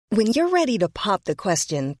When you're ready to pop the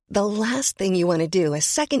question, the last thing you want to do is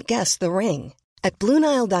second-guess the ring. At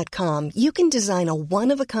BlueNile.com, you can design a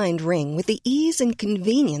one-of-a-kind ring with the ease and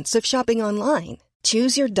convenience of shopping online.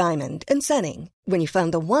 Choose your diamond and setting. When you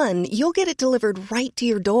find the one, you'll get it delivered right to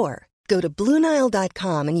your door. Go to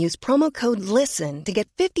BlueNile.com and use promo code LISTEN to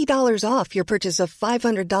get $50 off your purchase of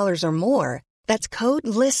 $500 or more. That's code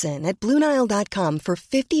LISTEN at BlueNile.com for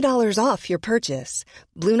 $50 off your purchase.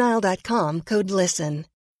 BlueNile.com, code LISTEN.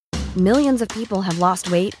 Millions of people have lost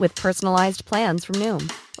weight with personalized plans from Noom.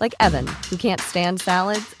 Like Evan, who can't stand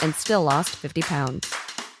salads and still lost 50 pounds.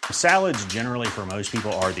 Salads generally for most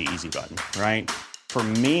people are the easy button, right? For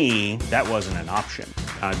me, that wasn't an option.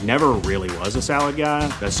 I never really was a salad guy.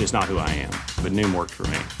 That's just not who I am. But Noom worked for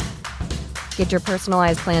me. Get your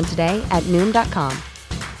personalized plan today at Noom.com.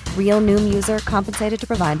 Real Noom user compensated to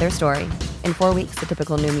provide their story. In 4 weeks, the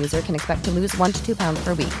typical Noom user can expect to lose 1 to 2 pounds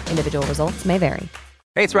per week. Individual results may vary.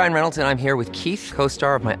 Hey, it's Ryan Reynolds, and I'm here with Keith,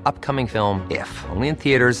 co-star of my upcoming film, If, only in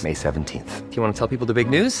theaters May 17th. Do you want to tell people the big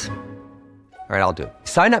news? All right, I'll do it.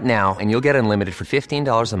 Sign up now and you'll get unlimited for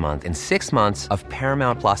 $15 a month and 6 months of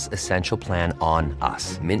Paramount Plus Essential Plan on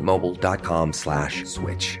us.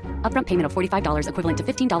 MintMobile.com/switch. Upfront payment of $45 equivalent to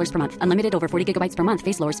 $15 per month. Unlimited over 40 gigabytes per month.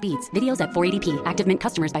 Face lower speeds. Videos at 480p. Active Mint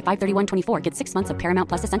customers by 531.24 get 6 months of Paramount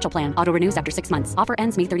Plus Essential Plan. Auto renews after 6 months. Offer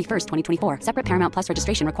ends May 31st, 2024. Separate Paramount Plus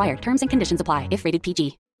registration required. Terms and conditions apply if rated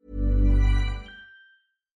PG.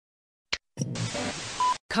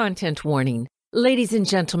 Content warning. Ladies and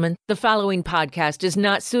gentlemen, the following podcast is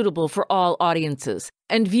not suitable for all audiences,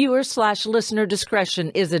 and viewer/listener discretion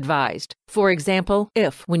is advised. For example,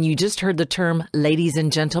 if, when you just heard the term ladies and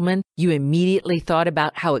gentlemen, you immediately thought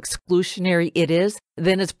about how exclusionary it is,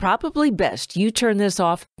 then it's probably best you turn this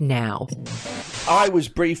off now. I was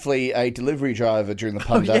briefly a delivery driver during the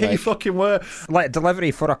pandemic. Oh, yeah, you fucking were. Like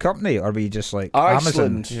delivery for a company, or were you just like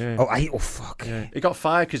Iceland? Amazon? Yeah. Oh, fuck. Yeah. He got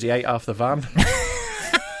fired because he ate half the van.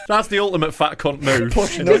 That's the ultimate fat cunt move.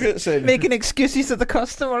 Push nuggets in. Making excuses to the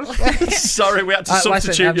customers. Sorry, we had to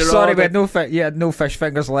substitute I'm your sorry, order. we had no fish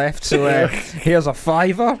fingers left, so here's a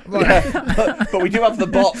 $5. Yeah, but we do have the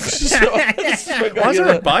box. So why is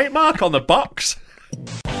there a bite mark on the box?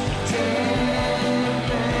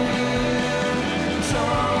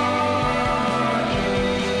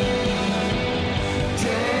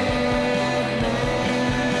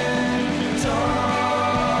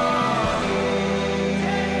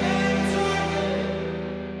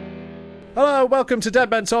 Hello, welcome to Dead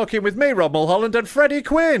Men Talking with me, Rob Mulholland, and Freddie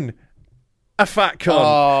Quinn. A fat cunt.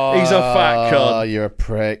 Oh, he's a fat cunt. Oh, you're a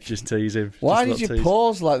prick. Just tease him. Why did you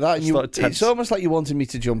pause like that? It's almost like you wanted me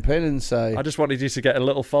to jump in and say... I just wanted you to get a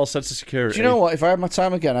little false sense of security. Do you know what? If I had my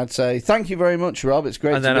time again, I'd say, thank you very much, Rob. It's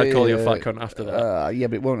great to be... And then I'd call you a fat cunt after that. Yeah,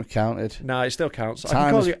 but it won't have counted. No, it still counts. I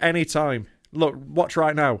can call you any time. Look, watch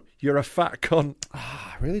right now. You're a fat cunt.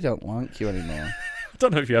 I really don't like you anymore. I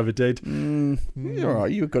don't know if you ever did. You're all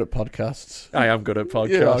right. You're good at podcasts. I am good at podcasts.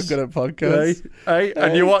 You are good at podcasts. Hey,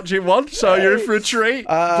 and you're watching one, so you're in for a treat.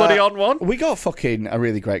 Bloody on one. We got fucking a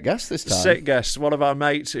really great guest this time. Sick guest. One of our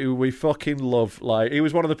mates who we fucking love. Like, he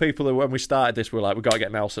was one of the people that when we started this, we were like, we've got to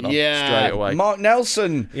get Nelson on straight away. Mark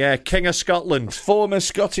Nelson. Yeah, King of Scotland. Former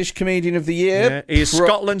Scottish Comedian of the Year. Yeah, he is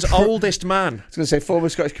Scotland's oldest man. I was going to say former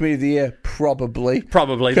Scottish Comedian of the Year, probably.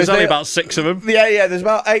 There's only about 6 of them. Yeah, there's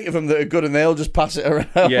about 8 of them that are good and they all just pass it around.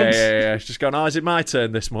 Yeah. She's just gone, is it my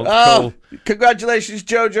turn this month? Oh, cool. Congratulations,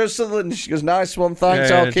 Jojo Sutherland. She goes, nice one, thanks.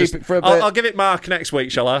 Yeah, I'll keep it for a bit. I'll give it Mark next week,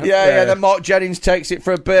 shall I? Yeah, then Mark Jennings takes it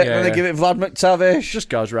for a bit, and they give it Vlad McTavish. Just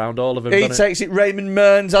goes round all of them. He takes it. Raymond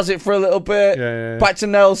Mearns has it for a little bit. Yeah. Back to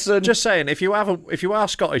Nelson. Just saying, if you are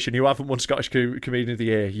Scottish and you haven't won Scottish Comedian of the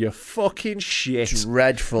Year, you're fucking shit.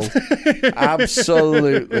 Dreadful.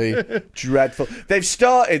 Absolutely dreadful.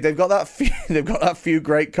 They've got that few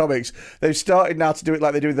great comics. They've started now to do it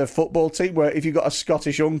like they do with their football team, where if you've got a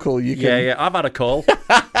Scottish uncle, you can... Yeah, I've had a call. Yeah,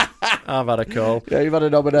 you've had a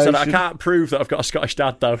nomination. So I can't prove that I've got a Scottish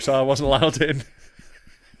dad, though, so I wasn't allowed in.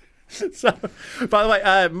 So, by the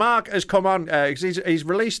way, Mark has come on. He's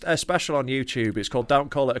released a special on YouTube. It's called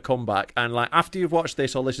 "Don't Call It a Comeback." And like after you've watched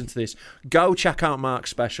this or listened to this, go check out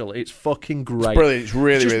Mark's special. It's fucking great. It's brilliant. It's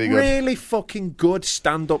really, really good. Really fucking good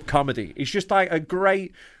stand-up comedy. It's just like a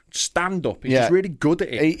great stand-up. He's just really good at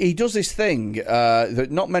it. He does this thing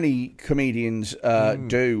that not many comedians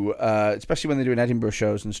do, especially when they're doing Edinburgh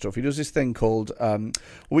shows and stuff. He does this thing called,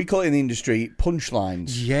 we call it in the industry,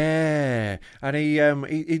 punchlines. Yeah, and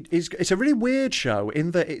it's a really weird show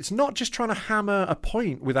in that it's not just trying to hammer a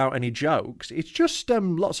point without any jokes. It's just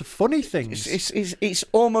lots of funny things. It's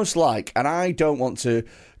almost like, and I don't want to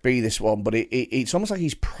be this one, but it's almost like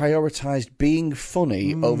he's prioritised being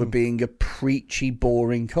funny over being a preachy,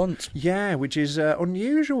 boring cunt. Yeah, which is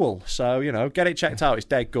unusual. So, get it checked out. It's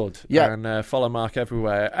dead good. Yeah. And follow Mark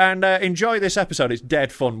everywhere. And enjoy this episode. It's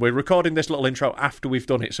dead fun. We're recording this little intro after we've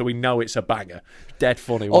done it, so we know it's a banger. Dead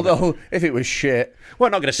funny. Although, if it was shit... We're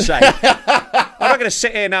not going to say. I'm not going to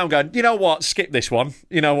sit here now and go, you know what, skip this one.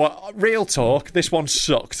 You know what, real talk, this one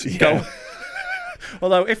sucked. Yeah. Go.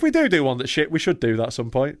 Although, if we do one that's shit, we should do that at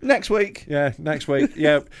some point. Next week. Yeah, next week.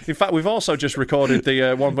 Yeah. In fact, we've also just recorded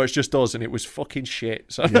the one where it's just us, and it was fucking shit.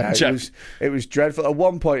 So yeah, it was dreadful. At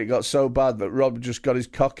one point, it got so bad that Rob just got his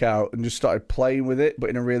cock out and just started playing with it, but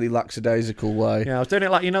in a really lackadaisical way. Yeah, I was doing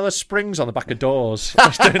it like, the springs on the back of doors. I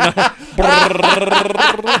was doing that.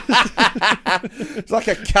 It's like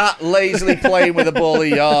a cat lazily playing with a ball of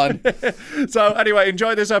yarn. So, anyway,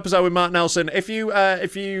 enjoy this episode with Mark Nelson. If you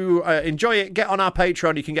enjoy it, get on our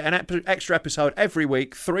Patreon. You can get an extra episode every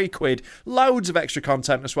week, £3, loads of extra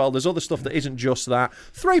content as well. There's other stuff that isn't just that.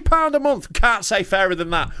 £3 a month, can't say fairer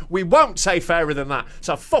than that. We won't say fairer than that.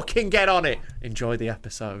 So fucking get on it. Enjoy the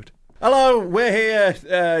episode. Hello, we're here.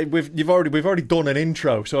 We've already done an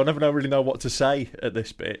intro, so I never really know what to say at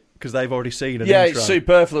this bit because they've already seen an intro. Yeah, it's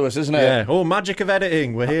superfluous, isn't it? Yeah. Oh, magic of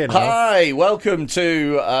editing. We're here now. Hi, welcome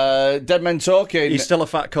to Dead Men Talking. He's still a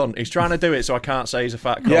fat cunt. He's trying to do it so I can't say he's a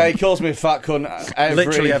fat cunt. Yeah, he calls me a fat cunt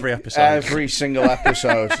literally every episode. Every single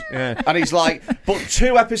episode. Yeah. And he's like, but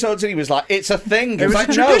 2 episodes in, he was like, it's a thing. It was like,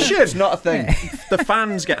 a tradition. No, it's not a thing. The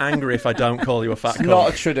fans get angry if I don't call you a fat cunt. It's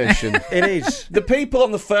not a tradition. It is. The people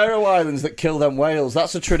on the Faroe Islands that kill them whales,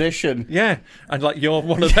 that's a tradition. Yeah, and like you're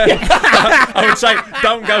one of them. I would say,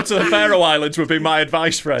 don't go to the Faroe Islands would be my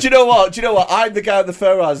advice, Fred. Do you know what? I'm the guy at the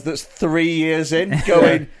Faroe Islands that's 3 years in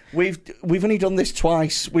going, we've only done this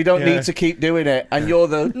twice. We don't need to keep doing it. And you're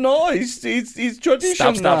it's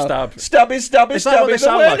tradition stab. Stab is stab is Is stab. that what they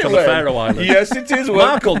sound like on the Faroe Islands? Yes, it is.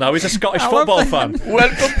 Mark will know. He's a Scottish football fan.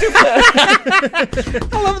 Welcome to Faroe.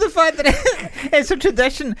 I love the fact that it's a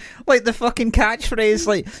tradition, like the fucking catchphrase.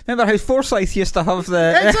 Like, remember how Forsyth used to have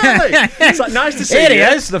the... Exactly. It's like, nice to see Here you.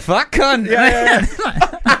 he is, the fat cunt. Yeah.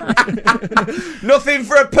 Nothing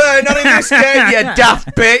for a purr, not in this game, you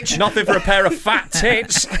daft bitch. Nothing for a pair of fat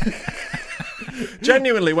tits.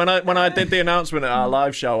 Genuinely, when I did the announcement at our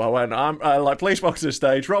live show, I went, I'm like, police box to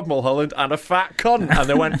stage, Rob Mulholland, and a fat cunt, and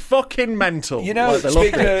they went fucking mental. You know,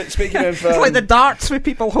 like, speaking of It's like the darts with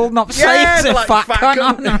people holding up signs they're of like, fat cunt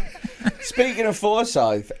cunt. on them. Speaking of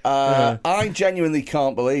Forsyth, I genuinely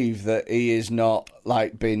can't believe that he is not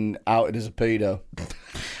like been outed as a pedo.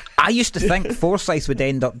 I used to think Forsyth would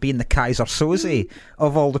end up being the Kaiser Soze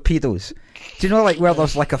of all the pedos. Do you know, like, where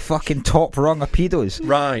there's like a fucking top rung of pedos?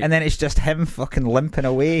 Right. And then it's just him fucking limping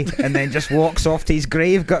away and then just walks off to his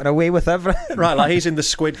grave, getting away with everything. Right, like he's in the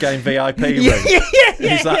Squid Game VIP ring.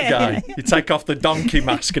 He's that guy. You take off the donkey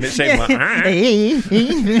mask and it's him like...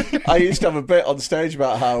 I used to have a bit on stage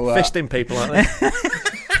about how... fisting people, aren't they?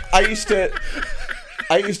 I used to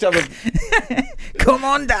have a... Come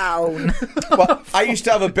on down. Well, I used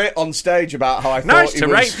to have a bit on stage about how I Nice thought to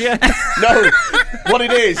he was... rape you. No, what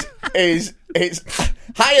it is it's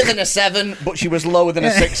higher than a 7, but she was lower than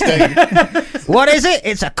a 16. What is it?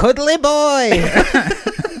 It's a cuddly boy.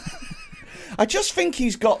 I just think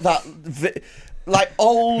he's got that... like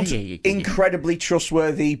old, incredibly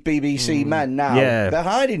trustworthy BBC men now. Yeah. They're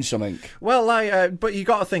hiding something. Well, but you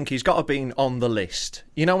got to think he's got to be on the list.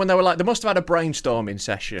 You know, when they were like, they must have had a brainstorming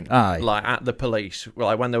session, Aye. like at the police,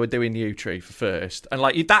 like when they were doing U-Tree for first, and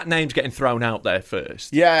like that name's getting thrown out there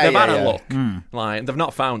first. Yeah, they've yeah, had yeah. a look. Like they've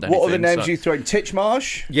not found anything. What other names so. you throw in?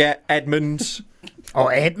 Titchmarsh? Yeah, Edmonds. Oh,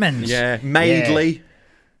 Edmonds. Yeah, Maidley.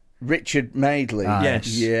 Richard Maidley. Yes.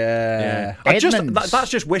 Yeah.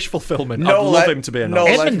 That's just wish fulfillment. No, I'd love him to be an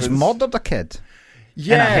artist. Edmonds murdered a kid.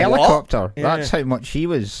 Yeah, in a helicopter. what? That's how much he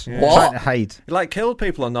was What? trying to hide. He like killed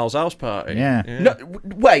people on Noel's house party. Yeah. No,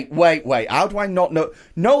 wait. How do I not know?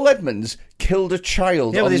 Noel Edmonds killed a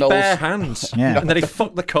child Yeah, on with his Noel's... bare hands. Yeah. And then he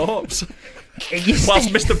fucked the corpse. Whilst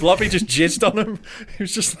Mr. Blobby just jizzed on him. He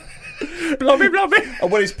was just Blobby.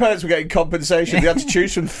 And when his parents were getting compensation, they had to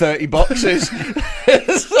choose from 30 boxes.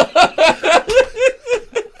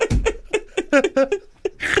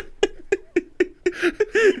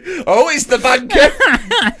 Oh, it's the banker.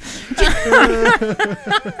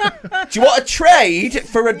 Do you want a trade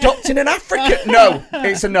for adopting an African? No,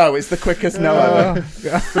 it's a no. It's the quickest no ever.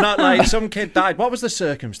 But not like some kid died. What was the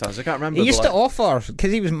circumstance? I can't remember. He used to offer,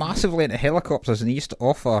 because he was massively into helicopters, and he used to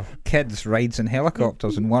offer kids rides in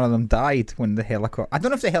helicopters, and one of them died when the helicopter... I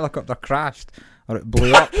don't know if the helicopter crashed or it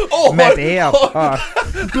blew up mid-air.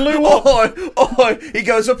 Blew up. He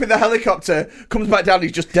goes up in the helicopter, comes back down,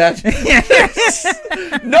 he's just dead.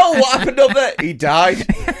 No, what happened up there? He died.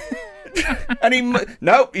 And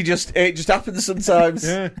it just happens sometimes.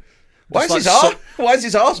 Yeah. Why is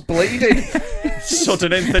his arse bleeding?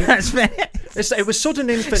 Sudden infant. It was sudden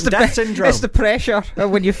infant death syndrome. It's the pressure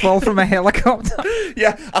when you fall from a helicopter.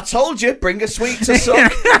 Yeah, I told you, bring a sweet to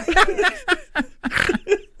suck.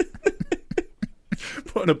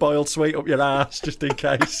 Putting a boiled sweet up your ass just in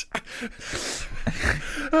case.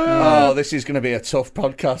 Oh, this is going to be a tough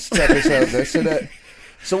podcast episode, this, isn't it?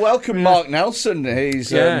 So welcome, Mark Nelson.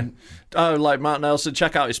 He's like Mark Nelson.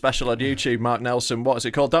 Check out his special on YouTube, Mark Nelson. What is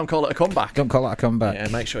it called? Don't Call It a Comeback. Don't Call It a Comeback. Yeah,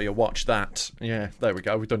 make sure you watch that. Yeah, there we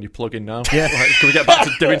go. We've done your plug-in now. Yeah. Right, can we get back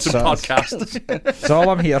to doing some podcasts? That's all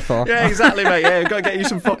I'm here for. Yeah, exactly, mate. Yeah, we've got to get you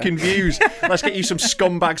some fucking views. Let's get you some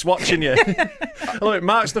scumbags watching you. Look,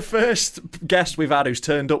 Mark's the first guest we've had who's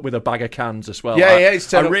turned up with a bag of cans as well.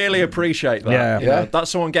 He's I really appreciate that. Yeah. You know,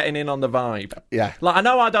 that's someone getting in on the vibe. Yeah. Like, I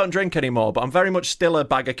know I don't drink anymore, but I'm very much still a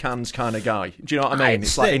bag of cans kind of guy. Do you know what I mean?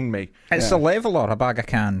 It's like in me. It's a leveler, a bag of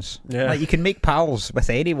cans. Yeah. Like, you can make pals with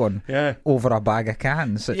anyone over a bag of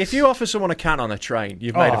cans. If you offer someone a can on a train,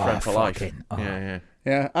 you've made a friend for life.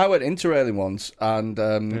 Yeah, I went Interrailing once, and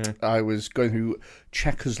I was going through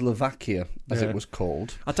Czechoslovakia, as it was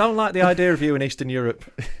called. I don't like the idea of you in Eastern Europe.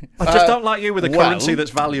 I just don't like you with a currency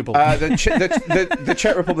that's valuable. The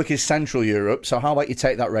Czech Republic is Central Europe, so how about you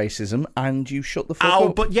take that racism and you shut the fuck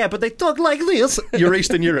up? But they talk like this. You're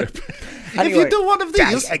Eastern Europe. Anyway, if you do one of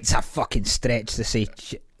these... It's a fucking stretch to say...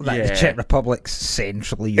 the Czech Republic's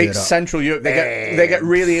Central Europe. It's Central Europe. They get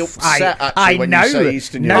really upset when you say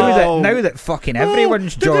Eastern Europe. Now that fucking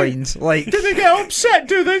everyone's joined. Do they get upset,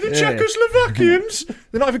 do they? The Czechoslovakians?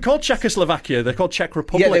 They're not even called Czechoslovakia. They're called Czech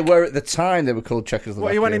Republic. Yeah, they were at the time. They were called Czechoslovakia.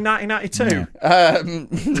 What, you went in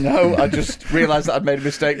 1992? No, I just realised that I'd made a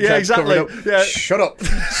mistake. Yeah, exactly. Yeah. Shut up.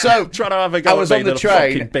 So trying to have a go I was at on me, the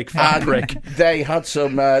train, big fat prick. They had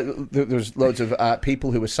some. There was loads of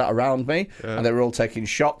people who were sat around me, and they were all taking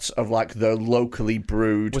shots of like the locally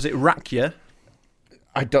brewed. Was it Rakia?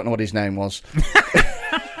 I don't know what his name was.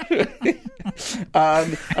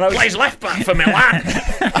 And I was, plays left back for Milan.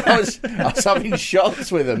 I was having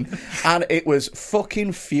shots with them, and it was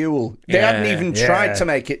fucking fuel. They hadn't even tried to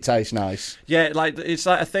make it taste nice. Yeah, like it's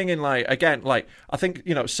like a thing in like again, like I think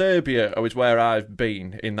Serbia is where I've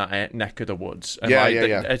been in that neck of the woods. And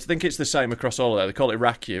I think it's the same across all of that. They call it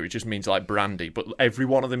rakia, it just means like brandy, but every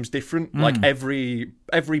one of them's different. Like every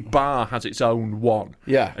bar has its own one.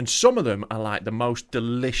 Yeah, and some of them are like the most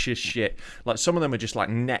delicious shit. Like some of them are just like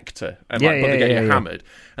nectar, and but they get you hammered.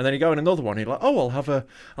 And then you go in another one, and you're like, oh,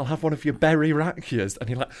 I'll have one of your berry rakias, and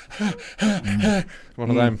you're like, one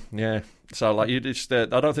of them, yeah. So like, I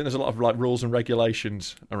don't think there's a lot of like rules and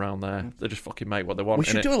regulations around there. They just fucking make what they want. We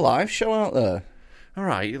should do a live show out there. All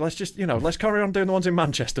right, let's just let's carry on doing the ones in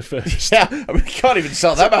Manchester first. Yeah, we can't even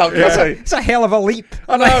sell them out. It's a hell of a leap.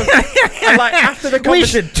 I know. And like after the we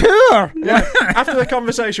should tour. Yeah, after the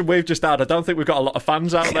conversation we've just had, I don't think we've got a lot of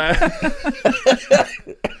fans out there.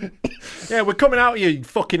 Yeah, we're coming out of you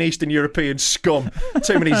fucking Eastern European scum.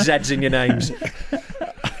 Too many Zs in your names.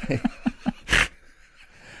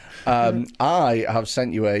 I have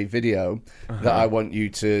sent you a video that I want you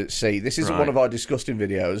to see. This isn't one of our disgusting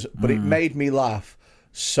videos, but it made me laugh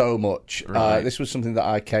so much. This was something that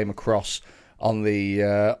I came across on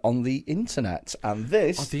the internet, and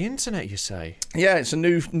this on the internet, you say? Yeah, it's a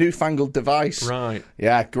newfangled device. Right.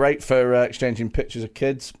 Yeah, great for exchanging pictures of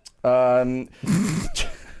kids. And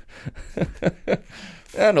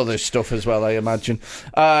other stuff as well, I imagine.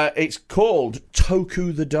 It's called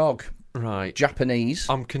Toku the Dog. Right. Japanese.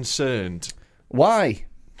 I'm concerned. Why?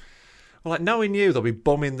 Well, like, knowing you, they'll be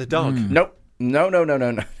bumming the dog. Nope. No.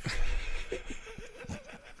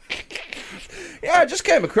 Yeah, I just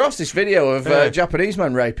came across this video of a Japanese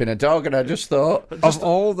man raping a dog, and I just thought... Of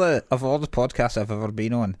all the podcasts I've ever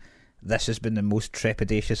been on, this has been the most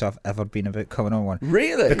trepidatious I've ever been about coming on one.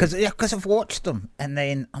 Really? Because I've watched them, and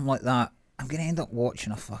then I'm like that, I'm going to end up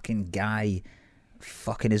watching a fucking guy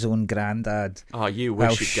fucking his own granddad. Oh, you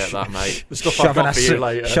wish you'd get that, mate. The stuff I've got for you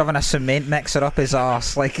later. Shoving a cement mixer up his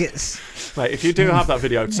arse, like it's... Mate, if you do have that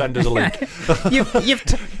video, send us a link.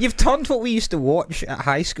 You've turned what we used to watch at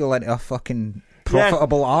high school into a fucking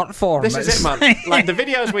profitable art form. This is it, man. Like, the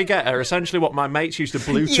videos we get are essentially what my mates used to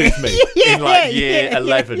Bluetooth me in, like, year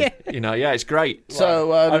 11. You know, it's great.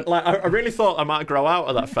 So, I really thought I might grow out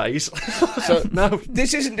of that phase. So, no.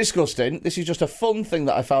 This isn't disgusting. This is just a fun thing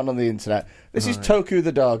that I found on the internet. This is Toku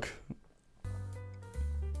the dog.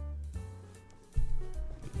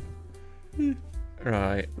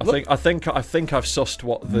 Right. I think I've sussed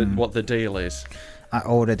what the deal is. I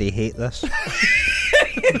already hate this.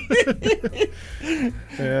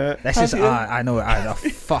 This is I know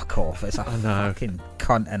fuck off. It's a fucking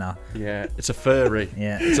cunt in a it's a furry.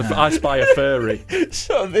 I spy a furry.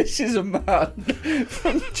 So this is a man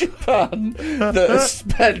from Japan that has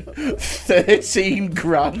spent 13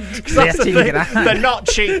 grand. 13 grand. They're not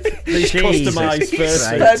cheap. These customised He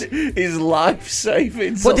spent his life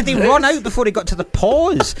savings. What did he run out before he got to the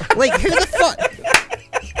paws? Like, who the fuck?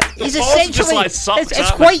 He's essentially just like socks,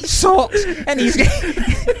 it's white socks, and he's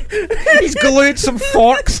glued some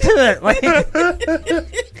forks to it. Like, does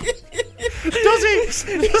he?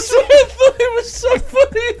 It was so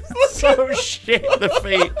funny. So shit, the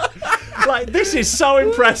feet. Like, this is so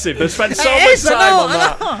impressive. They spent so much time on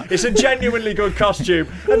that. It's a genuinely good costume,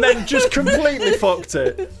 and then just completely fucked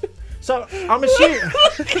it. So I'm assuming.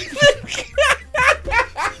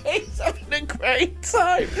 He's having a great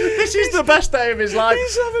time. This is the best day of his life.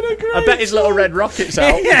 He's having a great I bet his little red rocket's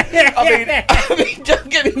out. I mean, don't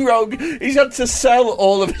get me wrong. He's had to sell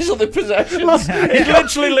all of his other possessions. He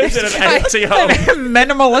literally lives in an empty home.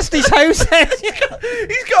 Minimalist his house.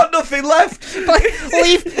 He's got nothing left.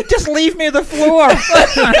 Just leave me the floor.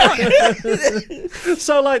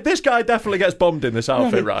 So, like, this guy definitely gets bummed in this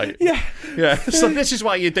outfit, right? Yeah. So this is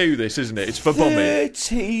why you do this, isn't it? It's for bumming.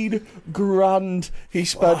 13 grand he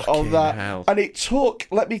spent on that. Hell. And it took,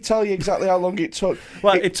 let me tell you exactly how long it took.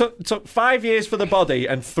 Well, it took 5 years for the body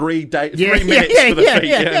and 3 minutes for the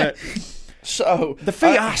feet. So the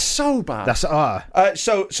feet are so bad. That's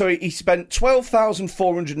So he spent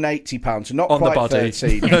 £12,480, so not on quite the body,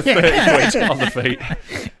 13. 30 quid on the feet.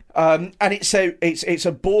 And it's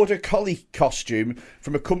a border collie costume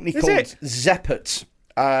from a company called Zeppert.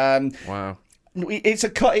 Wow.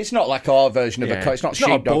 It's not like our version of a collie. It's not not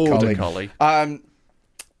a sheepdog border collie. collie.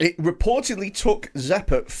 It reportedly took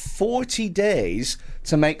Zeppert 40 days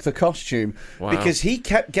to make the costume because he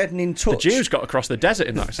kept getting in touch. The Jews got across the desert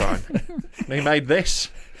in that time. They made this.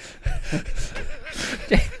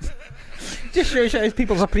 Just shows how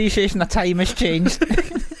people's appreciation of time has changed.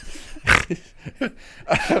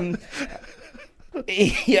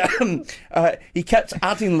 He kept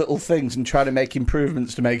adding little things and trying to make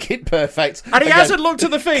improvements to make it perfect. And he hasn't looked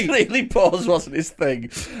at the feet. Clearly, paws wasn't his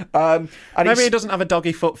thing. And maybe he doesn't have a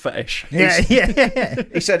doggy foot fetish. Yeah.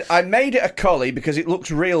 He said, I made it a collie because it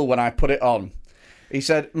looks real when I put it on. He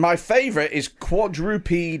said, my favourite is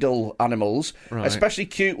quadrupedal animals, especially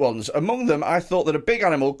cute ones. Among them, I thought that a big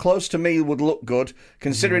animal close to me would look good,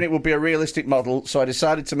 considering it would be a realistic model, so I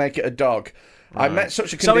decided to make it a dog. I met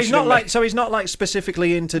such a condition. So he's not like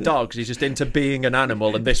specifically into dogs. He's just into being an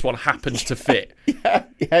animal, and this one happens to fit. Yeah.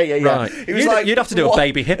 Right. He was You'd have to do a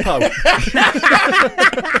baby hippo.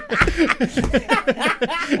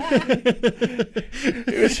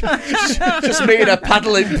 It was just me in a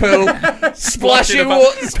paddling pool, splashy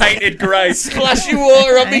water, painted grey, splashy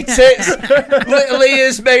water on me tits, little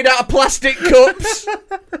ears made out of plastic cups.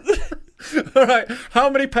 All right, how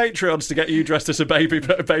many Patreons to get you dressed as a baby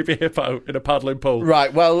hippo in a paddling pool?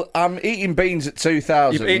 Right, well, I'm eating beans at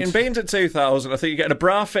 2,000. You're eating beans at 2,000. I think you're getting a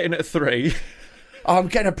bra fitting at 3. I'm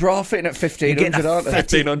getting a bra fitting at 1,500, aren't I?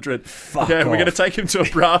 1,500. Fuck yeah, off. we're going to take him to a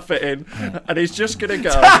bra fitting, and he's just going to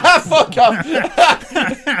go. Fuck off.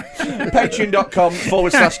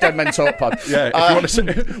 Patreon.com/Dead Men Talk Pod. Yeah, if you want to see,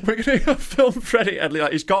 we're going to film Freddie Edley.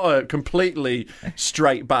 Like, he's got a completely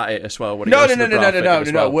straight bat it as well. When he goes to the bra fitting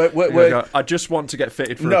as well. We're I just want to get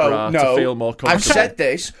fitted for a bra to feel more comfortable. I've said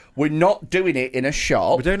this. We're not doing it in a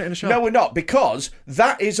shop. We're doing it in a shop. No, we're not, because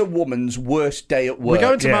that is a woman's worst day at work. We're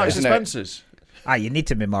going to Marks and Spencer's. You need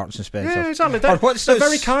to be Marks and Spencer. Yeah, exactly. They're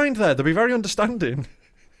very kind there. They'll be very understanding.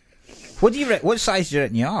 What size do you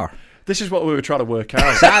reckon you are? This is what we were trying to work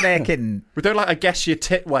out. I reckon we're doing like a guess your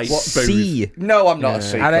tit weight booth. C. No, I'm not a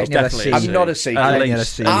C. I reckon you're a C. I'm not a C.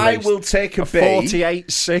 I will take a B.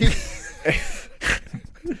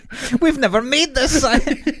 48C. We've never made this a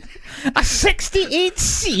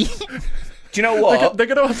 68C. Do you know what? They're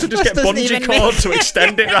going to have to just get bungee cord to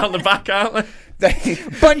extend it around the back, aren't they?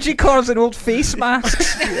 Bungee cords and old face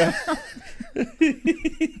masks. Have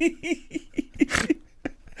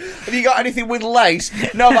you got anything with lace?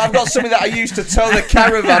 No, but I've got something that I used to tow the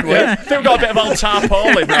caravan with. I think we've got a bit of old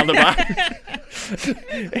tarpaulin around the back.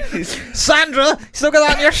 Sandra, still got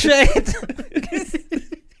that in your shed.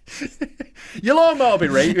 Your lawnmower be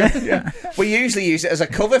right. Yeah. We usually use it as a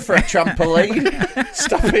cover for a trampoline.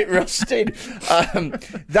 Stop it rusting.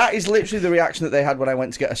 That is literally the reaction that they had when I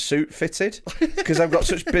went to get a suit fitted, because I've got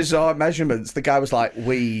such bizarre measurements. The guy was like,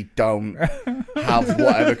 "We don't have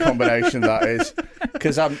whatever combination that is,"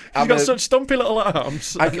 because I'm You've got such stumpy little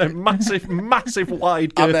arms and a massive, massive,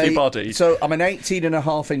 wide, girthy body. So I'm an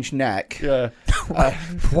 18.5-inch neck. Yeah.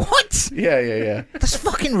 What? Yeah. There's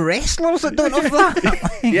fucking wrestlers that don't have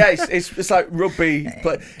that. Yeah, it's like rugby,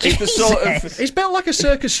 but it's the sort of... He's built like a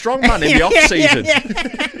circus strongman in the off-season.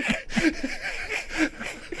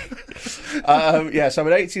 So I'm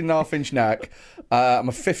an 18.5-inch neck. I'm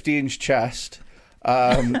a 50-inch chest.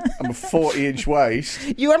 I'm a 40-inch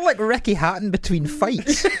waist. You are like Ricky Hatton between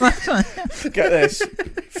fights. Get this.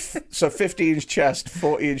 So 50-inch chest,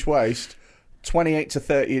 40-inch waist, 28 to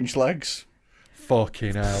 30-inch legs.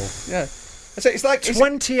 Fucking hell. Yeah. So it's like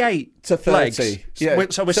 28 to 30. legs. Yeah.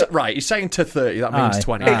 So right, he's saying to 30, that means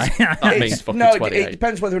 28. That means fucking no, 28. it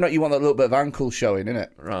depends whether or not you want that little bit of ankle showing, innit?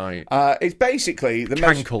 Right. It's basically the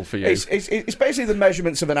Cankle for you. It's basically the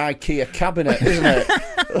measurements of an IKEA cabinet, isn't it?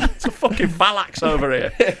 It's a fucking phalanx over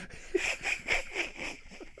here.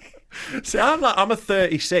 See, I'm a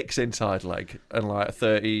 36 inside leg and like a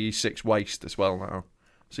 36 waist as well now.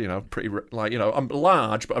 So, pretty, I'm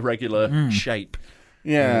large but a regular shape.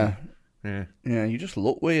 Yeah. Yeah. Yeah, you just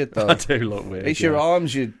look weird, though. I do look weird. It's your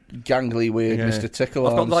arms, you gangly, weird Mr. Tickle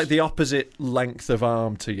I've arms. got like the opposite length of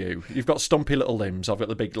arm to you. You've got stumpy little limbs. I've got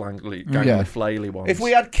the big, gangly, flaily ones. If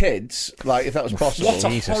we had kids, like, if that was possible... What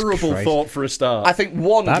a horrible thought for a start. I think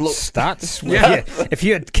one would look... That's if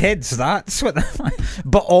you had kids, that's what...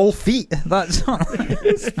 But all feet, that's... Right,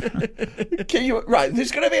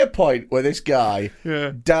 there's going to be a point where this guy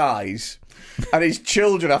dies... and his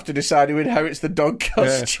children have to decide who inherits the dog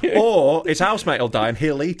costume. Yeah. Or his housemate will die and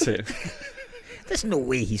he'll eat it. There's no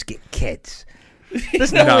way he's got kids.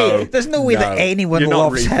 There's no way that anyone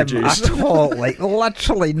loves him at all. Like,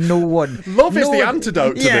 literally no one. Love is the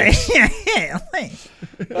antidote to this. Yeah.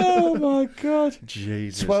 Oh my God.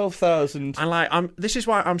 Jesus. 12,000. And this is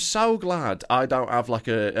why I'm so glad I don't have like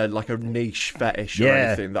a niche fetish or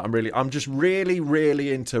anything. I'm just really,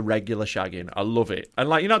 really into regular shagging. I love it. And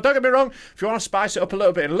don't get me wrong, if you want to spice it up a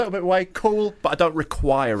little bit in a little bit of way, cool, but I don't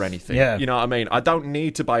require anything. Yeah. You know what I mean? I don't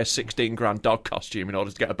need to buy a 16 grand dog costume in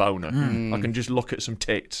order to get a boner. I can just look at some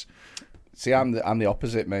tits. See, I'm the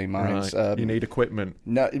opposite, me. Mine's, right. You need equipment.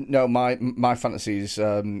 No. My fantasy is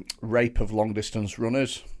rape of long distance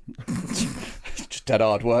runners. Just dead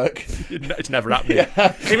hard work. It's never happening.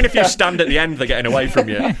 Yeah. Even if you stand at the end, they're getting away from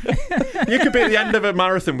you. You could be at the end of a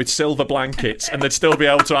marathon with silver blankets, and they'd still be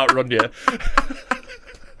able to outrun you.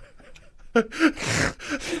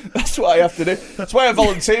 That's what I have to do. That's why I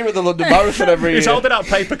volunteer at the London Marathon every year. He's holding out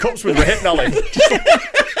paper cups with Rohypnol in.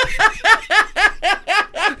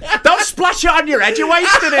 Don't splash it on your head, you're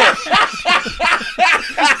wasting it.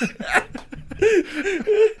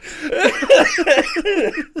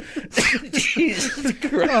 Jesus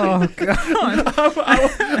Christ. Oh, God.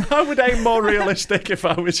 I would aim more realistic if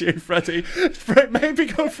I was you, Freddie. Maybe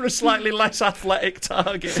go for a slightly less athletic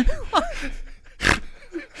target.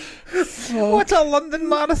 What a London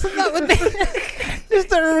Marathon that would be.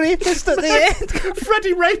 Just a rapist at the end.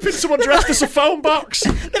 Freddie raping someone dressed as a phone box.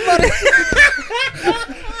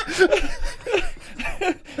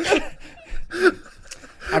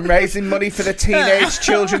 I'm raising money for the Teenage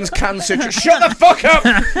Children's Cancer. Shut the fuck up!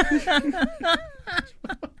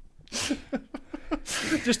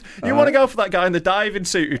 You want to go for that guy in the diving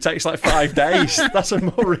suit who takes like 5 days. That's a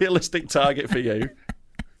more realistic target for you.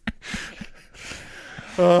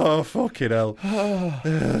 Oh, fucking hell.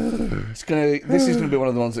 This is going to be one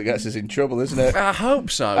of the ones that gets us in trouble, isn't it? I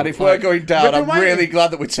hope so. And if we're going down, I'm really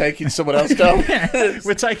glad that we're taking someone else down.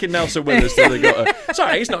 We're taking Nelson Withers to the gutter.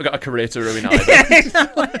 Sorry, he's not got a career to ruin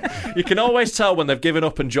either. You can always tell when they've given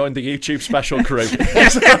up and joined the YouTube special crew.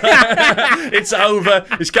 It's over.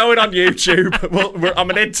 It's going on YouTube. I'm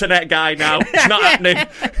an internet guy now. It's not happening.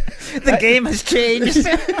 The game has changed.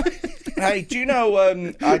 Hey, do you know,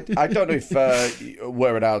 I don't know if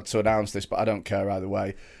we're allowed to announce this, but I don't care either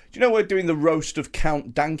way. Do you know we're doing the roast of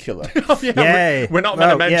Count Dankula? Oh, yeah. We're not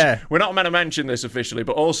meant to mention. We're not meant to mention this officially,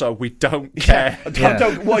 but also we don't care.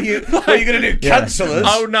 What are you going to do? Cancel us?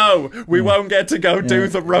 Oh no, we won't get to go do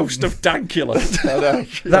the roast of Dankula.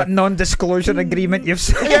 That non-disclosure agreement you've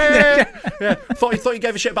signed. Yeah. Thought you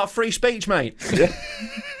gave a shit about free speech, mate.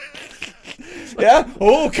 Yeah.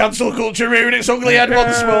 Oh, cancel culture rearing its ugly head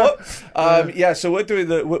once more. So we're doing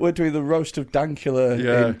the roast of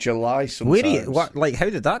Dankula in July. Sometimes. How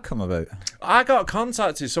did that come about? I got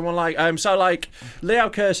contacted. Someone like Leo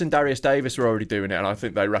Kearse and Darius Davis were already doing it, and I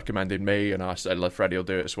think they recommended me, and I said, Freddie will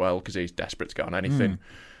do it as well because he's desperate to get on anything.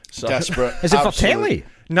 So, desperate. Is it for telly?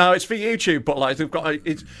 No, it's for YouTube, but like they've got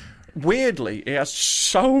it's. Weirdly, he has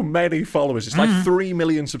so many followers. It's like 3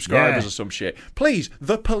 million subscribers or some shit. Please,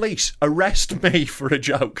 the police, arrest me for a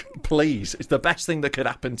joke. Please. It's the best thing that could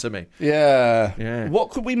happen to me. Yeah.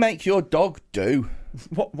 What could we make your dog do?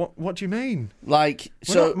 What do you mean? Like,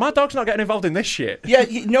 my dog's not getting involved in this shit. Yeah,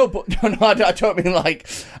 I don't mean like.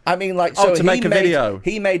 I mean like. So to make a video.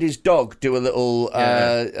 He made his dog do a little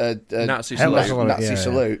Nazi salute. Nazi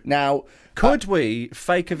salute. Now, could we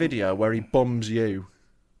fake a video where he bums you?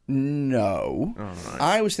 No. Right.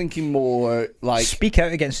 I was thinking more like... Speak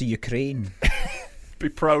out against the Ukraine. Be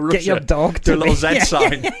pro-Russia. Get your dog do a little Z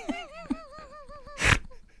sign.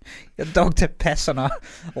 Your dog to piss on a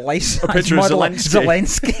license. A picture of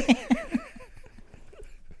Zelensky.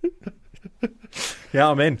 Yeah,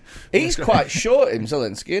 I'm in. He's quite short,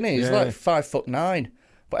 Zelensky, isn't he? He's like 5'9".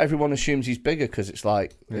 But everyone assumes he's bigger because it's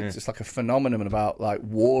like it's like a phenomenon about like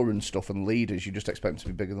war and stuff and leaders. You just expect them to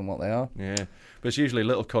be bigger than what they are. Yeah, but it's usually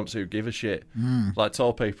little cunts who give a shit. Like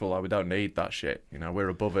tall people, we don't need that shit. You know, we're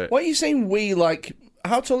above it. What are you saying?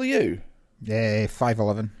 How tall are you? Yeah,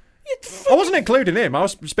 5'11". I wasn't including him. I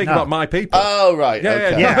was speaking about my people. Oh, right.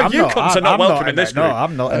 Okay. Yeah, you cunts are not welcome in this group. No,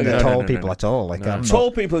 I'm not into tall people at all.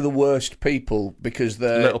 Tall people are the worst people because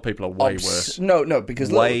they're... Little people are way worse. No,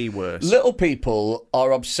 because worse. Little people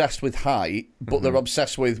are obsessed with height, but they're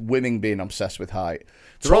obsessed with women being obsessed with height.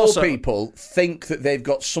 Tall people think that they've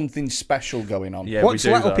got something special going on. Yeah, what's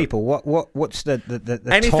little people? What's the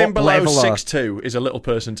anything top below level 6'2" is a little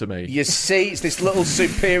person to me. You see, it's this little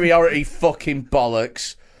superiority fucking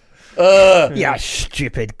bollocks. You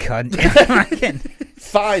stupid cunt.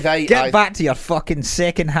 5'8". Get back to your fucking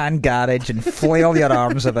second-hand garage and flail your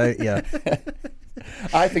arms about you.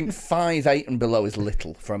 I think 5'8" and below is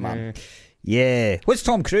little for a man. Yeah. What's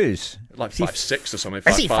Tom Cruise? Like 5'6" or something.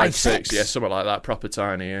 Is he 5'6"? Yeah, something like that. Proper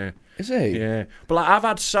tiny, yeah. Is he? Yeah. But like, I've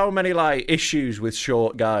had so many like issues with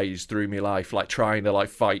short guys through my life, like trying to like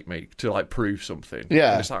fight me to like prove something.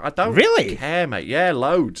 Yeah. And it's like, I don't really care, mate. Yeah,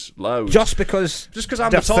 loads. Just because I'm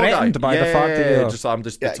they're the tall guy. threatened by the fact that you're... I'm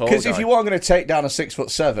just the tall guy. Because if you are going to take down a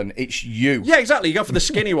 6'7", it's you. Yeah, exactly. You go for the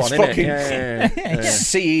skinny one, innit? Fucking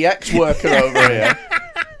CEX worker over here.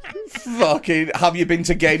 Fucking, have you been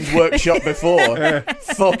to Games Workshop before?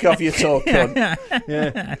 Fuck off, you tall cunt.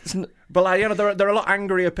 Yeah. But like, you know, they're a lot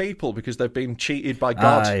angrier people because they've been cheated by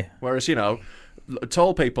God. Aye. Whereas, you know,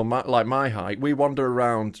 tall people like my height, we wander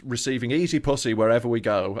around receiving easy pussy wherever we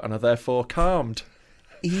go and are therefore calmed.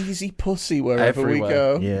 Easy pussy wherever Everywhere. we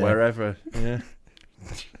go. Yeah. Wherever. Yeah.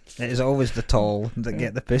 It is always the tall that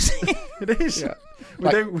get the pussy. It is. Yeah.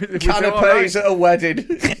 Canapes at a wedding.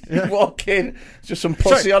 You walk in, just some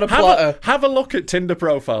pussy on a platter. Have a look at Tinder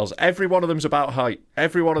profiles. Every one of them's about height.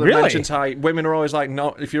 Every one of them mentions height. Women are always like, "No,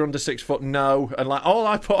 if you're under 6 foot, no." And like, all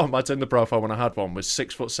I put on my Tinder profile when I had one was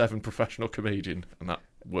 6'7" professional comedian, and that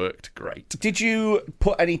worked great. Did you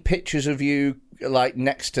put any pictures of you like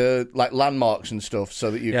next to like landmarks and stuff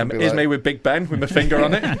so that you? Yeah, can be here's like... me with Big Ben with my finger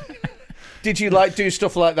on it. Did you like do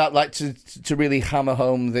stuff like that, like to really hammer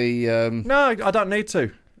home the? No, I don't need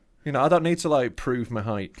to. You know, I don't need to like prove my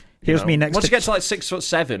height. Here's me next. Once you get to like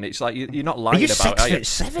 6'7", it's like you're not lying are you about it.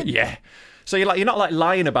 6'7"? Yeah. So you're not like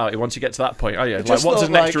lying about it once you get to that point, are you? Just like, what does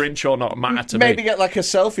an extra like, inch or not matter to me? Maybe get like a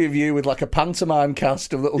selfie of you with like a pantomime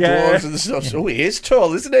cast of little dwarves and stuff. Oh, he is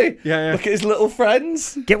tall, isn't he? Yeah. Look at his little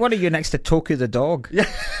friends. Get one of you next to Toku the dog.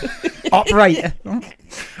 Yeah. Upright. I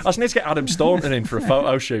just need to get Adam Staunton in for a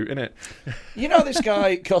photo shoot, innit? You know, this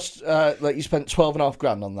guy cost like you spent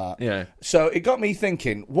 $12,500 on that. Yeah. So it got me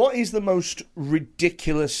thinking: what is the most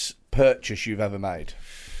ridiculous purchase you've ever made?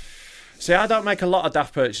 See, I don't make a lot of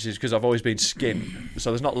daft purchases because I've always been skin,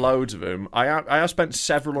 so there's not loads of them. I have spent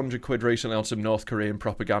several £100 recently on some North Korean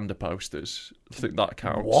propaganda posters. I think that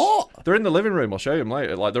counts. What? They're in the living room. I'll show you them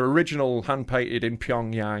later. Like, they're original hand-painted in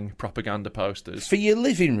Pyongyang propaganda posters. For your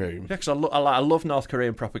living room? Yeah, because I love North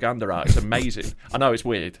Korean propaganda art. It's amazing. I know it's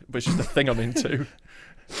weird, but it's just the thing I'm into.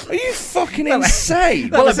 Are you fucking insane?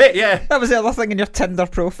 Well, a bit, yeah. That was the other thing in your Tinder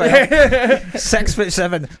profile.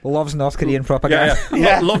 6'7", loves North Korean propaganda.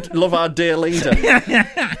 Yeah. Love our dear leader.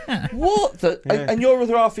 What? And your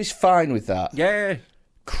other half is fine with that? Yeah.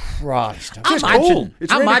 Christ. It's cool.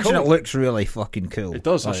 It's I really imagine cool. it looks really fucking cool. It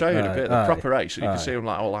does. I'll show you in a bit. The proper race. So you can see them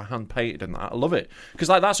like all like hand painted and that. I love it because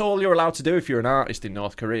like that's all you're allowed to do if you're an artist in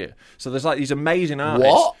North Korea. So there's like these amazing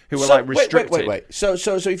artists who are like restricted. Wait. So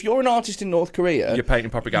if you're an artist in North Korea, you're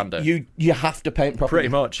painting propaganda. You have to paint propaganda. Pretty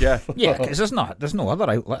much, yeah. Yeah, because there's no other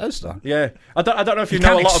outlet, is there? Yeah, I don't know if you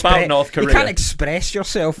know a lot about North Korea. You can't express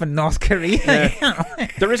yourself in North Korea. Yeah.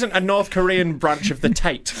 There isn't a North Korean branch of the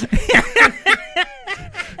Tate.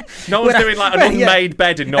 No one's doing like an unmade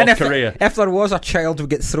bed in North Korea. If there was, a child would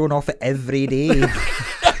get thrown off it every day.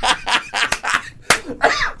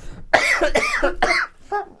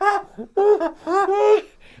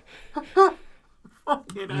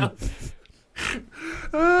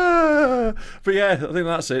 But yeah, I think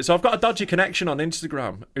that's it. So I've got a dodgy connection on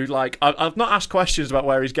Instagram who like I've not asked questions about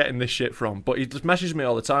where he's getting this shit from, but he just messages me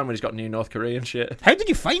all the time when he's got new North Korean shit. How did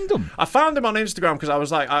you find him? I found him on Instagram because I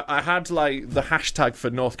was like I had like the hashtag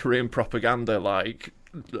for North Korean propaganda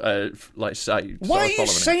say. Why are you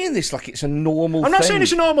saying this like it's a normal thing? I'm not saying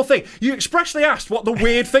it's a normal thing. You expressly asked what the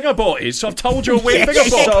weird thing I bought is, so I've told you a weird thing I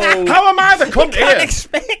bought. How am I the cunt here?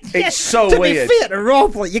 It's so weird. To be fair to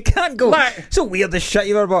Rob, like, you can't go, so weird as shit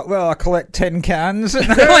you were about, well, I collect tin cans.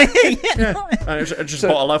 I just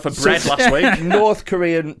bought a loaf of bread last week. North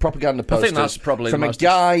Korean propaganda posters. I think that's probably from a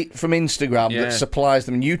guy from Instagram that supplies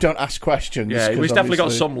them, and you don't ask questions. Yeah, he's definitely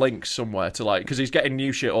got some links somewhere to like, because he's getting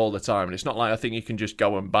new shit all the time, and it's not like I think you can just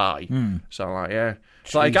go and buy. So like, yeah.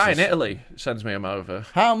 So like a guy in Italy sends me them over.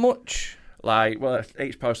 How much? Like, well,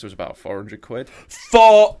 each poster was about £400.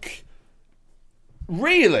 Fuck.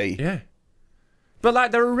 Really? Yeah. But like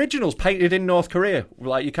they're originals painted in North Korea.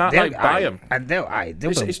 Like you can't buy them. And they'll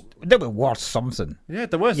be worth something. Yeah,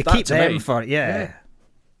 they're worth you that keep to them me. for And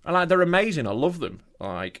like they're amazing. I love them.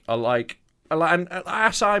 And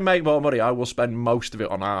as I make more money, I will spend most of it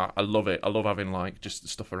on art. I love it. I love having like just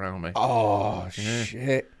stuff around me. Oh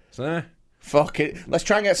shit! So, fuck it. Let's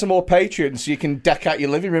try and get some more Patreons so you can deck out your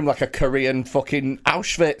living room like a Korean fucking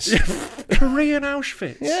Auschwitz. Korean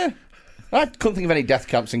Auschwitz. Yeah. I couldn't think of any death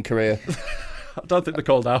camps in Korea. I don't think they're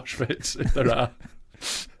called Auschwitz. If there are.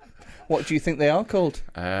 What do you think they are called?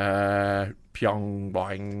 Pyeongwang.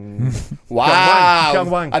 Wow.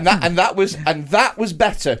 Pyeongwang. And that was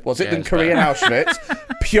better, was it, than Korean Auschwitz?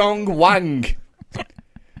 Pyeongwang.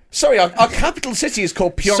 Sorry, our capital city is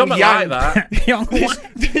called Pyongyang. Something like that.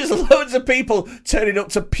 There's loads of people turning up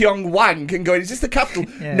to Pyongyang and going, is this the capital?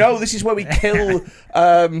 Yeah. No, this is where we kill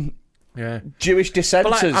Jewish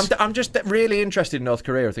dissenters. Like, I'm just really interested in North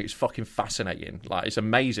Korea. I think it's fucking fascinating. Like, it's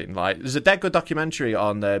amazing. Like, there's a dead good documentary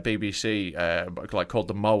on the BBC, like called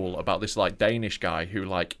The Mole, about this like Danish guy who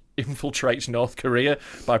like infiltrates North Korea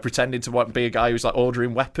by pretending to be a guy who's like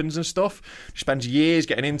ordering weapons and stuff. He spends years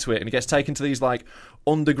getting into it, and he gets taken to these like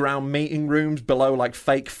underground meeting rooms below like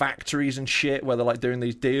fake factories and shit where they're like doing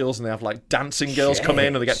these deals, and they have like dancing girls come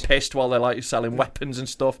in and they get pissed while they're like selling weapons and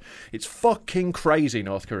stuff. It's fucking crazy,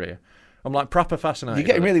 North Korea. I'm like proper fascinated. You're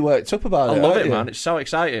getting really worked up about it. I love it, man. It's so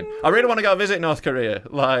exciting. I really want to go visit North Korea.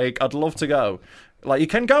 Like, I'd love to go. Like, you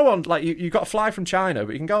can go on, like, you got to fly from China,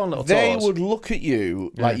 but you can go on little tours. They would look at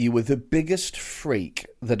you like you were the biggest freak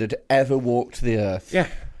that had ever walked the earth. Yeah.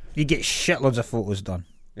 You get shitloads of photos done.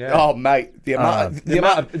 Yeah. Oh, mate, the amount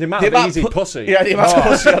of easy pussy. Yeah, the amount of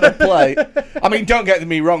pussy on a plate. I mean, don't get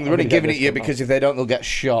me wrong. They're only giving it you because if they don't, they'll get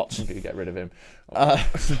shot. You get rid of him.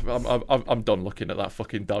 I'm done looking at that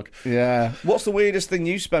fucking dog. Yeah. What's the weirdest thing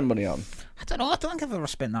you spend money on? I don't know. I don't think I've ever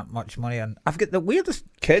spent that much money on. I've got the weirdest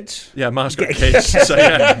kids. Yeah, Mark's got kids. So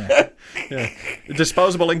yeah.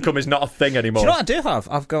 Disposable income is not a thing anymore. Do you know what I do have?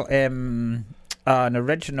 I've got an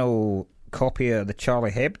original copy of the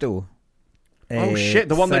Charlie Hebdo. Oh shit!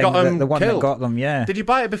 The one that got them the one killed. that got them, yeah. Did you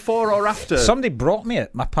buy it before or after? Somebody brought me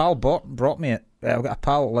it. My pal brought me it. I've got a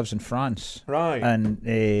pal that lives in France, right? And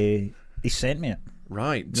he sent me it.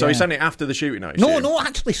 Right. So he sent it after the shooting. No,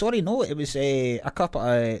 actually, sorry, no. It was a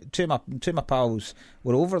couple. Two of my pals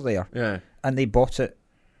were over there, and they bought it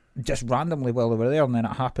just randomly while they were there, and then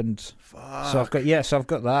it happened. Fuck. So I've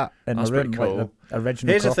got that in That's my room, cool. like the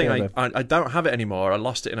original. Here's the copy thing: of I don't have it anymore. I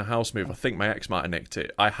lost it in a house move. I think my ex might have nicked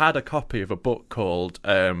it. I had a copy of a book called,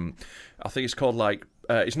 I think it's called like.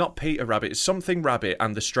 It's not Peter Rabbit, it's Something Rabbit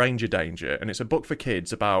and the Stranger Danger, and it's a book for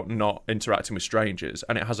kids about not interacting with strangers,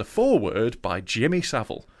 and it has a foreword by Jimmy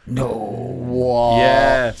Savile. No. What?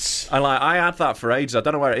 Yeah. And like I had that for ages. I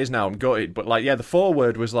don't know where it is now, I'm gutted, but like the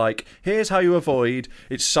foreword was like, here's how you avoid.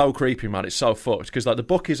 It's so creepy, man. It's so fucked, because like the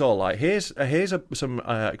book is all like, here's some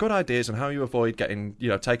good ideas on how you avoid getting,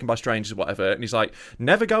 taken by strangers or whatever. And he's like,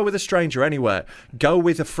 never go with a stranger anywhere. Go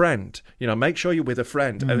with a friend. Make sure you're with a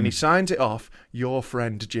friend. And then he signs it off, your friend.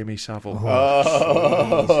 friend Jimmy Savile.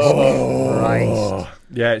 Christ.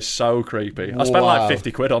 Yeah, it's so creepy. I spent like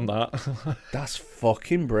 50 quid on that. That's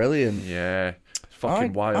fucking brilliant. Yeah, it's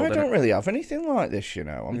fucking wild. I isn't don't it? really have anything like this, you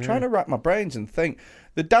know. I'm trying to rack my brains and think.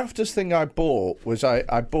 The daftest thing I bought was I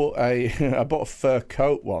bought a fur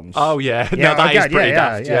coat once. Oh yeah, Yeah, no, that is pretty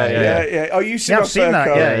yeah, daft. yeah. Oh, you see Yeah, my I've seen fur that.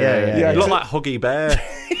 coat? Yeah. You look like Huggy Bear.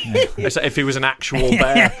 It's like if he was an actual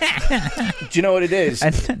bear. Do you know what it is?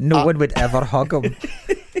 And no one would ever hug him.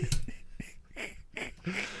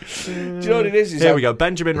 Do you know what it is? Here we go.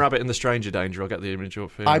 Benjamin Rabbit and the Stranger Danger. I'll get the image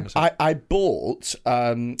up for you. I bought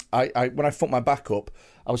when I fucked my back up,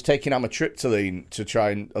 I was taking amitriptyline to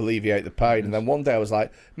try and alleviate the pain, and then one day I was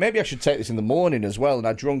like, maybe I should take this in the morning as well, and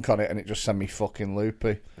I drunk on it, and it just sent me fucking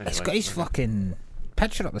loopy. It's got his fucking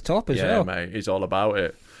picture at the top as yeah, well. mate, he's all about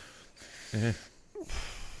it.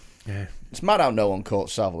 Yeah. It's mad how no one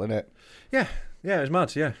caught Savile, isn't it? Yeah, it's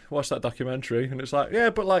mad. Yeah, watch that documentary, and it's like,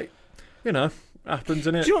 yeah, but like, you know, happens,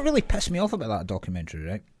 innit? Do you know what really pissed me off about that documentary,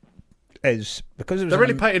 right? Is because it was They're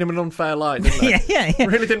really painting him in an unfair light, didn't they? yeah.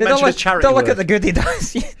 Really didn't They mention don't his charity Don't look work. at the good he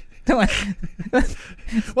does.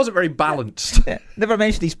 It wasn't very balanced. Never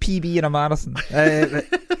mentioned his PB in a marathon.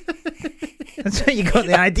 That's where you got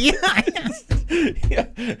the idea.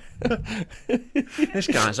 This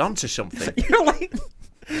guy's onto something.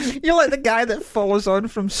 You're like the guy that follows on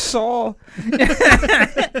from Saw,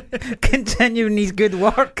 continuing his good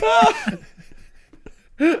work.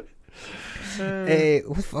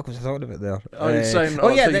 What the fuck was I talking about there? Oh, you're saying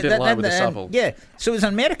you didn't like with the Savile. Yeah, so it was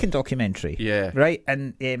an American documentary. Yeah. Right,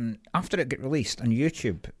 and after it got released on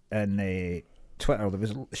YouTube and Twitter, there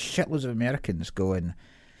was shitloads of Americans going,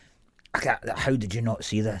 how did you not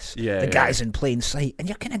see this? Yeah, the guy's in plain sight. And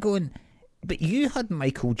you're kind of going, but you had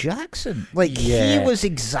Michael Jackson. Like, Yeah. he was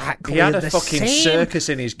exactly He had a the fucking same. circus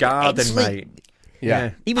in his garden, It's like- mate.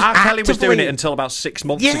 Yeah. He was R. Kelly was doing actively- it until about 6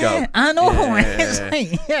 months Yeah, ago. I know. Yeah. It's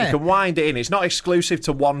like, You yeah. can wind it in. It's not exclusive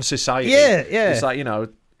to one society. Yeah. It's like, you know,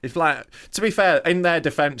 it's like, to be fair, in their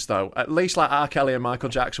defence though, at least like R. Kelly and Michael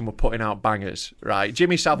Jackson were putting out bangers, right?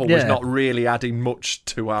 Jimmy Savile was Yeah. not really adding much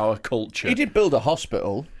to our culture. He did build a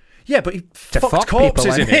hospital. Yeah, but he To fucked fuck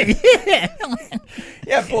corpses people, in it.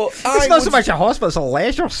 Yeah, but It's not so much a hospital, it's a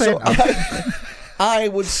leisure centre. I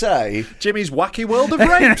would say Jimmy's Wacky World of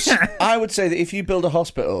Rapes. I would say that if you build a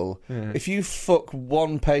hospital, if you fuck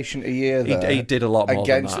one patient a year there, He did a lot more than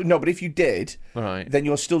against that. no, but if you did, Right. then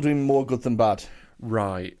you're still doing more good than bad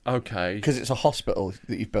Right, okay. because it's a hospital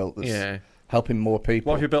that you've built that's Yeah. helping more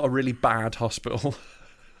people. What if you built a really bad hospital?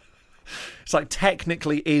 It's like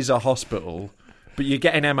technically is a hospital, but you're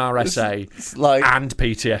getting MRSA It's like and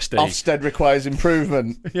PTSD. Ofsted requires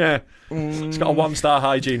improvement. Yeah. It's got a 1-star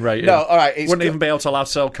hygiene rating. No, all right, it's Wouldn't got- even be able to allow to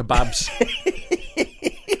sell kebabs.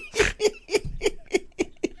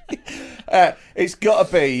 It's got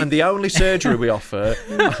to be. And the only surgery we offer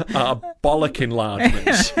are bollock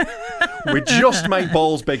enlargements. We just make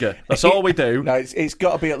balls bigger. That's all we do. No, it's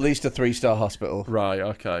got to be at least a 3-star hospital. Right,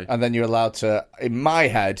 okay. And then you're allowed to. In my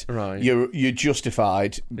head, Right. you're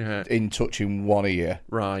justified Yeah. in touching one a year.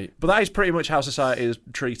 Right. But that is pretty much how society has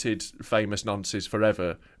treated famous nonces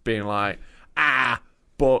forever. Being like,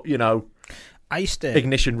 but, you know, I used to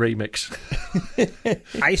Ignition remix.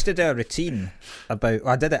 I used to do a routine about.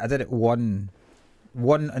 I did it one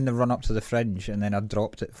in the run up to the Fringe, and then I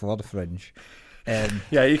dropped it for the Fringe.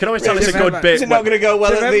 Yeah, you can always tell it's a good Remember- bit. Is it not going to go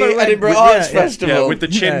well Do you at the remember when- Edinburgh yeah, Arts yeah, Festival? Yeah, with the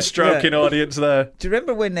chin Yeah, stroking audience there. Do you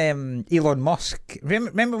remember when Elon Musk?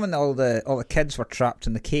 Remember when all the kids were trapped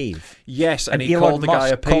in the cave? Yes, and he Elon called the Musk guy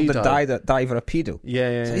a called the pedo. diver a pedo.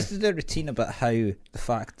 Yeah. So I used to do a routine about how the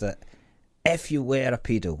fact that if you were a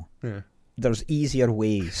pedo, there's easier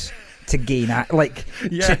ways to gain Yeah.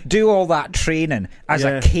 to do all that training as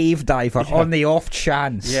Yeah. a cave diver on the off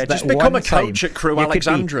chance. Yeah, that just become one a coach time at Crew you could be-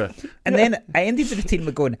 Alexandra. And then I ended the routine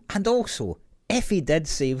with going, and also, if he did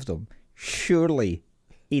save them, surely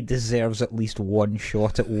he deserves at least one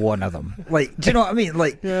shot at one of them. Like, do you know what I mean?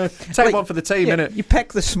 Like, Yeah, take one for the team, innit? You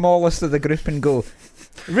pick the smallest of the group and go,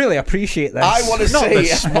 really appreciate this. I want to Not the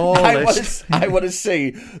see. smallest. I want to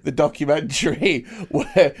see the documentary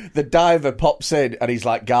where the diver pops in and he's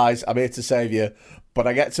like, "Guys, I'm here to save you, but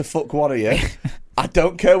I get to fuck one of you. I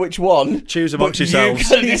don't care which one. Choose but amongst yourselves."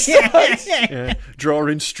 You can decide." Yeah,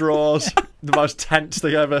 drawing straws. The most tense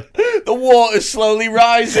thing ever. The water's slowly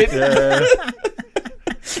rising. Yeah.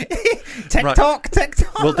 TikTok,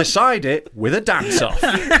 TikTok. We'll decide it with a dance-off.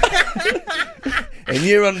 In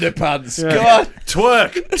your underpants. Yeah. Come on.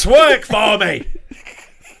 Twerk for me.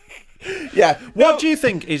 Yeah. What do you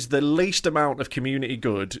think is the least amount of community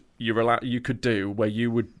good you could do where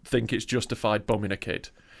you would think it's justified bumming a kid?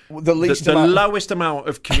 the least the amount, lowest amount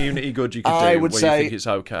of community good you could do. I would where say you think it's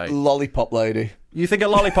okay. lollipop lady. You think a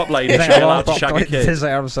lollipop lady should be allowed to shag a kid?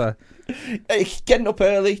 Deserves a... Getting up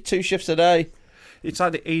early, 2 shifts a day. It's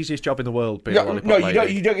like the easiest job in the world being a lollipop No,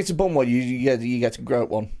 lady. you don't get to bum one. You get to grope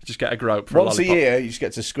one. Just get a grope for Once a a lollipop. year, you just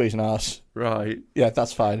get to squeeze an arse. Right. Yeah,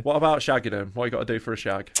 that's fine. What about shagging them? What you got to do for a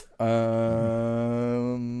shag?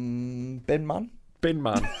 Bin man. Bin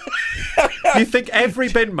man. You think every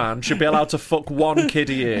bin man should be allowed to fuck one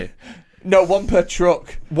kid a year? No, one per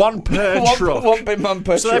truck. One per truck. One bin man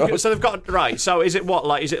per truck. So they've got right. So is it what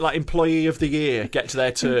like? Is it like employee of the year gets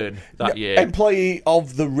their turn that year? Employee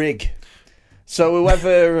of the rig. So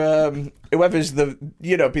whoever's the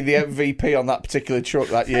be the MVP on that particular truck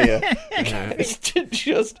that year, it's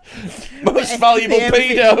just most valuable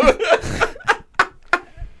pedo.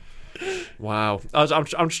 Wow, I'm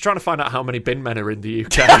just trying to find out how many bin men are in the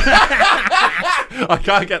UK. I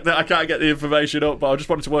can't get the information up, but I just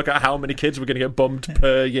wanted to work out how many kids we're going to get bummed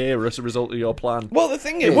per year as a result of your plan. Well, the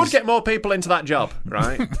thing it is, would get more people into that job,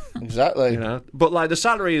 right? Exactly. But like the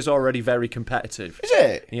salary is already very competitive. Is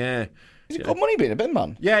it? Yeah. Is it good money being a bin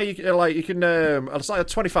man? Yeah, you can. It's like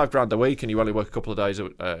 $25,000 a week, and you only work a couple of days.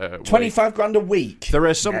 25 grand a week. There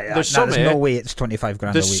are some. There's some There's here. no way it's 25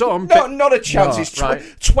 grand There's a week. some. No, not a chance. No, It's right.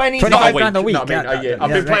 25 grand a week. No, I mean, a year. I've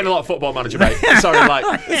been right. playing a lot of Football Manager, mate. Sorry,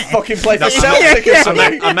 like fucking play for No, Celtic or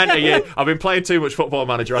something. I meant a year. I've been playing too much Football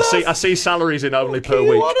Manager. I see salaries in only per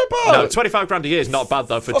week. What about? No, 25 grand a year is not bad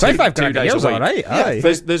though for 25 two grand a days year a is week. all right. Aye.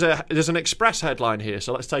 There's an Express headline here,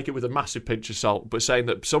 so let's take it with a massive pinch of salt. But saying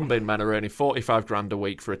that some bin men are earning 45 grand a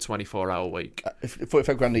week for a 24-hour week.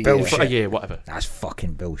 45 grand a year. Bullshit. For a year, whatever. That's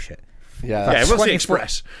fucking bullshit. Yeah. Yeah, what's the 24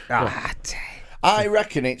 Express? I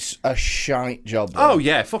reckon it's a shite job. Oh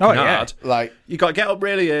yeah, fucking hard. Like, you got to get up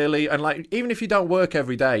really early, and like even if you don't work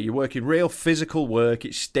every day, you're working real physical work.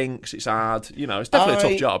 It stinks. It's hard. It's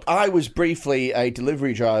definitely a tough job. I was briefly a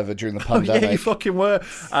delivery driver during the Oh, pandemic. yeah, you fucking were,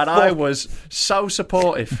 and I was so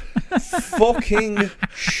supportive. Fucking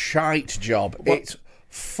shite job. It's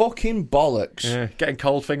fucking bollocks. Yeah, getting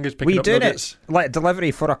cold fingers, Were picking you up doing nuggets. it like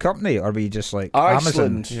delivery for a company, or were you just like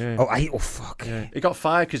Iceland. Amazon? Yeah. Oh, fuck. Yeah. He got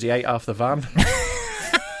fired because he ate half the van.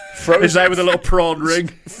 Frozen, He's there with a little prawn ring.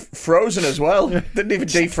 frozen as well. Didn't even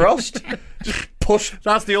defrost. Just push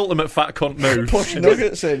That's the ultimate fat cunt move.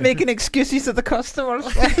 nuggets in. Making excuses to the customers.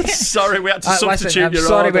 Sorry, we had to substitute listen, I'm your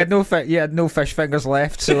sorry, order. you had no fish fingers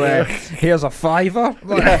left, so here's a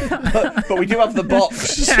 $5. Yeah, but we do have the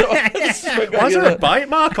box. So Why is there a bite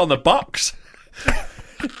mark on the box?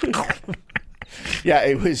 Yeah,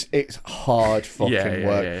 it's hard fucking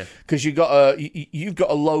work because you've got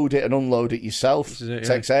to load it and unload it yourself. It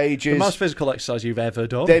takes ages. The most physical exercise you've ever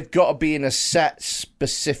done. They've got to be in a set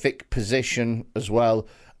specific position as well,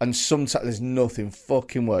 and sometimes there's nothing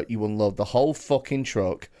fucking work. You unload the whole fucking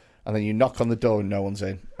truck, and then you knock on the door and no one's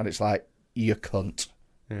in, and it's like, you cunt,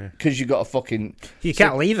 because you got to fucking. You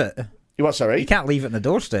can't leave it. You what? Sorry, you can't leave it in the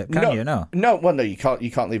doorstep, can you? No. Well, no, you can't.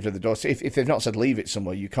 You can't leave it at the door. So if they've not said leave it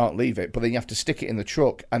somewhere, you can't leave it. But then you have to stick it in the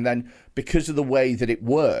truck, and then because of the way that it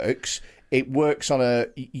works on a.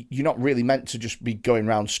 You're not really meant to just be going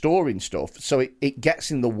around storing stuff, so it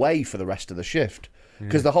gets in the way for the rest of the shift.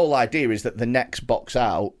 Because the whole idea is that the next box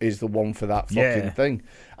out is the one for that fucking thing,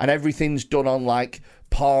 and everything's done on like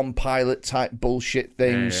Palm Pilot type bullshit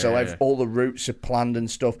things. So all the routes are planned and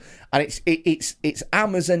stuff, and it's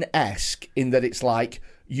Amazon-esque in that it's like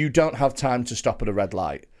you don't have time to stop at a red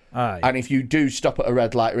light. Aye. And if you do stop at a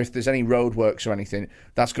red light, or if there's any roadworks or anything,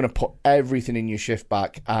 that's going to put everything in your shift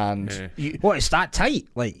back. And What, it's that tight?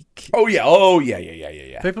 Like, oh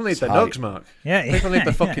yeah. People need their tight. nugs, Mark. Yeah. People need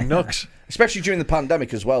the fucking nugs. Especially during the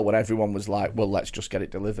pandemic as well, when everyone was like, "Well, let's just get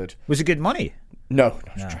it delivered." was it good money? No,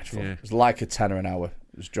 it was dreadful. Yeah. It was like a tenner an hour.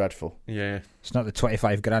 It was dreadful. Yeah. It's not the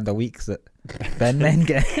 25 grand a week that Ben men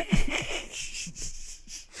get.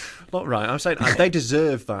 Not right. I'm saying they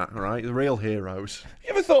deserve that, right? The real heroes.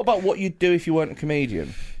 You ever thought about what you'd do if you weren't a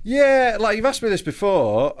comedian? Yeah, like you've asked me this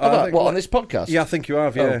before. On this podcast? Yeah, I think you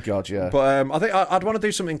have. Yeah. Oh God, yeah. But I think I'd want to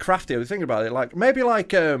do something crafty. I was thinking about it, like I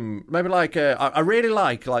really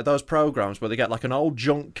like those programs where they get like an old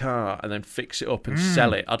junk car and then fix it up and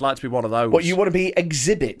sell it. I'd like to be one of those. What, you want to be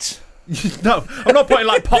Exhibit? No, I'm not putting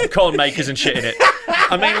like popcorn makers and shit in it.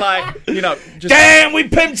 I mean, like, just Damn, we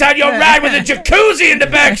pimped out your ride with a jacuzzi in the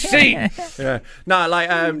back seat. yeah. No, like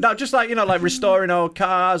just like like restoring old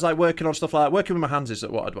cars, like working on stuff like that. Working with my hands is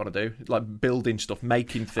what I'd want to do. Like building stuff,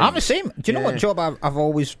 making things. I'm the same. Do you know what job I've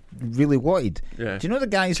always really wanted? Yeah. Do you know the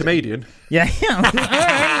guys? Comedian. The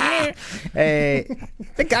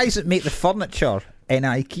guys that make the furniture in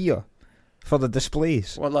IKEA. for the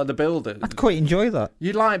displays. Well, like the builder. I'd quite enjoy that.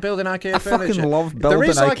 You like building IKEA I furniture? fucking love building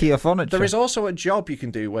IKEA furniture. There is also a job you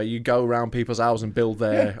can do where you go around people's houses and build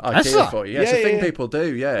their Is IKEA that? for you. Yeah, it's a thing people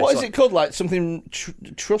do. Yeah. What is it called? Like something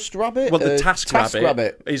Trust Rabbit? Well, the Task Rabbit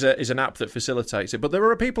Rabbit is an app that facilitates it. But there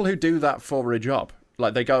are people who do that for a job.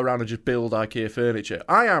 Like, they go around and just build IKEA furniture.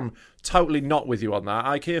 I am totally not with you on that.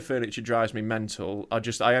 IKEA furniture drives me mental.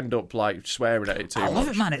 I end up, like, swearing at it too much. I love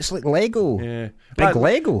it, man. It's like Lego. Yeah. Big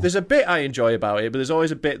Lego. There's a bit I enjoy about it, but there's always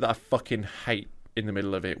a bit that I fucking hate in the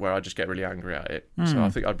middle of it where I just get really angry at it. So I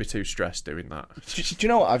think I'd be too stressed doing that. Do you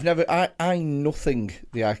know what? I nothing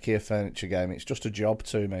the IKEA furniture game. It's just a job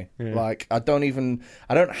to me. Yeah. Like, I don't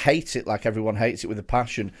hate it like everyone hates it with a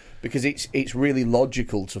passion, because it's really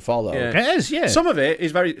logical to follow. Yeah. It is, yeah. Some of it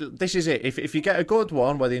is this is it. If you get a good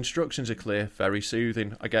one where the instructions are clear, very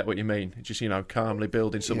soothing. I get what you mean. Just, calmly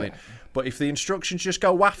building something. Yeah. But if the instructions just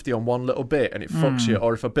go wafty on one little bit and it fucks you,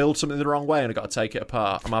 or if I build something the wrong way and I've got to take it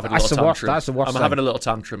apart, I'm having a little tantrum. That's the worst thing. I'm having a little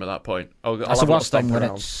tantrum at that point. That's the worst thing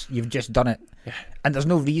when you've just done it. Yeah. And there's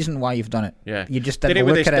no reason why you've done it. Yeah. You just didn't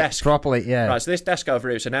look at it properly. Yeah. Right, so this desk over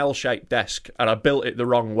here, it's an L-shaped desk, and I built it the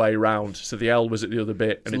wrong way round, so the L was at the other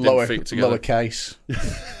bit, and it didn't fit together. Lower case.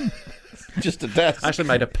 Just a desk. I actually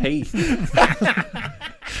made a P.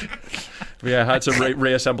 Yeah, I had to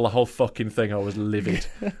reassemble a whole fucking thing. I was livid.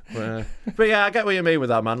 But yeah, I get what you mean with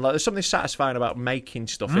that, man. Like, there's something satisfying about making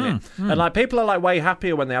stuff in it. And like, people are like way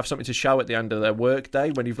happier when they have something to show at the end of their work day,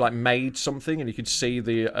 when you've like made something and you can see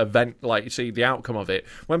the event, like you see the outcome of it.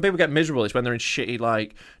 When people get miserable, it's when they're in shitty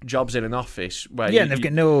like jobs in an office where and they've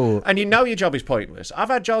got no. And your job is pointless. I've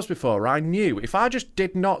had jobs before where I knew if I just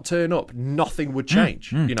did not turn up, nothing would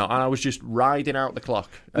change. And I was just riding out the clock.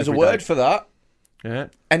 There's a word for that. Yeah.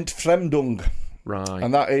 Entfremdung. Right.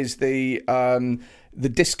 And that is the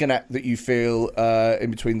disconnect that you feel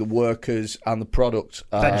in between the workers and the product.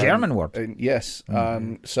 That German word. Yes.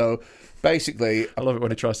 So basically, I love it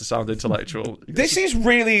when he tries to sound intellectual. This is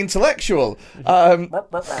really intellectual.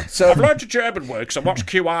 So I've learned a German word, so what's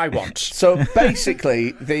QI wants? So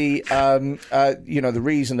basically, the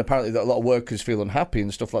reason apparently that a lot of workers feel unhappy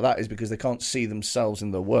and stuff like that is because they can't see themselves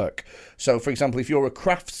in their work. So, for example, if you're a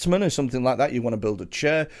craftsman or something like that, you want to build a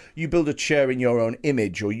chair, you build a chair in your own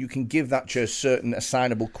image, or you can give that chair certain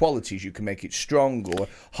assignable qualities. You can make it strong or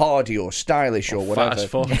hardy or stylish or whatever. Fat as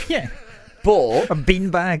fuck. Yeah. But a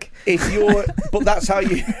beanbag. But that's how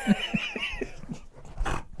you.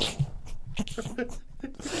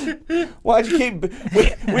 Why do you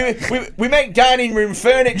keep? We make dining room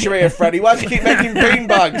furniture here, Freddie. Why do you keep making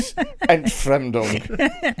beanbags?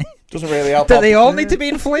 Entfremdung. Doesn't really help. Do they all need to be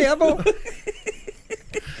inflatable?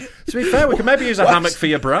 To be fair, we could maybe use a hammock for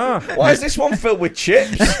your bra. Why is this one filled with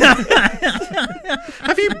chips?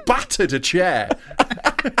 Have you battered a chair?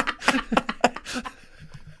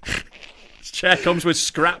 This chair comes with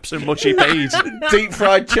scraps and mushy peas. Deep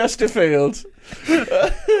fried Chesterfield.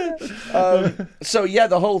 So yeah,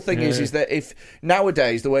 the whole thing is that if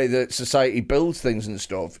nowadays the way that society builds things and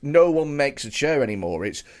stuff, no one makes a chair anymore.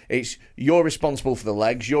 It's you're responsible for the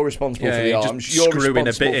legs, you're responsible for the arms, you're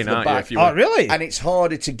responsible for the back. Oh, really? And it's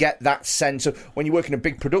harder to get that sense of, when you work in a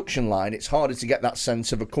big production line, it's harder to get that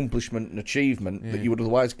sense of accomplishment and achievement that you would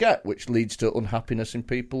otherwise get, which leads to unhappiness in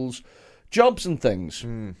people's jobs and things.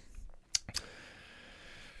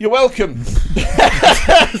 You're welcome.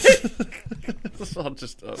 I'll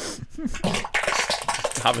just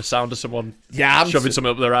have a sound of someone shoving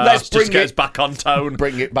something up their ass just to get us back on tone.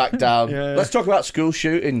 Bring it back down. Yeah. Let's talk about school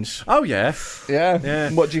shootings. Oh, yeah. Yeah.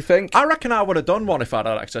 What do you think? I reckon I would have done one if I'd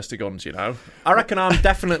had access to guns, I reckon I'm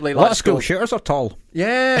definitely like... A lot of school shooters are tall.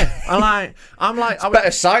 Yeah. I'm like... It's better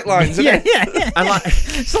sight lines, isn't it? Yeah. I'm like...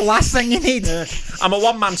 It's the last thing you need. Yeah. I'm a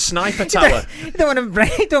one-man sniper tower. You don't want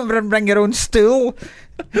to bring your own stool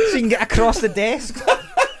so you can get across the desk.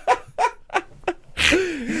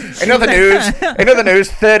 In other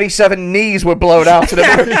news, 37 knees were blown out in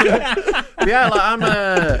America. Yeah, like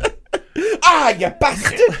I'm you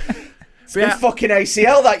bastard! It's been fucking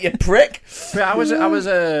ACL, that, you prick. Yeah, I was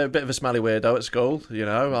a bit of a smelly weirdo at school.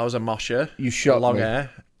 I was a mosher. You shot long me.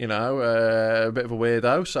 hair. A bit of a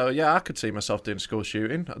weirdo. So yeah, I could see myself doing school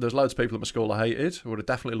shooting. There's loads of people at my school I hated. I would have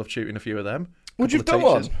definitely loved shooting a few of them. Would you have done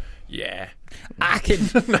one? Yeah. I can.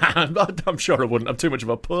 Nah, I'm sure I wouldn't. I'm too much of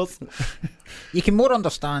a puss. You can more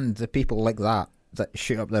understand the people like that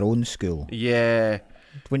shoot up their own school. Yeah.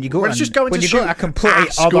 When you go, It's just going when to you go shoot to a completely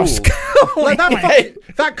at other school. school. Like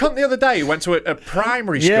that cunt the other day went to a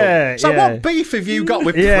primary school. Yeah, So yeah. what beef have you got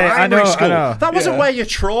with Yeah, I primary know, I school? know. That wasn't where your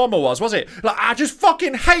trauma was it? Like, I just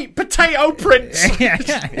fucking hate potato prints.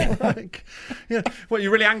 Like, what,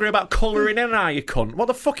 you're really angry about colouring in, are you, cunt? What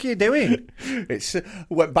the fuck are you doing? It's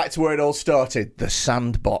went back to where it all started. The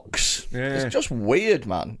sandbox. Yeah. It's just weird,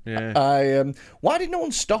 man. Yeah. Why did no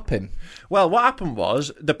one stop him? Well, what happened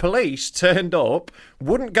was the police turned up,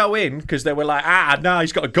 wouldn't go in because they were like, no,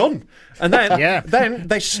 he's got a gun. And then, then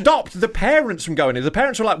they stopped the parents from going in. The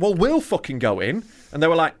parents were like, well, we'll fucking go in. And they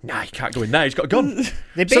were like, nah, he can't go in there. He's got a gun.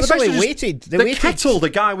 They basically waited. They kettled a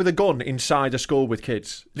guy with a gun inside a school with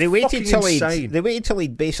kids. They waited till insane. he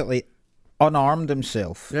basically unarmed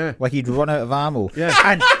himself. Yeah. Like he'd run out of ammo. Yeah.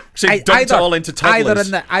 And So he dumped it all into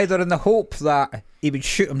toddlers. Either in the hope that he would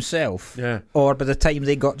shoot himself, or by the time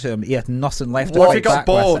they got to him, he had nothing left to What if fight he got back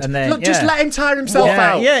bored? with, and then, Look, just let him tire himself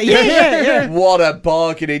out. Yeah. What a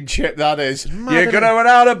bargaining chip that is. You're going to run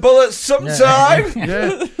out of bullets sometime.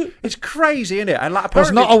 Yeah. It's crazy, isn't it? And like,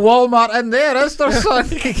 There's not a Walmart in there, is there, son?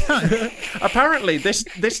 Apparently, this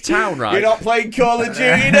town, right? You're not playing Call of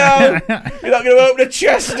Duty now. You're not going to open a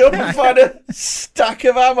chest up and find a stack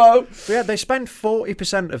of ammo. Yeah, they spend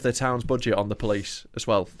 40% of their town's budget on the police as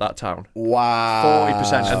well, that town. Wow.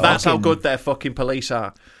 40%. And that's how good their fucking police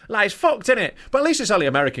are. Like, it's fucked, innit? But at least it's only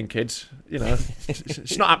American kids, you know.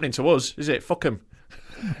 It's not happening to us, is it? Fuck them.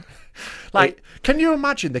 Like, can you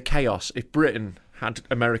imagine the chaos if Britain had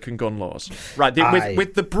American gun laws? Right,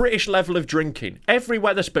 with the British level of drinking, every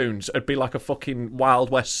Wetherspoons would be like a fucking Wild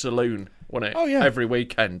West saloon, wouldn't it? Oh, yeah. Every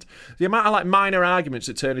weekend. The amount of like minor arguments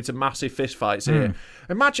that turn into massive fistfights here.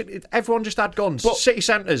 Imagine if everyone just had guns. But city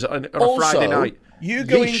centres on a also, Friday night. You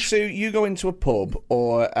go into a pub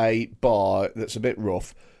or a bar that's a bit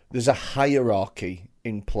rough, there's a hierarchy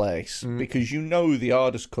in place because you know the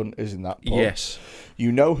hardest cunt is in that pub. Yes.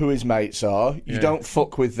 You know who his mates are. You don't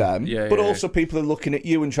fuck with them. But also people are looking at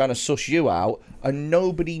you and trying to suss you out, and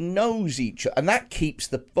nobody knows each other. And that keeps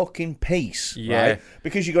the fucking peace, right?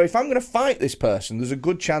 Because you go, if I'm going to fight this person, there's a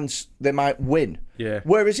good chance they might win. Yeah.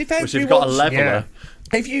 Whereas if you've got a leveler...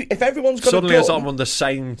 If everyone's got suddenly a gun, it's on the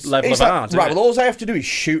same level of like, art. Right, well, all I have to do is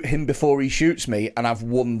shoot him before he shoots me, and I've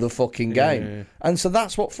won the fucking game. Yeah. And so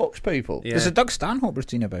that's what fucks people. Yeah. There's a Doug Stanhope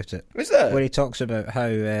routine about it. Is there? Where he talks about how,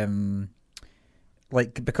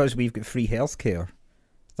 because we've got free healthcare,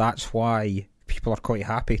 that's why people are quite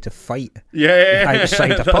happy to fight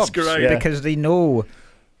outside the pubs. Great. Because they know,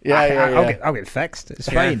 I'll get fixed. It's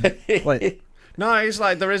fine. Like, no, it's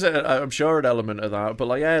like there is I'm sure an element of that, but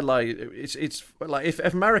like it's like if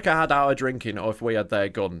America had our drinking or if we had their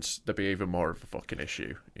guns, there'd be even more of a fucking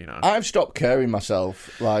issue, you know. I've stopped caring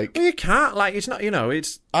myself. Like, well, you can't. Like, it's not. You know,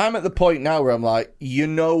 it's. I'm at the point now where I'm like, you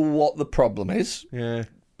know what the problem is. Yeah.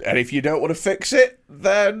 And if you don't want to fix it,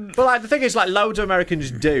 then... But like the thing is, like loads of Americans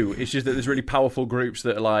do. It's just that there's really powerful groups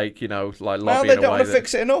that are like, you know, like lobbying well, they don't away want to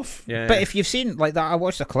fix it enough. Yeah. But if you've seen like that, I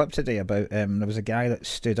watched a clip today about there was a guy that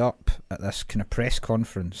stood up at this kind of press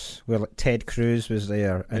conference where like Ted Cruz was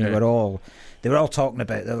there, and they were all talking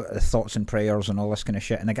about the thoughts and prayers and all this kind of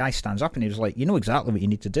shit. And the guy stands up and he was like, "You know exactly what you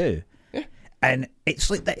need to do." And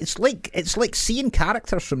it's like that. It's like seeing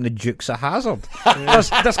characters from the Dukes of Hazzard.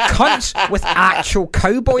 There's cunts with actual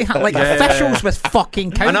cowboy hats, like officials with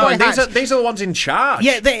fucking cowboy hats. These are the ones in charge.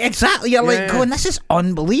 Yeah, exactly. You're like going, this is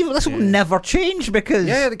unbelievable. This will never change because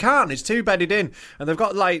they can't. It's too bedded in, and they've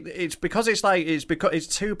got like it's because it's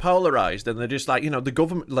too polarized, and they're just like, you know, the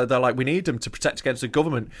government. They're like, we need them to protect against the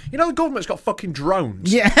government. You know, the government's got fucking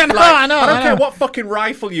drones. Yeah, I know. I don't care what fucking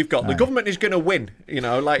rifle you've got. The government is going to win. You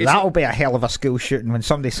know, like that'll be a hell of a school shooting when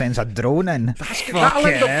somebody sends a drone in. That'll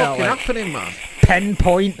end up fucking happening, man.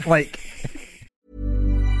 Pinpoint, like.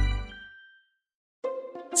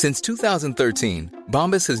 Since 2013,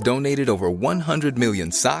 Bombas has donated over 100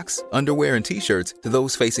 million socks, underwear, and T-shirts to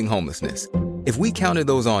those facing homelessness. If we counted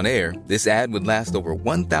those on air, this ad would last over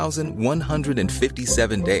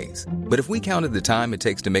 1,157 days. But if we counted the time it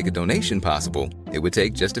takes to make a donation possible, it would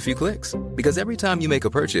take just a few clicks. Because every time you make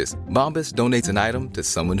a purchase, Bombas donates an item to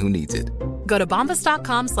someone who needs it. Go to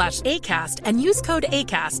bombas.com/ACAST and use code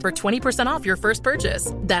ACAST for 20% off your first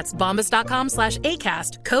purchase. That's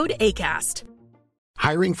bombas.com/ACAST, code ACAST.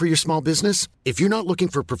 Hiring for your small business? If you're not looking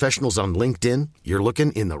for professionals on LinkedIn, you're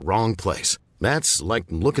looking in the wrong place. That's like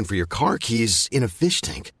looking for your car keys in a fish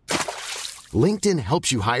tank. LinkedIn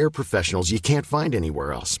helps you hire professionals you can't find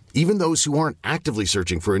anywhere else, even those who aren't actively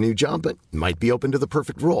searching for a new job but might be open to the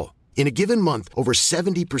perfect role. In a given month, over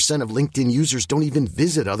 70% of LinkedIn users don't even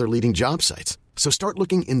visit other leading job sites. So start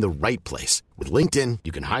looking in the right place. With LinkedIn,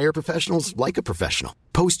 you can hire professionals like a professional.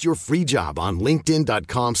 Post your free job on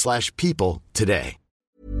linkedin.com/people today.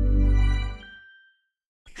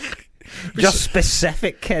 Just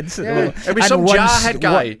specific kids. Yeah. It'll be some jarhead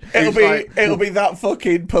guy. It'll be that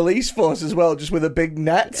fucking police force as well, just with a big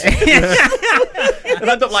net. It'll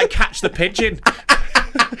end up like Catch the Pigeon.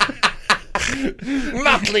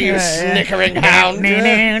 Motley, you snickering hound.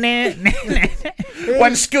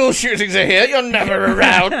 When school shootings are here, you're never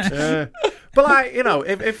around. But, like, you know,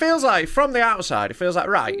 it feels like, from the outside, it feels like,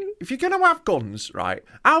 right, if you're going to have guns, right,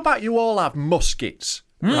 how about you all have muskets,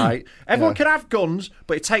 right? Everyone can have guns,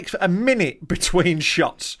 but it takes a minute between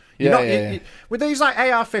shots. With these, like,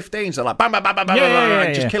 AR-15s, they're like, bam, bam, bam, bam,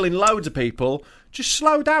 bam, just killing loads of people. Just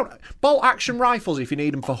slow down. Bolt-action rifles if you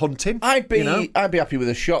need them for hunting. I'd be happy with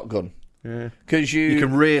a shotgun. Yeah, because you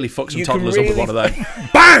can really fuck some toddlers up with one of them.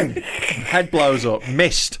 Bang! Head blows up.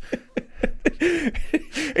 Missed.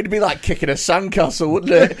 It'd be like kicking a sandcastle,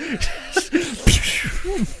 wouldn't it?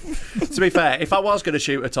 To be fair, if I was going to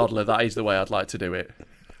shoot a toddler, that is the way I'd like to do it.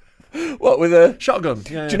 What, with a shotgun?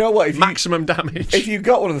 Yeah. Do you know what? Maximum damage. If you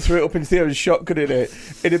got one and threw it up into the air and shotgun in it,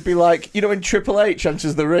 it'd be like, you know, when Triple H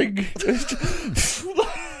enters the ring.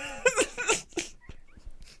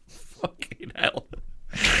 Fucking hell.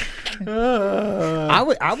 I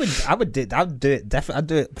would do it definitely. I'd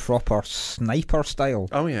do it proper sniper style.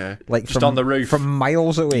 Oh yeah, like just on the roof from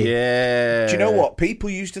miles away. Yeah. Do you know what? People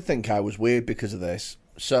used to think I was weird because of this.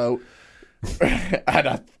 So, and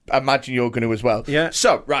I imagine you're going to as well. Yeah.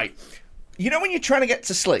 So right, you know when you're trying to get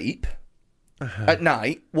to sleep at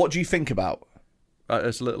night, what do you think about?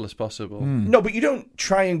 As little as possible. No, but you don't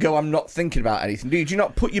try and go, I'm not thinking about anything, do you? Do you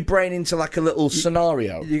not put your brain into like a little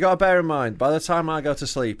scenario? You got to bear in mind, by the time I go to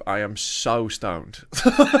sleep, I am so stoned.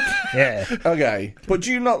 Yeah. Okay. But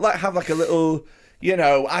do you not like have like a little, you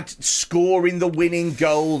know, scoring the winning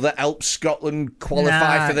goal that helps Scotland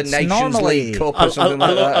qualify for the Nations League Cup or something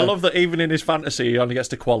like that? I love that even in his fantasy, he only gets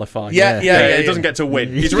to qualify. Yeah. He doesn't get to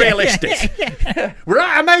win. He's realistic. We're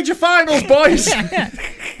at a major finals, boys.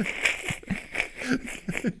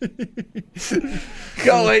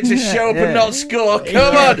 Go in to show up and not score.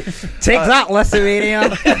 Come on. Take that,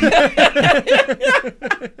 Lithuania.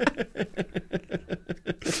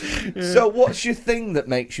 So what's your thing that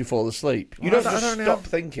makes you fall asleep? You don't just stop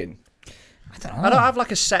thinking. I don't have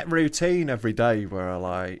like a set routine every day where I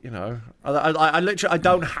like, you know, I literally, I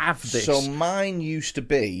don't have this. So mine used to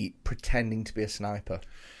be pretending to be a sniper.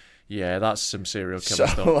 Yeah, that's some serial killer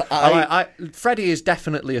stuff. Freddie is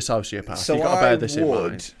definitely a sociopath. So you've got to bear this in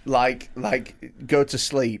would mind. like go to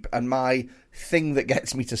sleep, and my thing that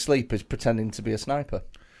gets me to sleep is pretending to be a sniper.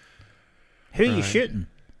 Who are you shooting?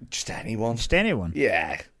 Just anyone. Just anyone?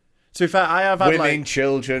 Yeah. To be fair, I have had women,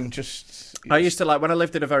 children, just... I used to, like, when I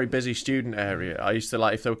lived in a very busy student area, I used to,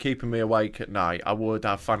 like, if they were keeping me awake at night, I would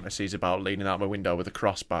have fantasies about leaning out my window with a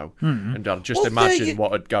crossbow. And I'd just imagine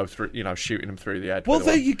what would go through, you know, shooting them through the head. Well,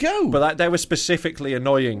 there you go. But they were specifically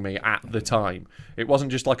annoying me at the time. It wasn't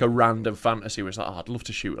just like a random fantasy where it's like, I'd love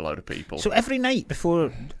to shoot a load of people. So every night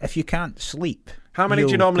before, if you can't sleep... How many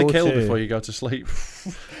do you normally kill before you go to sleep?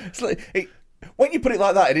 It's like... When you put it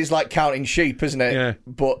like that, it is like counting sheep, isn't it? Yeah.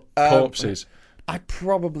 But corpses. I'd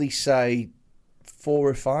probably say 4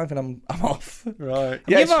 or 5, and I'm off. Right.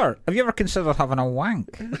 Have you ever considered having a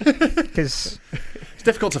wank? Because it's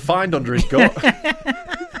difficult to find under his gut.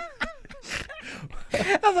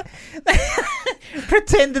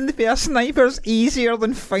 Pretending to be a sniper's easier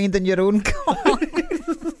than finding your own cock.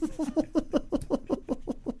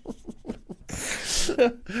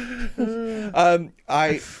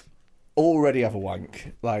 I already have a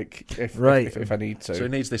wank, like if I need to. So he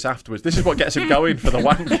needs this afterwards. This is what gets him going for the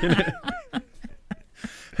wank, isn't it?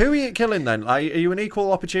 Who are you killing then? Are you an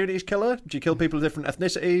equal opportunities killer? Do you kill people of different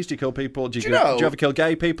ethnicities? Do you kill people? Do you ever kill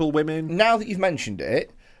gay people, women? Now that you've mentioned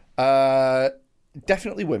it,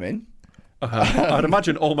 definitely women. I'd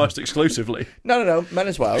imagine almost exclusively. No, men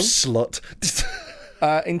as well. Slut.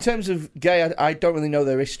 In terms of gay, I don't really know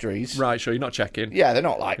their histories. Right, sure, you're not checking. Yeah, they're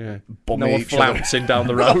not like bumming no one each other. flouncing down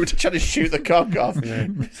the road. Trying to shoot the cock off. Yeah.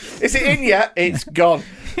 Is it in yet? It's gone.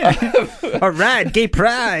 All right, gay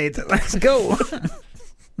pride. Let's go.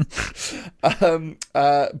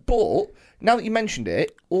 But now that you mentioned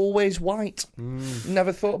it, always white.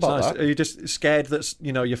 Never thought about that. Are you just scared that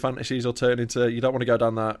your fantasies will turn into? You don't want to go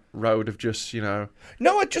down that road of just No,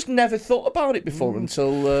 I just never thought about it before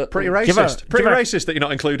until pretty racist. Racist that you're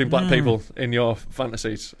not including black people in your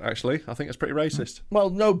fantasies. Actually, I think it's pretty racist. Well,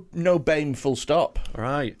 no BAME. Full stop. All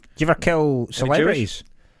right. Do you ever kill celebrities?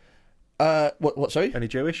 What? Sorry. Any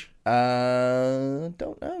Jewish?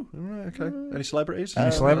 Don't know. Right, okay. Any celebrities?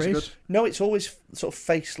 Any celebrities? No, it's always sort of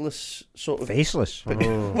faceless, sort of. Faceless.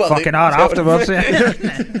 Well, fucking hard afterwards.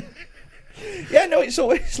 Yeah, no, it's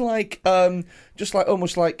always like just like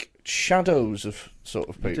almost like shadows of sort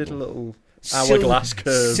of people. Did a little hourglass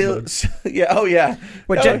curve. Yeah. Oh, yeah.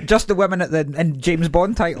 Well, just the women in James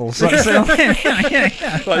Bond titles.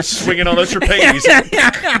 Like swinging on a trapeze.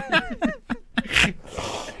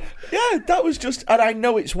 Yeah, that was just, and I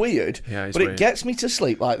know it's weird, it's but weird. It gets me to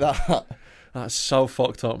sleep like that. That's so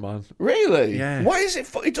fucked up, man. Really? Yeah. Why is it?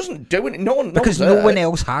 It doesn't do it. Because no one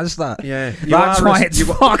else has that. Yeah. That's why it's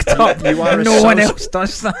fucked up. No one else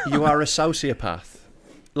does that. You are a sociopath.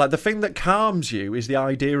 Like, the thing that calms you is the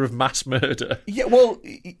idea of mass murder. Yeah, well,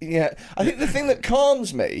 yeah. I think the thing that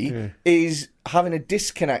calms me is having a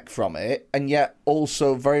disconnect from it, and yet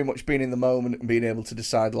also very much being in the moment and being able to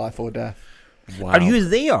decide life or death. Wow. Are you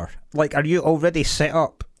there? Like, are you already set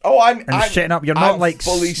up? Oh, I'm setting up. You're not like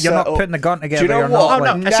you're not putting the gun together. Do you know you're what?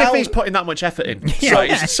 not. Oh, no, as if he's putting that much effort in. So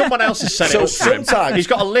someone else has set it up for him. Sometimes he's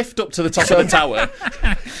got a lift up to the top of the tower.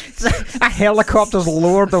 A helicopter's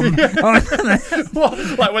lowered him.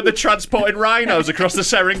 What? Like when they're transporting rhinos across the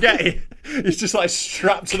Serengeti. He's just like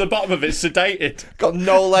strapped to the bottom of it, sedated. Got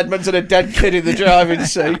Noel Edmonds and a dead kid in the driving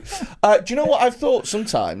seat. Do you know what I've thought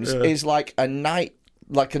sometimes is like a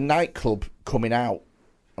nightclub coming out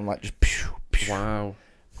and like just pew, pew, wow.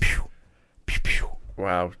 pew, pew, pew.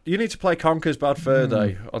 Wow. You need to play Conker's Bad Fur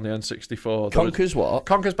Day on the N64. Conker's what?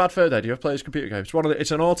 Conker's Bad Fur Day. Do you ever play this computer game?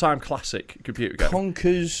 It's an all-time classic computer game.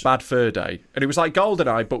 Conker's Bad Fur Day. And it was like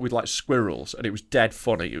GoldenEye, but with like squirrels. And it was dead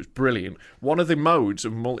funny. It was brilliant. One of the modes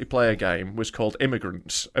of a multiplayer game was called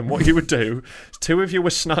Immigrants. And what you would do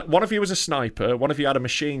is one of you was a sniper, one of you had a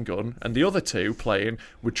machine gun, and the other two playing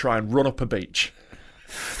would try and run up a beach.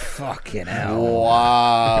 Fucking hell.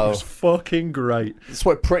 Wow. It was fucking great. That's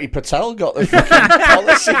where Pretty Patel got the fucking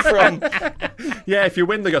policy from. Yeah, if you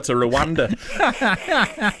win, they go to Rwanda.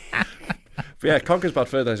 But yeah, Conker's Bad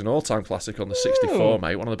Fur Day is an all-time classic on the 64,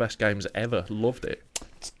 mate. One of the best games ever. Loved it.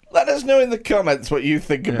 Let us know in the comments what you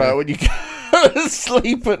think about when you go to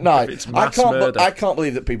sleep at night. It's mass murder. I can't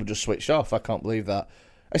believe that people just switched off. I can't believe that.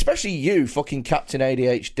 Especially you, fucking Captain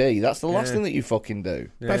ADHD. That's the last thing that you fucking do.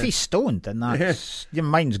 But if he's stoned, then that's your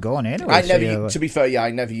mind's gone anyway. To be fair,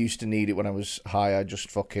 I never used to need it when I was high. I just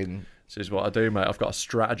fucking... This is what I do, mate. I've got a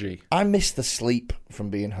strategy. I miss the sleep from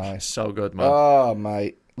being high. So good, man. Oh,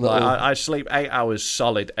 mate. I sleep 8 hours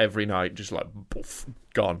solid every night, just like, poof,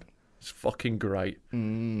 gone. It's fucking great. Yeah.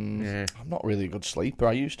 I'm not really a good sleeper.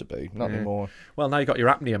 I used to be. Not anymore. Well, now you've got your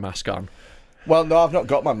apnea mask on. Well, no, I've not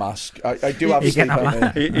got my mask. I do have sleep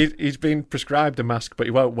apnea. He's been prescribed a mask, but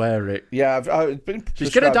he won't wear it. Yeah, I've been prescribed.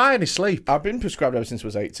 He's going to die in his sleep. I've been prescribed ever since I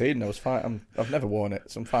was 18. I was fine. I've never worn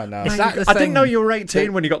it, so I'm fine now. I didn't know you were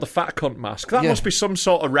 18 when you got the fat cunt mask. That must be some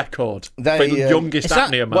sort of record for the youngest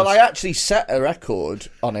apnea mask. Well, I actually set a record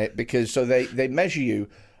on it because they measure you.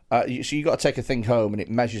 So you got to take a thing home and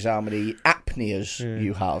it measures how many apneas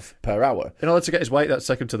you have per hour. In order to get his weight, that's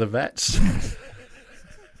take him to the vets.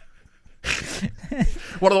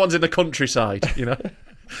 One of the ones in the countryside, you know.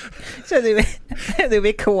 So they were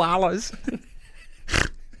koalas.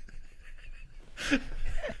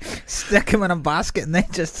 Stick him in a basket and then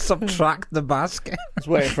just subtract the basket. I was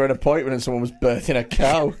waiting for an appointment and someone was birthing a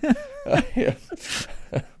cow.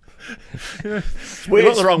 We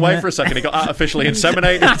got the wrong way for a second. He got artificially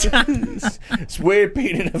inseminated. It's weird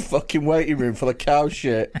being in a fucking waiting room full of cow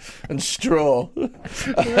shit and straw.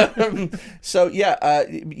 So yeah,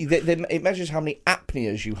 it measures how many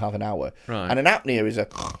apneas you have an hour, right. And an apnea is a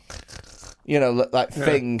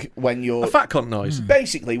thing when you're a fat cunt noise.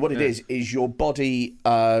 Basically, what it is your body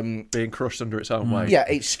being crushed under its own weight. Yeah,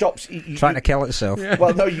 it stops trying to kill itself. Yeah.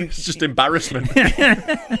 Well, no, it's just embarrassment.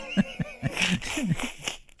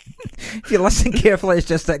 If you listen carefully, it's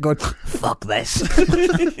just that going, fuck this.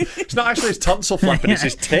 It's not actually his tonsil flapping, it's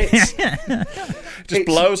his tits. It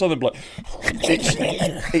blows on the blood.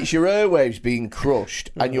 It's your airwaves being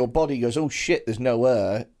crushed, and your body goes, oh shit, there's no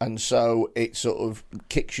air, and so it sort of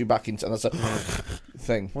kicks you back into that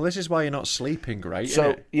thing. Well, this is why you're not sleeping great.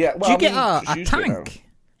 So, yeah. Well, do you get a tank?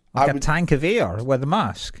 Like a tank of air with a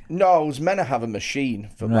mask? No, I was meant to have a machine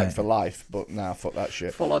for life, but nah, fuck that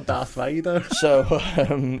shit. Full on Darth Vader. So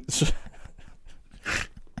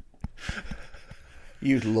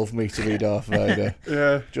you'd love me to be Darth Vader.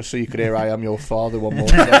 Yeah. Just so you could hear I am your father one more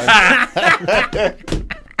time.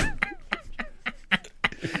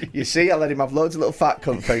 You see, I let him have loads of little fat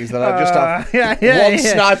cunt things, then I just have one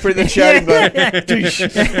sniper in the chamber.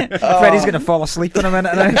 Freddie's going to fall asleep in a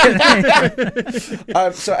minute.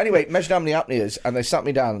 So anyway, measured how many apneas, and they sat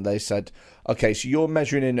me down and they said, okay, so you're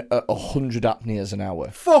measuring in 100 apneas an hour.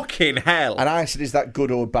 Fucking hell. And I said, is that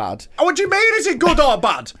good or bad? Oh, what do you mean, is it good or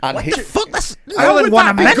bad? And what the fuck? That's How more would than one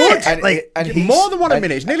that a be minute. good? More than one a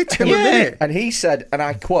minute. It's nearly 2 a minute. And he said, and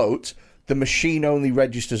I quote, the machine only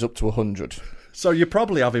registers up to 100. So you're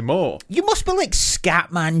probably having more. You must be like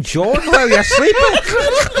Scatman John while you're sleeping.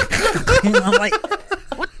 I'm like,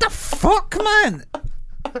 what the fuck, man?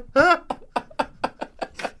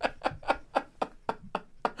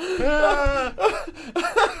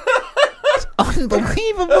 It's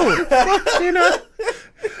unbelievable. You know,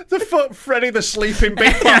 Freddie the sleeping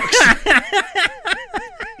beatbox.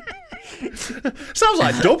 Sounds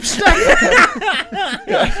like dubstep.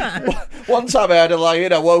 One time I had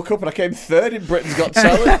I woke up and I came third in Britain's Got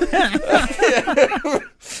Talent.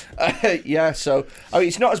 So I mean,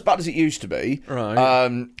 it's not as bad as it used to be,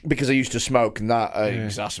 right? Because I used to smoke, and that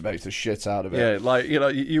exacerbates the shit out of it. Yeah, like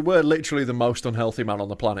you were literally the most unhealthy man on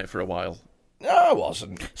the planet for a while. No, I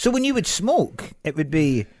wasn't. So when you would smoke, it would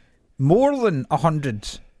be more than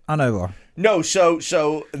 100 an hour. No, so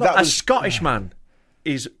that was a Scottish man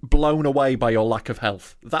is blown away by your lack of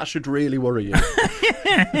health. That should really worry you.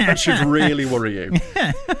 That should really worry you.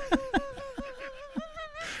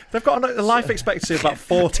 They've got a life expectancy of about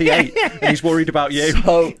 48, and he's worried about you.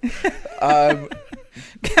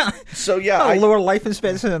 So yeah, lower life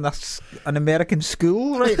expectancy than an American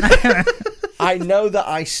school right now. I know that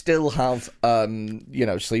I still have, sleep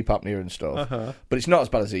apnea and stuff, but it's not as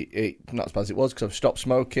bad as it was because I've stopped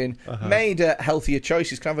smoking, made healthier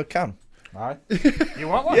choices. Can I have a can? Right. You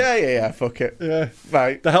want one? Yeah. Fuck it. Yeah.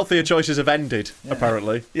 Right. The healthier choices have ended,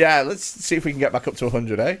 apparently. Yeah. Let's see if we can get back up to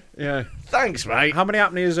 100, eh? Yeah. Thanks, mate. How many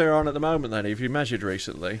apneas are on at the moment then? Have you measured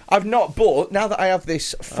recently? I've not, but now that I have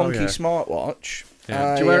this funky smartwatch, do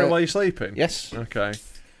you wear it while you're sleeping? Yes. Okay.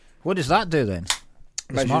 What does that do then?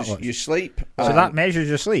 Measures your sleep. So that measures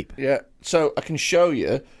your sleep? Yeah. So I can show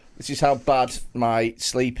you. This is how bad my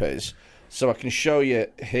sleep is. So I can show you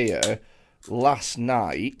here. Last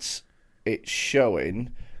night, it's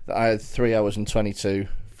showing that I had 3 hours and 22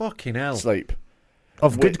 fucking hell sleep.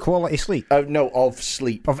 Of good quality sleep? No, of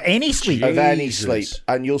sleep. Of any sleep? Jesus. Of any sleep.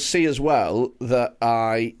 And you'll see as well that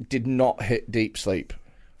I did not hit deep sleep.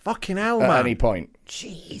 Fucking hell, man. At any point.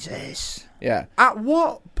 Jesus. Yeah. At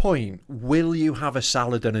what point will you have a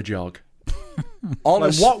salad and a jog?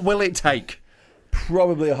 Honestly, what will it take?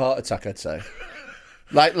 Probably a heart attack, I'd say.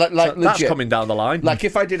 Like so that's legit. coming down the line. Like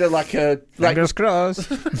if I did fingers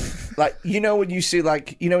crossed. Like when you see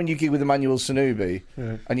when you gig with Emmanuel Sanubi,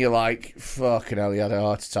 and you're like, fucking hell, he had a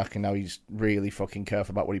heart attack and now he's really fucking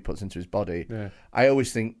careful about what he puts into his body. Yeah. I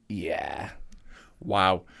always think,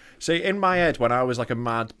 wow. See, in my head, when I was like a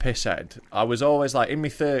mad pisshead, I was always like, in my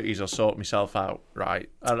 30s, I'll sort myself out, right?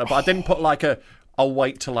 But I didn't put like I'll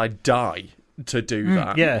wait till I die to do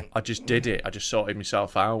that. Yeah. I just did it. I just sorted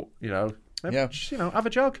myself out, Just, have a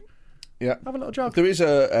jog. Yeah. Have a little jog. There is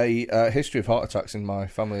a history of heart attacks in my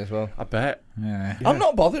family as well. I bet. Yeah. I'm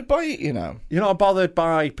not bothered by it, You're not bothered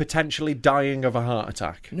by potentially dying of a heart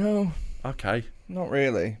attack? No. Okay. Not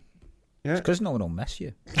really. Yeah. It's because no one will miss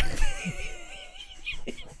you.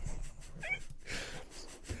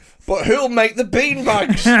 But who'll make the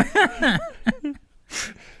beanbags?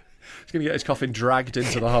 He's going to get his coffin dragged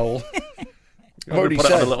into the hole. I've already put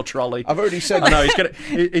said, it on a little trolley. I've already said. I know he's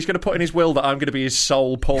going to put in his will that I'm going to be his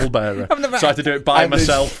sole pallbearer. So I have to do it by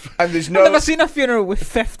myself. And there's no. I've never seen a funeral with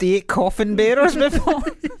 58 coffin bearers before.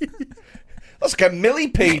 That's like a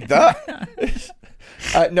millipede. That.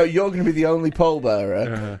 No, you're going to be the only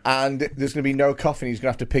pallbearer, and there's going to be no coffin. He's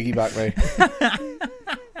going to have to piggyback me.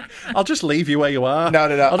 I'll just leave you where you are. No.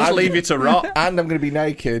 I'll just leave you to rot. And I'm going to be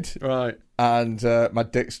naked. Right. And my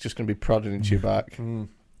dick's just going to be prodded into your back.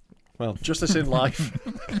 Well, justice in life.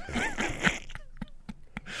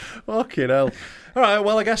 Fucking hell. All right,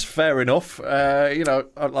 well, I guess fair enough. I'm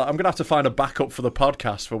going to have to find a backup for the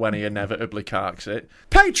podcast for when he inevitably carks it.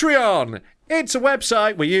 Patreon! It's a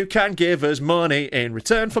website where you can give us money in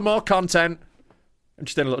return for more content. I'm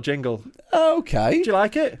just doing a little jingle. Okay. Do you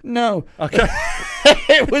like it? No. Okay.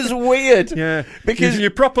 It was weird. Yeah, because you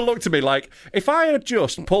proper looked at me like, if I had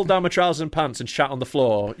just pulled down my trousers and pants and shat on the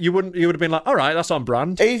floor, you would have been like, all right, that's on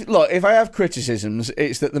brand. If I have criticisms,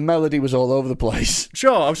 it's that the melody was all over the place.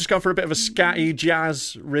 Sure, I was just going for a bit of a scatty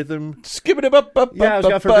jazz rhythm. Skip it up. Yeah, I was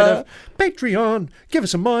going for a bit of Patreon. Give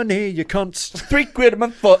us some money, you cunts. £3 a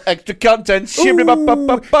month for extra content. You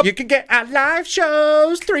can get our live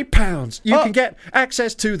shows, £3. You can get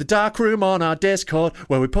access to the dark room on our Discord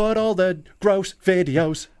where we put all the gross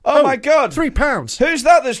videos. Oh my God. £3. Who's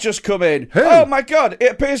that that's just come in? Who? Oh my God.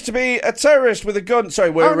 It appears to be a terrorist with a gun. Sorry,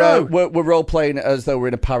 we're role-playing as though we're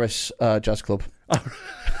in a Paris jazz club.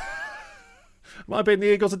 Might have been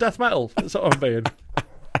the Eagles of Death Metal. That's what I'm being.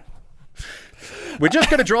 We're just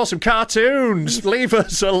going to draw some cartoons. Leave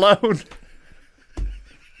us alone.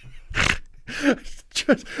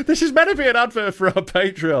 This is meant to be an advert for our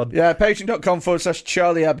Patreon. Yeah,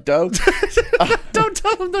 patreon.com/Charlie Hebdo. Don't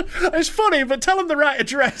tell them that. It's funny, but tell them the right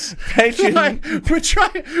address. Patreon. Like,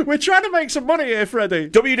 we're trying to make some money here, Freddie.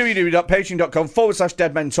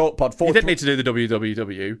 www.patreon.com/DeadmenTalkPod. You didn't need to do the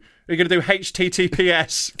www. You're going to do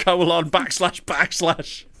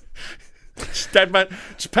https:// Deadmen.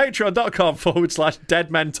 It's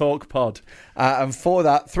patreon.com/DeadmenTalkPod. And for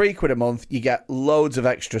that, £3 a month, you get loads of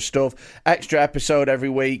extra stuff. Extra episode every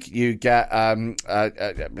week. You get you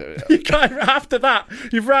can't, after that,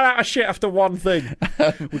 you've run out of shit after one thing.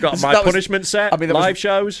 We've got My Punishment set. Live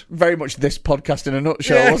shows. Very much this podcast in a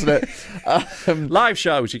nutshell, wasn't it? Live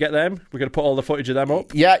shows, you get them. We're going to put all the footage of them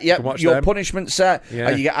up. Yeah. Your them. Punishment set.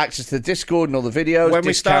 Yeah. You get access to the Discord and all the videos.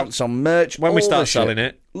 Discounts on merch. When we start selling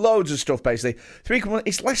it. Loads of stuff, basically. £3,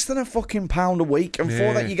 it's less than £1 a week. And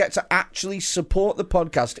for that, you get to actually support the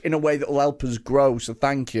podcast in a way that will help us grow. So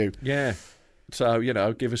thank you. Yeah. So,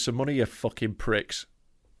 give us some money, you fucking pricks.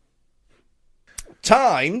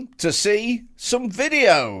 Time to see some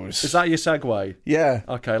videos. Is that your segue? Yeah.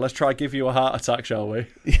 Okay, let's try give you a heart attack, shall we?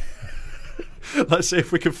 Let's see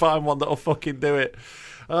if we can find one that'll fucking do it.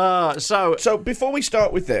 So before we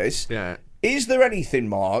start with this... Yeah. Is there anything,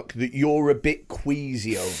 Mark, that you're a bit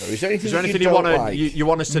queasy over? Is there anything you want like? you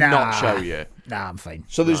want us to not show you? Nah, I'm fine.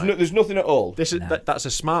 So there's nothing at all. That's a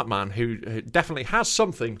smart man who definitely has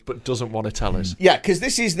something but doesn't want to tell us. Yeah, because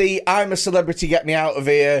this is the I'm a celebrity, get me out of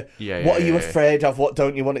here. Yeah, what are you afraid of? What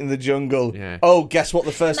don't you want in the jungle? Yeah. Oh, guess what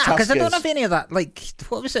the first task is? Because I don't have any of that. Like,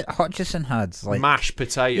 what was it Hutchison had? Like mashed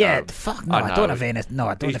potato. Yeah, fuck no, I don't have any. No,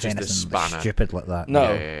 I don't have anything stupid like that.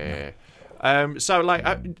 No. Yeah. Have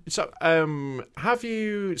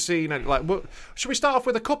you seen should we start off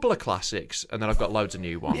with a couple of classics and then I've got loads of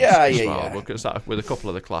new ones? Yeah. We're going to start off with a couple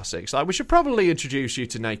of the classics. We should probably introduce you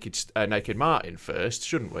to Naked Martin first,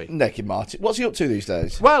 shouldn't we? Naked Martin. What's he up to these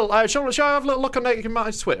days? Well, shall I have a little look on Naked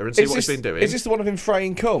Martin's Twitter and see what he's been doing? Is this the one of him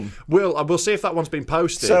frying cum? We'll see if that one's been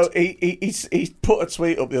posted. So he put a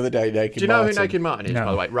tweet up the other day, Naked Martin. Do you know who Naked Martin is,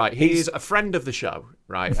 by the way? Right, he is a friend of the show,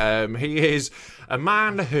 right? He is a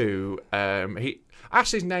man who... he,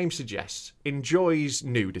 as his name suggests, enjoys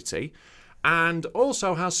nudity and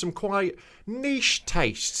also has some quite niche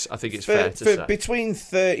tastes, I think it's fair to say. Between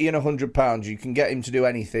 £30 and £100, you can get him to do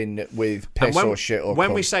anything with piss or shit or when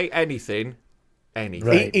cum. we say anything.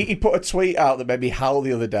 Right. He put a tweet out that made me howl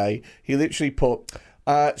the other day. He literally put...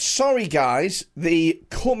 sorry guys, the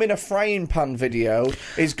cum in a frying pan video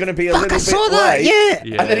is going to be a little bit late.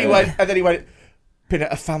 Yeah. And then he went, been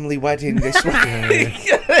at a family wedding this week.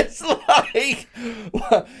 It's like,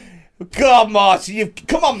 God, Marty,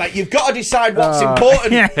 come on, mate. You've got to decide what's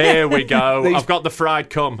important. Here we go. I've got the fried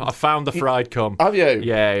cum. I found the fried cum. Have you?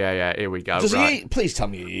 Yeah. Here we go. Does he eat? Please tell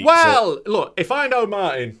me he eats. Well, look, if I know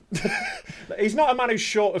Martin, he's not a man who's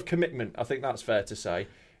short of commitment. I think that's fair to say.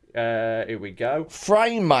 Here we go.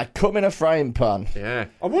 Frying my cum in a frying pan. Yeah.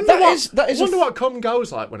 I wonder what cum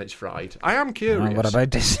goes like when it's fried. I am curious. What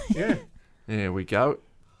about this? Yeah. Here we go.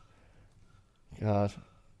 God,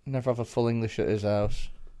 never have a full English at his house.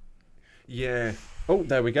 Yeah. Oh,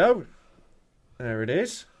 there we go. There it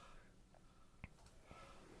is.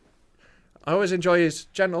 I always enjoy his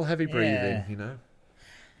gentle, heavy breathing,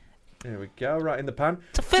 There we go, right in the pan.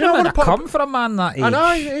 It's a fair amount of cum for a man that age. I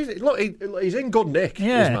know. He's in good nick,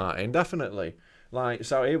 yeah. Is Martin, definitely.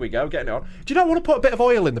 So here we go, getting it on. Do you not want to put a bit of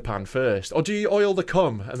oil in the pan first? Or do you oil the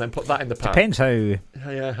cum and then put that in the pan? Depends how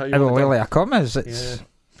oily a cum is. Yeah.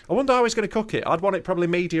 I wonder how he's going to cook it. I'd want it probably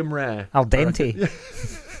medium rare. Al dente.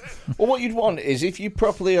 Well, what you'd want is if you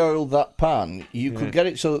properly oiled that pan, you could get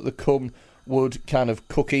it so that the cum would kind of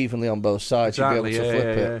cook evenly on both sides. Exactly, you'd be able to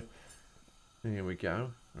flip it. Here we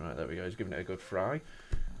go. Right, there we go. He's giving it a good fry.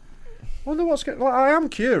 Wonder what's going. Like, I am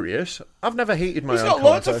curious. I've never heated my He's own got corn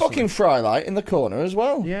loads of personally. fucking fry light in the corner as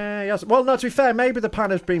well. Yeah, he has. Well, no, to be fair, maybe the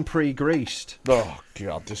pan has been pre-greased. Oh,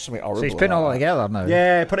 God, there's something horrible So he's putting it all about that. together now.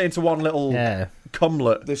 Yeah, put it into one little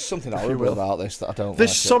cumlet. There's something horrible about this that I don't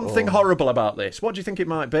There's like. something horrible about this. What do you think it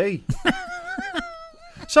might be?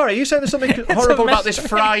 Sorry, are you saying there's something horrible about this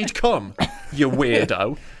fried cum? You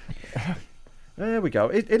weirdo. There we go.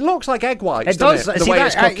 It looks like egg whites, It does. doesn't it? The See way that?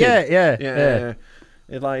 it's cooking. Yeah.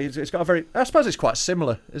 It's got a very. I suppose it's quite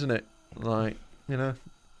similar, isn't it? Like,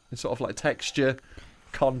 it's sort of like texture,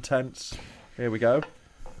 contents. Here we go.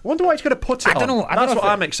 I wonder what it's going to put it on. That's what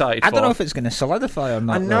I'm excited for. I don't know if it's going to solidify or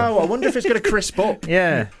not. I know. I wonder if it's going to crisp up.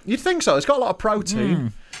 Yeah. You'd think so. It's got a lot of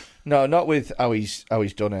protein. No, not with how he's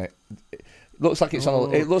done it. It looks like it's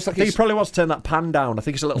on. It looks like he probably wants to turn that pan down. I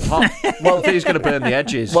think it's a little hot. Well, I think he's going to burn the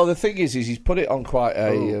edges. Well, the thing is he's put it on quite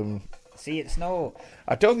a. See, it's no.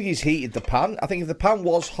 I don't think he's heated the pan. I think if the pan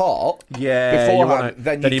was hot, yeah, beforehand,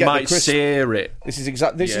 then he get might the crisp. sear it. This is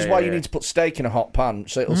This is why you need to put steak in a hot pan,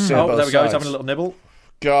 so it'll sear Oh, both there we go. He's sides. having a little nibble.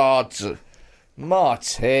 God,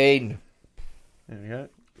 Martin. There we go.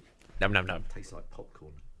 Nom. Tastes like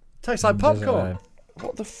popcorn. Tastes like popcorn.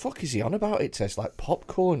 What the fuck is he on about? It tastes like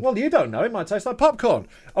popcorn. Well, you don't know. It might taste like popcorn.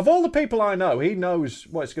 Of all the people I know, he knows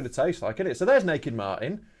what it's going to taste like, innit? So there's Naked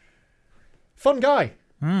Martin. Fun guy.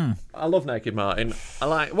 I love Naked Martin.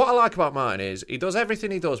 What I like about Martin is he does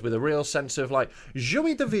everything he does with a real sense of like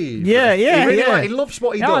joie de vivre. Yeah. He really he loves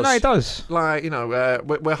what he does. No, he does. Like,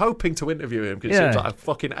 we're hoping to interview him because he seems like a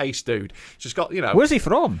fucking ace dude. Just got, Where's he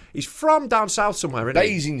from? He's from down south somewhere, isn't he?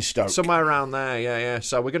 Basingstoke. Somewhere around there, yeah.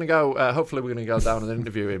 So we're going to go, hopefully we're going to go down and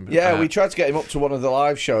interview him. Yeah, we tried to get him up to one of the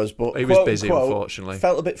live shows, but he was busy, unfortunately.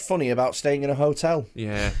 Felt a bit funny about staying in a hotel.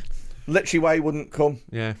 Yeah. Literally why he wouldn't come.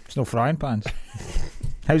 Yeah. There's no frying pans.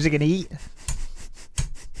 How's he going to eat?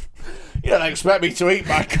 You don't expect me to eat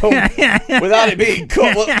my cum without it being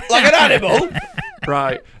cut like an animal.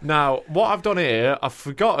 Right, now, what I've done here, I've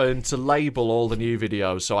forgotten to label all the new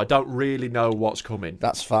videos, so I don't really know what's coming.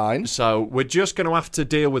 That's fine. So we're just going to have to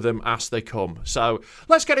deal with them as they come. So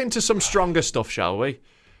let's get into some stronger stuff, shall we?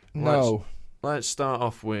 No. Let's start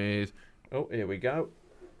off with... Oh, here we go.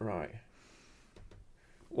 Right.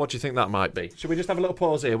 What do you think that might be? Should we just have a little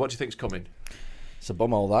pause here? What do you think's coming? It's a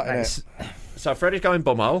bumhole, that, isn't it? So Freddie's going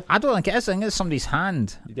bumhole. I don't think it is. I think it's somebody's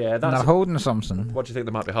hand. Yeah, And that's... they're holding something. What do you think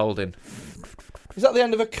they might be holding? Is that the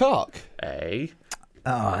end of a cock? A.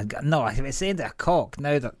 Oh, no, it's the end of a cock.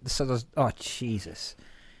 Now that... So there's... Oh, Jesus.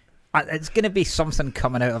 It's going to be something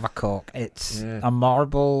coming out of a cock. It's a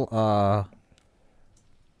marble...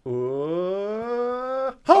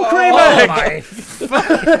 Whole cream egg!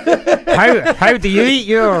 My how do you eat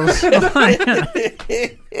yours? Isn't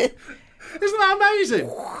that amazing?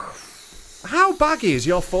 How baggy has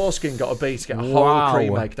your foreskin got to be to get a whole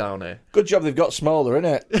cream egg down here? Good job they've got smaller,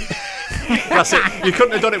 innit? That's it. You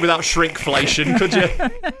couldn't have done it without shrinkflation, could you?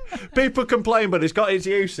 People complain, but it's got its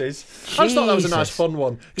uses. I just thought that was a nice fun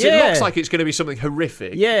one. Because it looks like it's going to be something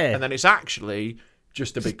horrific. Yeah. And then it's actually...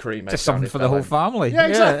 just a big cream egg. Just something for the whole family. Yeah,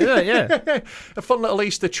 exactly. Yeah. A fun little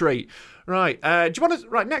Easter treat. Right. Do you want to?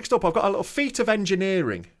 Right. Next up, I've got a little feat of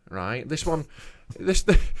engineering. Right. This one is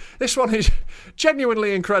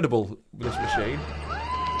genuinely incredible. This machine.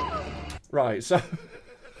 Right. So.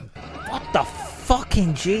 What the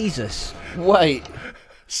fucking Jesus? Wait.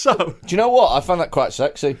 So. Do you know what? I find that quite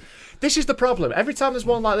sexy. This is the problem. Every time there's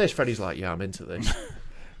one like this, Freddie's like, "Yeah, I'm into this."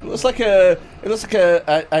 It looks like a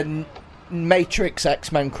Matrix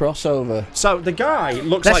X-Men crossover. So the guy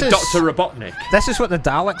looks This like is- Dr. Robotnik. This is what the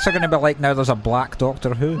Daleks are going to be like now there's a black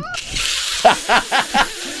Doctor Who.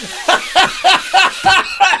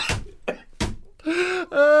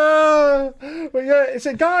 But yeah, it's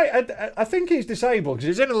a guy. I think he's disabled because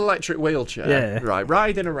he's in an electric wheelchair. Yeah. Right,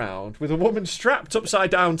 riding around with a woman strapped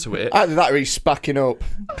upside down to it. Either that or he's spacking up.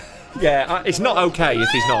 Yeah, it's not okay if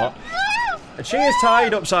he's not. And she is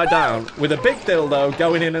tied upside down with a big dildo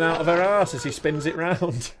going in and out of her arse as he spins it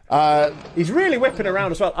round. He's really whipping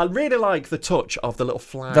around as well. I really like the touch of the little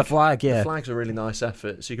flag. The flag, yeah. The flag's a really nice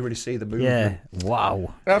effort, so you can really see the movement. Yeah.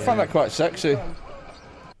 Wow. I find that quite sexy.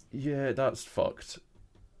 Yeah, that's fucked.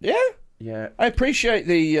 Yeah? Yeah. I appreciate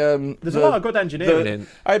the... There's a lot of good engineering in.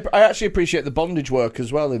 I actually appreciate the bondage work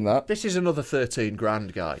as well in that. This is another 13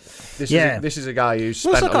 grand guy. This is a guy who's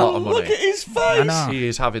Looks spent like a lot of money. Look at his face. I know. He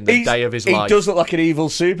is having the day of his he life. Does look like an evil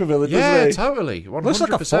supervillain, doesn't he? Totally. 100%. Looks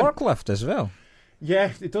like a forklift as well.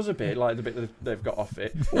 Yeah, it does a bit, like the bit that they've got off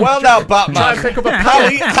it. Well now, Batman, Try and pick up a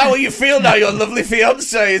how will you feel now your lovely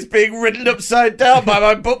fiancée is being ridden upside down by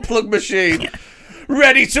my butt plug machine?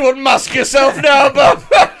 Ready to unmask yourself now,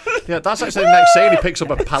 Batman? Yeah, that's actually the next scene. He picks up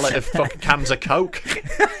a pallet of fucking cans of Coke.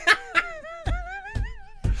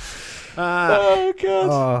 Oh,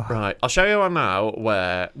 God. Right, I'll show you one now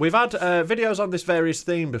where we've had videos on this various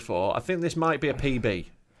theme before. I think this might be a PB,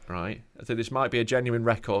 right? I think this might be a genuine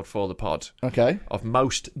record for the pod. Okay. Of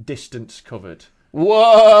most distance covered.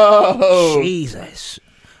 Whoa! Jesus.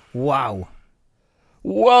 Wow.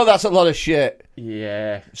 Whoa, that's a lot of shit.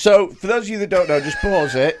 Yeah. So, for those of you that don't know, just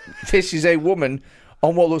pause it. This is a woman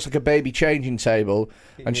on what looks like a baby changing table,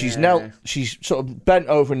 and she's sort of bent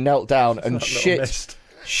over and knelt down, and shit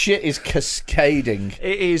is cascading.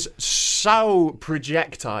 It is so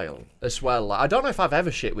projectile as well. Like, I don't know if I've ever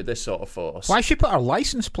shit with this sort of force. Why she put her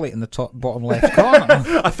license plate in the top bottom left corner?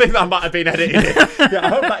 I think that might have been edited in. Yeah, I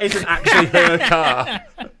hope that isn't actually her car.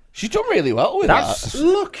 She's done really well with that.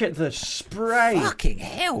 Look at the spray. Fucking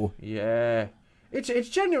hell. Yeah. It's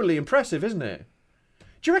genuinely impressive, isn't it?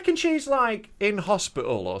 Do you reckon she's, like, in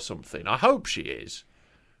hospital or something? I hope she is.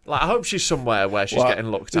 Like, I hope she's somewhere where she's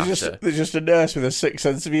getting looked after. There's just a nurse with a sick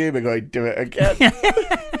sense of humour going, do it again.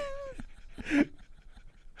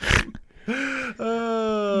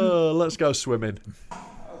 Let's go swimming.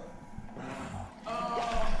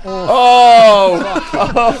 Oh!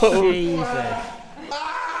 Jesus.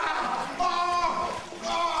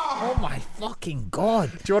 Oh my fucking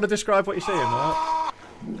God. Do you want to describe what you're seeing, Mark?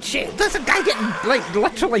 Shit, there's a guy getting, like,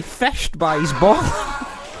 literally fished by his ball.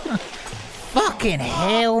 Fucking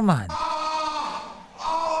hell, man. I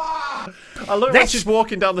look like she's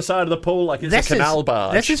walking down the side of the pool like it's a canal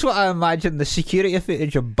barge. This is what I imagine the security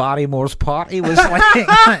footage of Barrymore's party was like.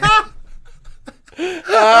 It's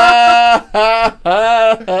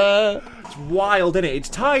wild, isn't it? It's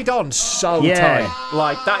tied on so tight.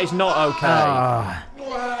 Like, that is not okay.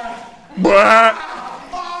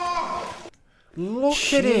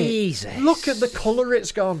 Look at it. Look at the colour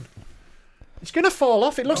it's gone. It's going to fall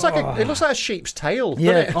off. It looks like a sheep's tail.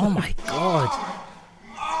 Yeah. Doesn't it? Oh my God.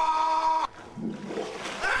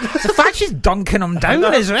 The fact she's dunking him down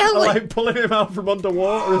as well. Like pulling him out from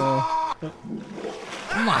underwater. Oh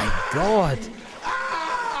my God.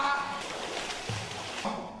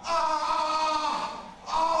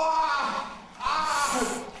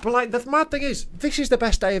 But like the mad thing is, this is the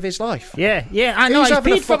best day of his life. Yeah, I know. He's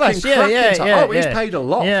having paid for this. Yeah. He's paid a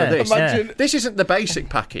lot for this. Imagine, this isn't the basic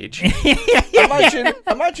package. imagine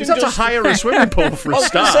He's had to hire a swimming pool for a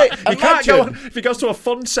start. You can't go on if he goes to a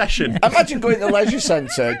fun session. Imagine going to the leisure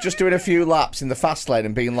centre, just doing a few laps in the fast lane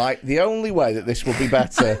and being like, the only way that this will be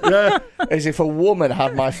better is if a woman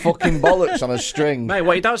had my fucking bollocks on a string. Mate,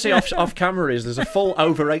 what you don't see off camera is there's a full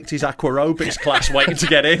over 80s aquarobics class waiting to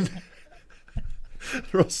get in.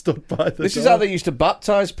 They're all stood by the This door. is how they used to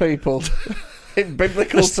baptise people in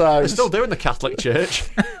biblical times. They're still doing the Catholic Church.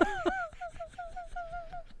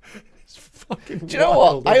 It's fucking Do you know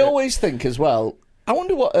wild, what? I isn't it? always think as well, I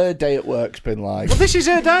wonder what her day at work's been like. Well, this is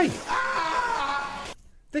her day.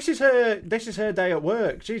 This is her day at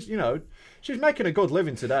work. She's making a good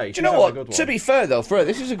living today. Do you know what? To be fair, though, for her,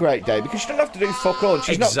 this is a great day because she doesn't have to do fuck all.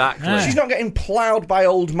 She's She's not getting ploughed by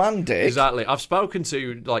old man dick. Exactly. I've spoken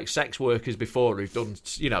to like sex workers before who've done,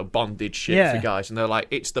 bondage shit for guys, and they're like,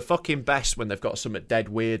 it's the fucking best when they've got something dead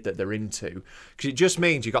weird that they're into, because it just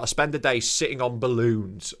means you've got to spend the day sitting on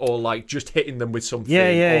balloons or like just hitting them with something,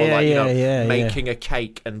 making a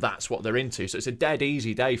cake, and that's what they're into. So it's a dead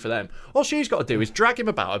easy day for them. All she's got to do is drag him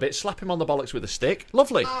about a bit, slap him on the bollocks with a stick.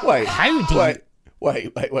 Lovely. Wait,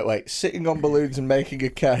 Wait. Sitting on balloons and making a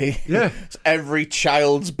cake. Yeah. It's every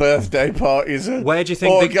child's birthday party, is it? Where do you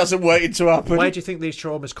think orgasm waiting to happen? Where do you think these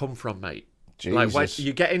traumas come from, mate? Jesus. Like,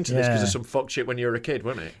 you get into this because of some fuck shit when you were a kid,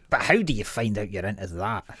 wasn't it? But how do you find out you're into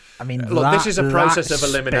that? I mean, look, this is a process of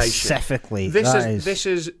elimination. Specifically, this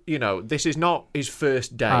is not his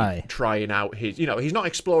first day trying out his. He's not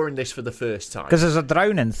exploring this for the first time. Because there's a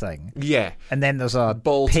drowning thing. Yeah. And then there's a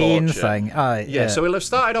ball pain torture thing. Yeah. So he'll have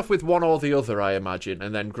started off with one or the other, I imagine,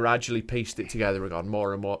 and then gradually pieced it together and gone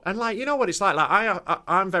more and more. And like, you know what it's like? Like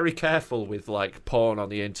I'm very careful with like porn on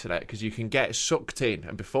the internet because you can get sucked in,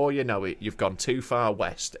 and before you know it, you've gone too far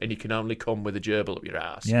west, and you can only come with a gerbil up your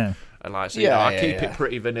ass. Yeah. And like, so, I keep it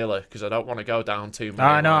pretty vanilla because I don't want to go down too many.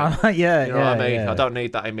 I know. You know what I mean? Yeah. I don't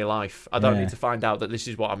need that in my life. I don't need to find out that this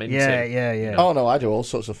is what I'm into. Yeah. Oh no, I do all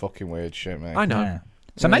sorts of fucking weird shit, mate. I know. Yeah.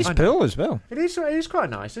 It's a nice pool as well. It is quite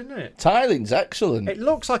nice, isn't it? Tiling's excellent. It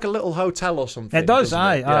looks like a little hotel or something. It does,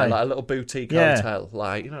 aye. Yeah, like a little boutique hotel.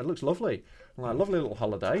 Like, it looks lovely. Like a lovely little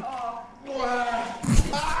holiday.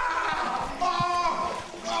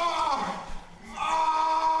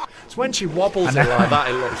 It's when she wobbles it like that,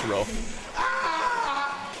 it looks rough.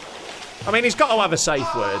 I mean, he's got to have a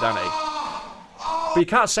safe word, hasn't he? But you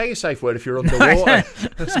can't say a safe word if you're underwater.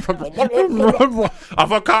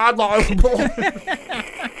 Avocado.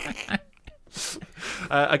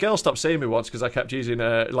 A girl stopped seeing me once because I kept using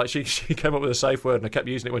she came up with a safe word and I kept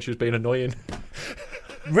using it when she was being annoying.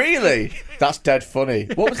 Really? That's dead funny.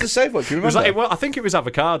 What was the safe word? Do you remember? I think it was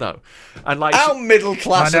avocado. And like, how middle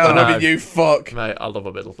class are they, you fuck? Mate, I love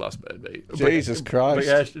a middle class baby. Jesus Christ. But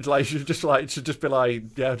yeah, she'd just be like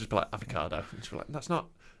avocado. And she'd be like, that's not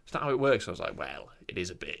how it works. I was like, well, it is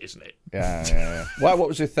a bit, isn't it? Yeah. Well, what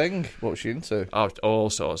was her thing? What was she into? Oh, all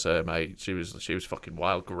sorts, mate. She was fucking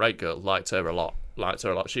wild. Great girl. Liked her a lot.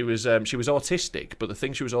 She was autistic, but the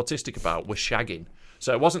thing she was autistic about was shagging.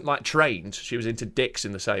 So it wasn't like trained. She was into dicks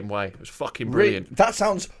in the same way. It was fucking brilliant. That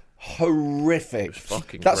sounds horrific. It was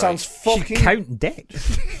fucking That great. sounds fucking... She count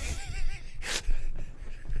dicks.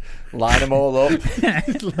 Line them all up.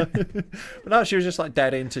 But no, she was just like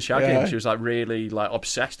dead into shagging. Yeah. She was like really like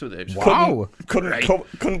obsessed with it. Wow.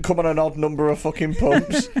 Couldn't come on an odd number of fucking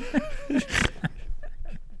pumps.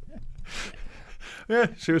 Yeah,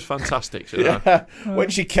 she was fantastic. When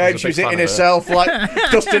she came, she was hitting herself, like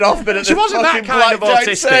dusting off, but at she the wasn't fucking that kind of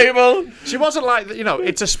blackjack autistic. table. She wasn't like,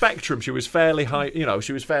 it's a spectrum. She was fairly high,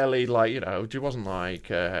 she was fairly like, she wasn't like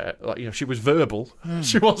she was verbal.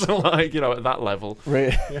 She wasn't like, at that level.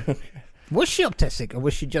 Really? Was she autistic or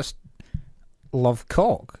was she just love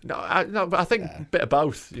cock? No, but I think a bit of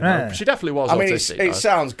both. She definitely was autistic. It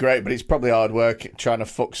sounds great, but it's probably hard work trying to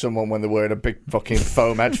fuck someone when they're wearing a big fucking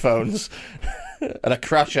foam headphones and a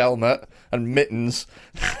crash helmet and mittens.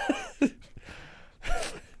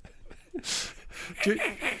 Do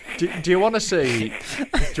you want to see?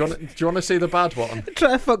 Do you want to see the bad one?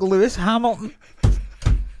 Try to fuck Lewis Hamilton.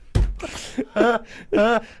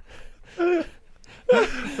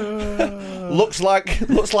 Looks like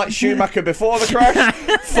Schumacher before the crash.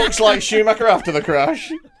 Fucks like Schumacher after the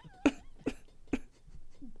crash.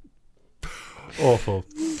 Awful.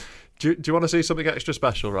 Do you want to see something extra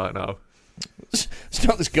special right now? It's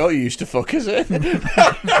not this guy you used to fuck, is it?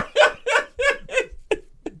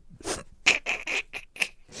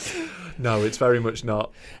 No, it's very much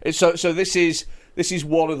not. So this is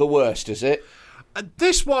one of the worst, is it?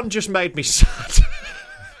 This one just made me sad.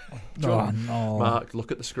 No. Mark,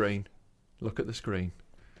 look at the screen. Look at the screen.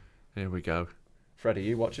 Here we go. Freddie,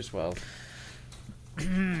 you watch as well.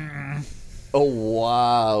 Oh,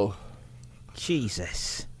 wow.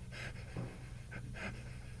 Jesus.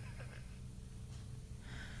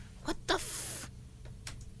 What the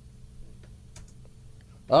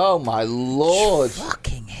Oh, my Lord.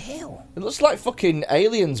 fucking hell? It looks like fucking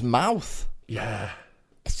Alien's mouth. Yeah.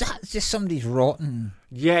 Is that just somebody's rotten?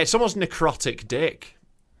 Yeah, it's someone's necrotic dick.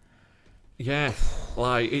 Yeah,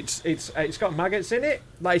 like it's got maggots in it.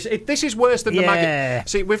 Like this is worse than the maggot.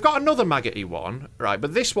 See, we've got another maggoty one, right?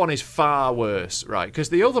 But this one is far worse, right? Because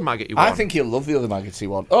the other maggoty one, I think you'll love the other maggoty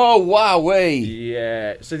one. Oh wow,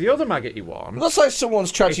 yeah. So the other maggoty one, looks like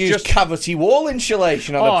someone's tried to use cavity wall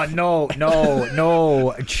insulation on.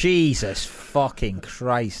 No! Jesus fucking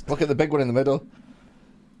Christ! Look at the big one in the middle.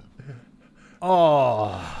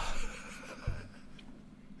 Oh.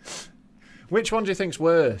 Which one do you think's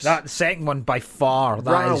worse? That second one by far.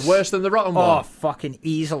 That is worse than the rotten one. Oh, fucking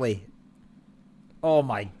easily. Oh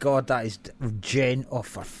my God, that is Oh,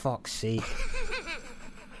 for fuck's sake.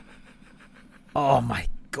 Oh my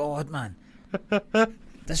God, man.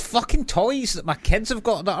 There's fucking toys that my kids have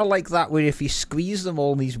got that are like that, where if you squeeze them,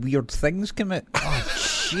 all these weird things come out.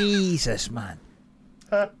 Oh, Jesus, man.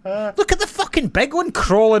 Look at the fucking big one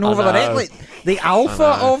crawling over the net, like the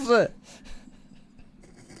alpha of the...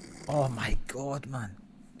 Oh my God, man.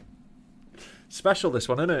 Special this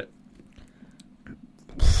one, isn't it?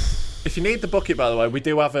 If you need the bucket, by the way, we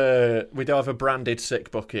do have a branded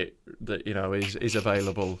sick bucket that is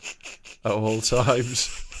available at all times.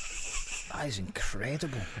 That is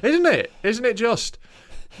incredible, isn't it? Isn't it just?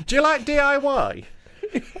 Do you like DIY?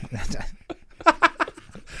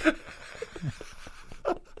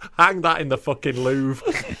 Hang that in the fucking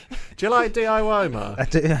Louvre. Do you like DIY, Mark? I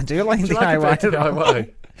do like DIY. Like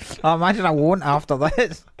DIY? I imagine I won't after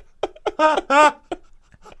this.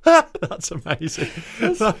 That's amazing.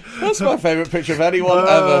 That's my favourite picture of anyone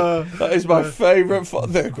ever. That is my favourite.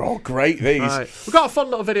 They're all great, these. Right. We've got a fun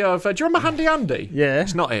little video of... do you remember Handy Andy? Yeah.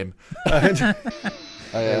 It's not him. There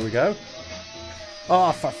we go.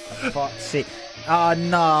 Oh, for fuck's sake. Oh,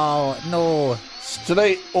 no.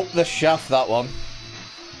 Straight up the shaft, that one.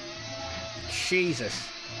 Jesus.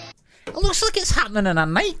 It looks like it's happening in a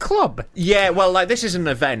nightclub. Yeah, well, like this is an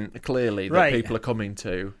event, clearly, that people are coming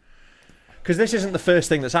to. Because this isn't the first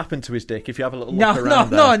thing that's happened to his dick, if you have a little look around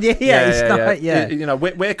there. Yeah.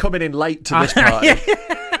 We're coming in late to this party.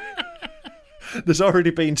 There's already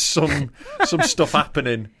been some stuff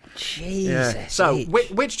happening. Jesus. So,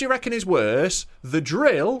 which do you reckon is worse? The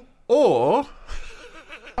drill or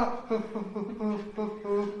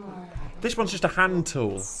This one's just a hand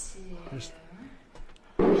tool.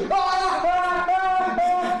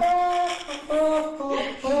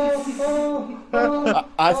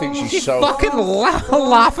 I think she's so fucking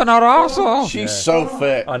laughing her arse off. She's so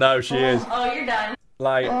fit. I know she is. Oh, you're done.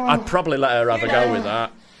 Like, I'd probably let her have a go with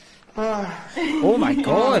that. Oh my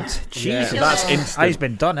god. Jesus. Yeah, that's instant. He's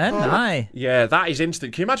been done in, aye. Yeah, that is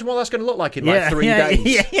instant. Can you imagine what that's going to look like in like 3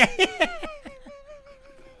 days?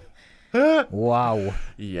 Wow.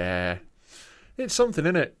 Yeah. It's something,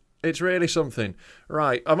 isn't it? It's really something.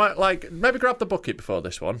 Right, I might maybe grab the bucket before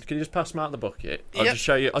this one. Can you just pass me out the bucket? I'll just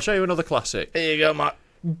show you. I'll show you another classic. Here you go, Matt.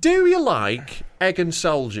 Do you like Egg and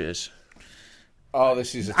Soldiers? Oh,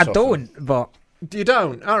 this is a I tough don't, but You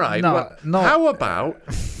don't? All right. No, well, no. How about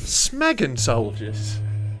Smeg and Soldiers?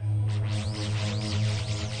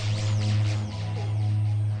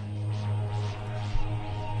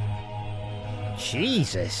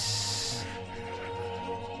 Jesus.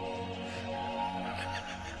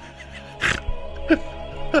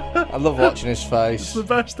 I love watching his face. It's the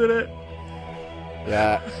best, isn't it?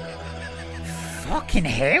 Yeah. Fucking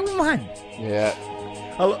hell, man. Yeah.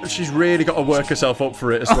 She's really got to work herself up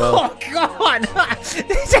for it as well. Oh, God.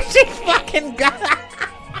 This is a fucking guy.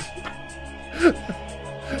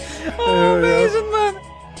 Oh, amazing, man.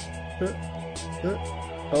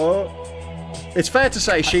 Oh. It's fair to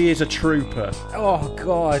say she is a trooper. Oh,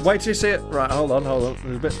 God. Wait till you see it. Right, hold on.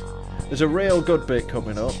 There's a real good bit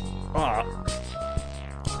coming up. Oh,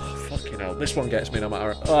 fucking hell. This one gets me no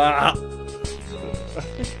matter.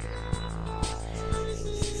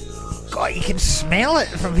 God, you can smell it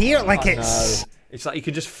from here. Like it's... It's like you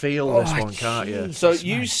can just feel this one, can't you? So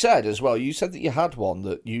you said as well, you said that you had one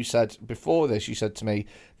that you said before this, you said to me,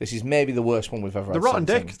 this is maybe the worst one we've ever had. The Rotten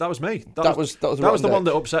sent in. Dick, that was me. That was the one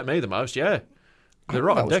that upset me the most, yeah. The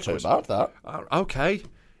Rotten Dick was too bad, that. Okay.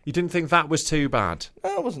 You didn't think that was too bad?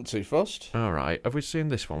 I wasn't too fussed. All right. Have we seen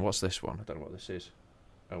this one? What's this one? I don't know what this is.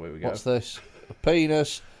 Oh, here we go. What's this? A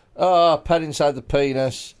penis. Oh, a pen inside the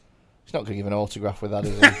penis. He's not going to give an autograph with that,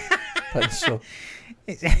 is he? Pencil.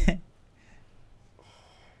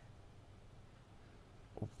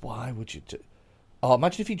 Why would you do... Oh,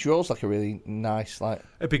 imagine if he draws like a really nice, like...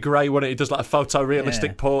 It'd be great, wouldn't it? He does like a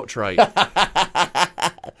photorealistic portrait.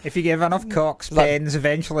 If you give enough cocks pens,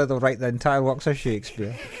 eventually they'll write the entire works of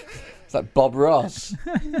Shakespeare. It's like Bob Ross.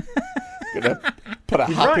 Gonna put a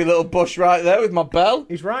happy little bush right there with my bell.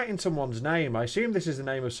 He's writing someone's name. I assume this is the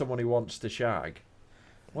name of someone he wants to shag.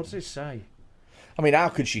 What does it say? I mean, how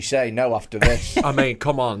could she say no after this? I mean,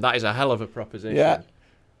 come on. That is a hell of a proposition. Yeah.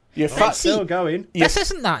 Your still going. This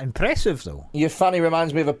isn't that impressive, though. Your fanny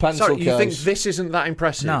reminds me of a pencil Sorry, case. you think this isn't that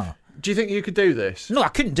impressive? No. Do you think you could do this? No, I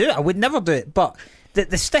couldn't do it. I would never do it. But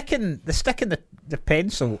the sticking the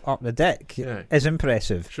pencil up the dick is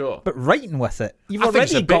impressive. Sure. But writing with it, you've I already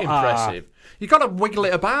think it's a bit got impressive. You've got to wiggle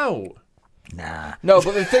it about. Nah. No,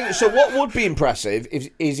 but the thing... So what would be impressive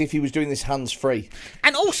is if he was doing this hands-free.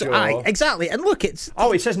 And also, Sure. exactly. And look, it's...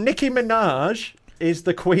 Oh, it says Nicki Minaj is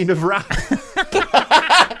the queen of rap.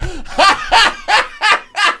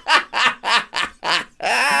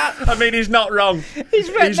 I mean, he's not wrong.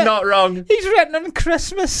 He's not wrong. He's written on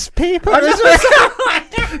Christmas paper as well.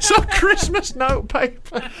 Some Christmas note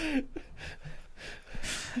paper.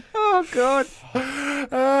 Oh, God.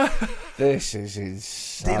 This is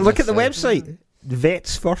insane. Look at the website.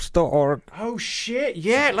 Vetsfirst.org. Oh, shit.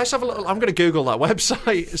 Yeah, let's have a little... I'm going to Google that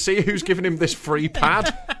website, see who's giving him this free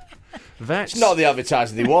pad. Vets. It's not the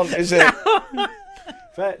advertising they want, is it?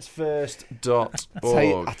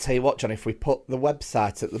 Vetsfirst.org. I tell you what, John, if we put the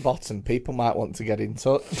website at the bottom, people might want to get in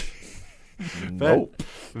touch. Nope.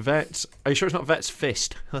 Vets. Are you sure it's not Vets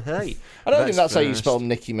Fist? Hey. I don't think that's how you spell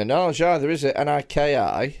Nicki Minaj either, is it?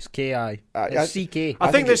 N-I-K-I? It's K-I. It's C-K.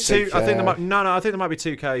 I think there's two. it's I think there might. No. I think there might be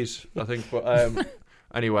two Ks. I think. But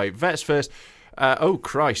anyway, Vets First. Oh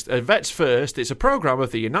Christ! Vets First. It's a program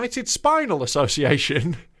of the United Spinal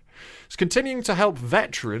Association. It's continuing to help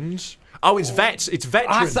veterans. Oh, it's vets. It's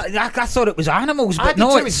veterans. I thought it was animals, but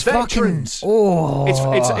no, it's veterans. Fucking, oh,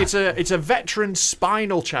 it's a veteran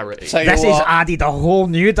spinal charity. This has added a whole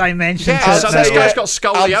new dimension to it. So this guy's got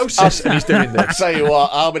scoliosis and he's doing this. I'll tell you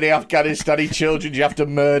what, how many Afghanistani children do you have to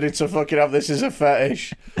murder to fucking have this as a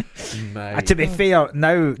fetish? To be fair,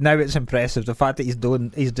 now it's impressive. The fact that he's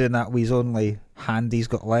doing that with his only hand he's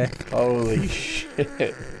got left. Holy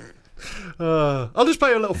shit. I'll just play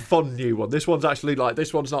you a little fun new one. This one's actually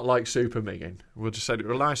this one's not like super minging. We'll just say a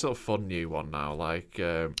nice little fun new one now.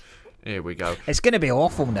 Here we go. It's going to be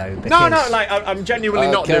awful now. No, I'm genuinely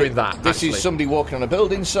not doing that. This is somebody walking on a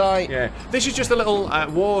building site. Yeah, this is just a little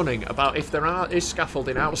warning about if there is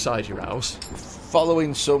scaffolding outside your house.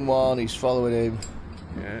 following someone. He's following him.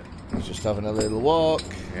 Yeah. He's just having a little walk.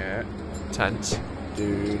 Yeah. Tense. I'm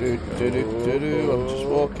just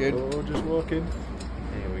walking. Oh, just walking.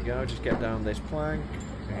 Here we go. Just get down this plank.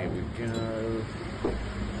 Here we go.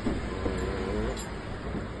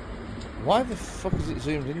 Why the fuck is it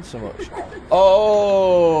zoomed in so much?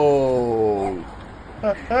 Oh!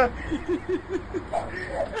 Is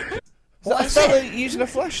that a fella using a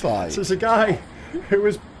flashlight? So it's a guy who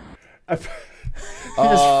was... he has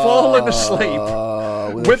fallen asleep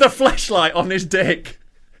with a flashlight on his dick.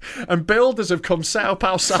 And builders have come set up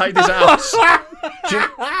outside his house. Do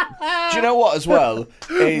you know what, as well?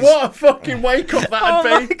 What a fucking wake-up that'd be.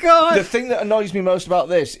 Oh, my God. The thing that annoys me most about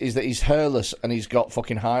this is that he's hairless and he's got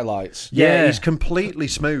fucking highlights. Yeah, he's completely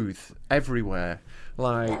smooth everywhere.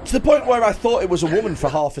 Like, to the point where I thought it was a woman for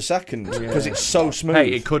half a second because it's so smooth. Hey,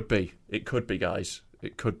 it could be. It could be, guys.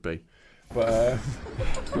 It could be. But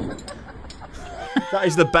that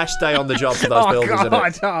is the best day on the job for those builders, isn't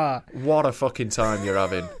it? What a fucking time you're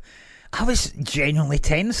having. I was genuinely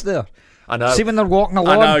tense there. I know. See when they're walking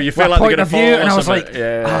along, I know, you feel like they're going to fall and I was something. like,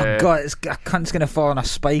 yeah. oh God, a cunt's going to fall on a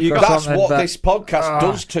spike or That's something. what this podcast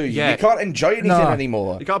does to you. Yeah. You can't enjoy anything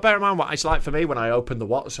anymore. You got to bear in mind what it's like for me when I open the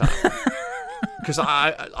WhatsApp. Because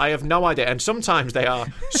I have no idea. And sometimes they are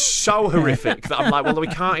so horrific that I'm like, well, we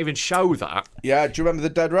can't even show that. Yeah, do you remember the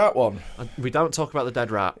dead rat one? We don't talk about the dead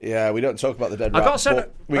rat. Yeah, we don't talk about the dead rat.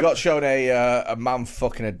 We got shown a man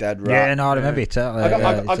fucking a dead rat. Yeah, no, I remember it.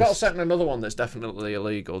 I got sent another one that's definitely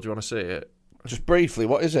illegal. Do you want to see it? Just briefly,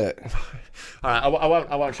 what is it? All right,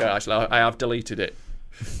 I won't show it, actually. I have deleted it.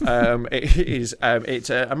 It's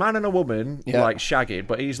a man and a woman like shagging,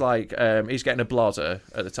 but he's like he's getting a blozzer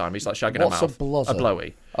at the time. He's like shagging What's her mouth. What's a blozzer? A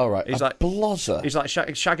blowy. All right. He's like blozzer. He's like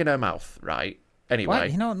shagging her mouth, right? Anyway,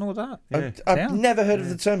 what? You don't know that? Yeah. I've never heard of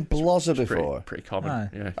the term blozzer before. Pretty common.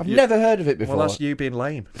 Yeah. I've never heard of it before. Well, that's you being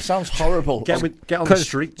lame. It sounds horrible. Get on the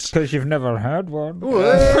streets. Because you've never heard one.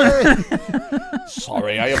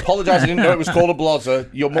 Sorry, I apologise. I didn't know it was called a blozzer.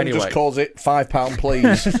 Your mum just calls it £5,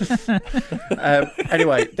 please.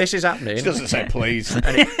 Anyway, this is happening. She doesn't say please.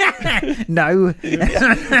 No.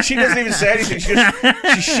 She doesn't even say anything. She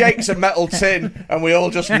shakes a metal tin, and we all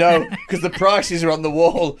just know because the prices are on the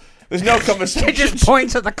wall. There's no conversation. She just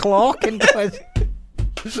points at the clock and goes...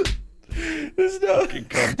 There's no...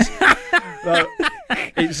 No,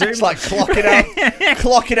 it's like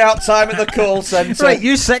clocking out time at the call centre. Right,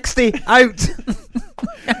 you 60 out.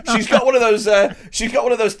 She's got one of those. She's got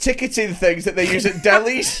one of those ticketing things that they use at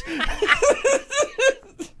delis.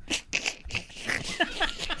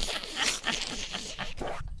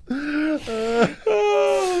 Oh,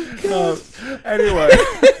 God. Anyway,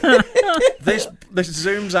 this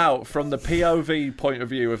zooms out from the POV point of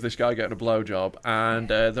view of this guy getting a blowjob, and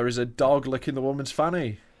there is a dog licking the woman's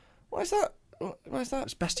fanny. Why is that? Why is that?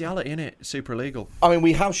 It's bestiality, innit? It's super illegal. I mean,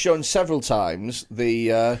 we have shown several times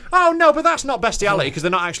the. Oh no, but that's not bestiality because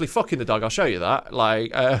they're not actually fucking the dog. I'll show you that.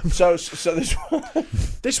 Like, so this one.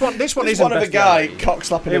 This one isn't one of a guy cock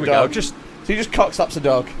slapping a dog. Go. So he just cock slaps a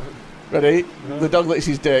dog. Ready? The dog licks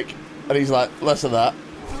his dick, and he's like, less of that.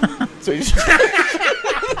 So he just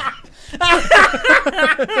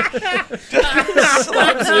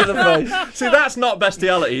slaps him in the face. See, that's not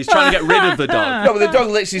bestiality. He's trying to get rid of the dog. No, but the dog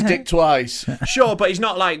licks his dick twice. Sure, but he's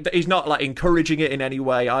not like encouraging it in any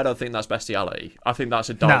way. I don't think that's bestiality. I think that's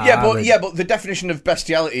a dog. Nah, but the definition of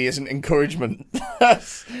bestiality isn't encouragement. I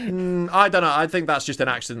don't know. I think that's just an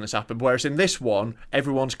accident that's happened. Whereas in this one,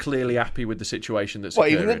 everyone's clearly happy with the situation that's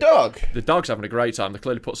occurring. Even the dog? The dog's having a great time. They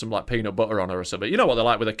clearly put some like peanut butter on her or something. You know what they're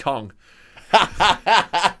like with a Kong.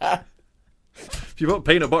 If you put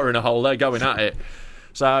peanut butter in a hole, they're going at it.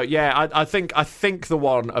 So yeah, I think the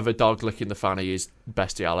one of a dog licking the fanny is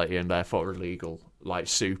bestiality and therefore illegal, like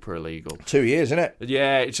super illegal. 2 years, isn't it?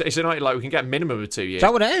 Yeah, it's like we can get a minimum of 2 years. Is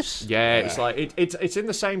that what it is? Yeah, it's like it's in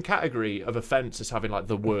the same category of offence as having like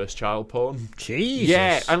the worst child porn. Jesus.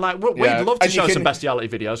 Yeah, and like we'd love to show some bestiality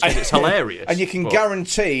videos because it's hilarious. And you can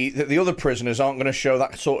guarantee that the other prisoners aren't going to show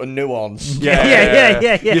that sort of nuance.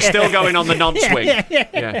 Yeah. You're still going on the non-swing.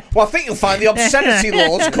 Yeah. Well, I think you'll find the obscenity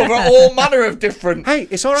laws cover all manner of different. Hey,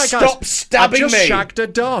 it's all right, guys. Stop stabbing I just me. shagged a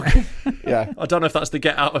dog. Yeah. I don't know if that's the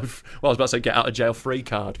get out of. Well, I was about to say get out of jail free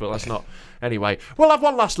card, but that's not. Anyway, we'll have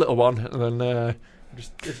one last little one, and then.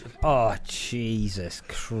 Oh, Jesus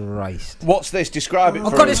Christ. What's this? Describe it. Oh,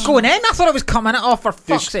 God, it's going in. I thought it was coming out. Oh, for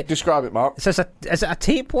fuck's sake. Describe it, Mark. Is it a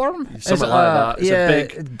tapeworm? Something like that. It's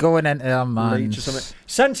a big going into a man.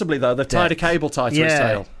 Sensibly, though, they've tied a cable tie to his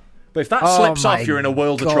tail. But if that slips off, you're in a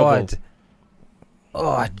world of trouble.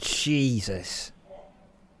 Oh, Jesus.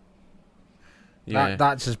 Yeah.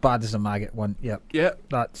 That's as bad as the maggot one. Yep. Yep.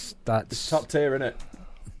 That's It's top tier, isn't it?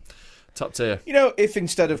 Top tier. You know, if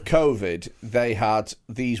instead of COVID they had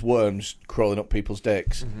these worms crawling up people's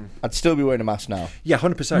dicks, I'd still be wearing a mask now. Yeah,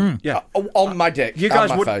 100%. Yeah, on my dick. You and guys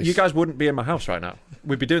my face. You guys wouldn't be in my house right now.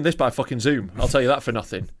 We'd be doing this by fucking Zoom. I'll tell you that for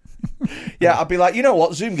nothing. Yeah, I'd be like, you know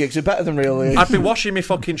what? Zoom gigs are better than real. I'd be washing me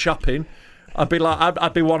fucking shopping. I'd be like,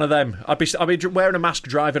 I'd be one of them. I'd be wearing a mask,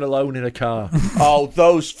 driving alone in a car. Oh,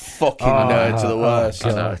 those fucking nerds are the worst.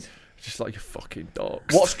 I know. Just like you fucking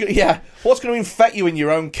dogs. What's going to infect you in your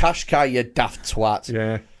own cash car, you daft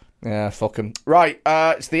twat? Yeah, fuck 'em. Right,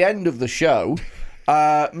 it's the end of the show.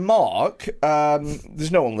 Mark,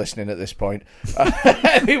 there's no one listening at this point.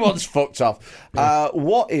 Everyone's fucked off.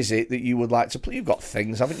 What is it that you would like to play? You've got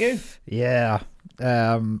things, haven't you? Yeah.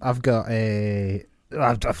 I've got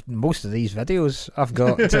I've most of these videos I've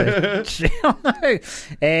got.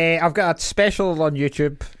 I've got a special on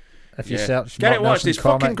YouTube. If you search, get it watched. It's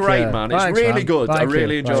fucking great, man. It's really good. I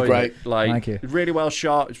really enjoyed it. Like, thank you. Really well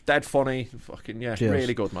shot. It's dead funny. Fucking Cheers.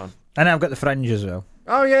 really good, man. And I've got The Fringe as well.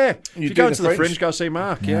 Oh yeah, if you go to the Fringe? Fringe, go see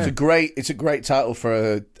Mark. Yeah, It's a great title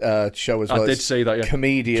for a show as well. I did see that. Yeah,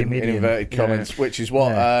 comedian in inverted commas, which is what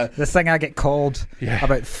the thing I get called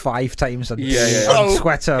about 5 times on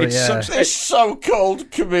Twitter. It's so called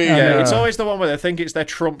comedian. Yeah, it's always the one where they think it's their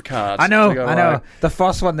trump card. I know. The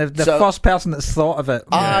first one, the first person that's thought of it.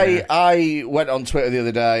 I went on Twitter the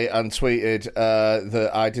other day and tweeted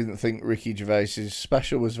that I didn't think Ricky Gervais's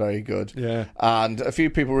special was very good. Yeah, and a few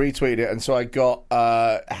people retweeted it, and so I got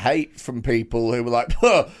hate from people who were like,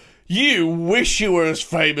 huh, you wish you were as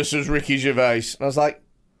famous as Ricky Gervais. And I was like,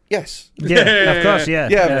 yes. Yeah, of course, yeah.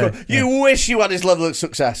 Of course. You wish you had his level of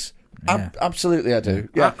success. Yeah. Absolutely, I do.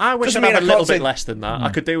 Yeah. I wish I'd have a little bit less than that. I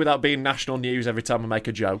could do without being national news every time I make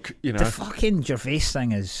a joke. You know, the fucking Gervais thing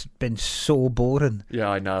has been so boring. Yeah,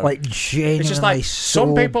 I know. Like genuinely, it's just like so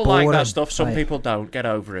some people boring. like that stuff. Some people don't. Get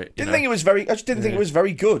over it. I just didn't think it was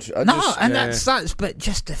very good. That's but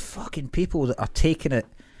just the fucking people that are taking it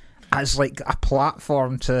as like a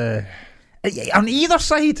platform to on either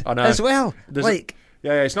side as well.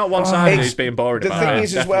 Yeah, it's not one sided who's being bored about it. The thing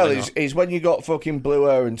is, as well, is when you got fucking blue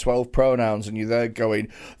hair and 12 pronouns and you're there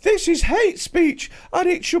going, this is hate speech and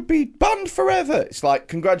it should be banned forever. It's like,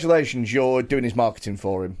 congratulations, you're doing his marketing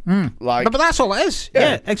for him. But that's all it is.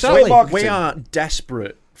 Yeah, exactly. So we are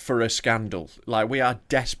desperate for a scandal. Like, we are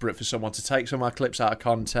desperate for someone to take some of our clips out of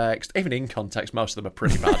context. Even in context, most of them are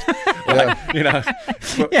pretty bad. You know.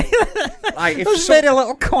 There's very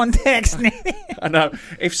little context. I know.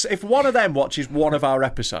 If one of them watches one of our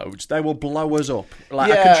episodes, they will blow us up.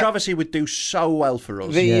 Like, a controversy would do so well for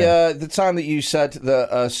us. The time that you said that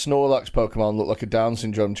a Snorlax Pokemon looked like a Down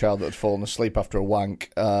syndrome child that had fallen asleep after a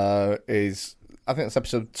wank is, I think it's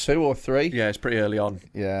episode 2 or 3. Yeah, it's pretty early on.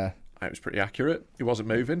 Yeah. It was pretty accurate. He wasn't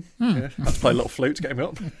moving. Yeah. I had to play a little flute to get him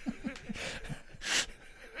up.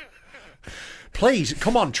 Please,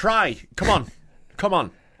 come on, try. Come on.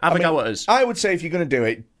 Have a go at us. I would say if you're going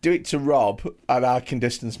to do it to Rob, and I can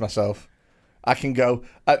distance myself. I can go.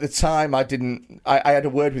 At the time, I didn't. I had a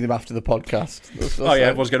word with him after the podcast.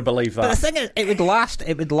 Everyone's going to believe that. But the thing is, it would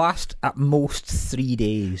last at most 3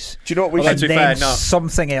 days. Do you know what we should do?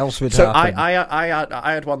 Something else would happen.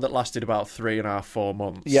 I had one that lasted about 3.5, 4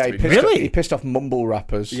 months. Yeah, he pissed off mumble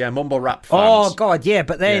rappers. Yeah, mumble rap fans. Oh God, yeah,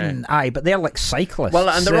 but then but they're like cyclists. Well,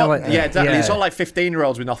 and they're all exactly. It's all like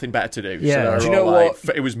 15-year-olds with nothing better to do. Yeah. So do you know what?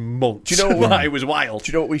 It was months. Do you know what? It was wild.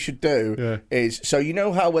 Do you know what we should do? Is so you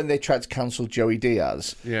know how when they tried to cancel Joey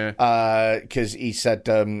Diaz. Because he said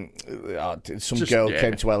some girl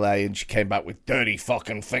came to LA and she came back with dirty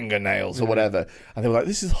fucking fingernails or whatever, and they were like,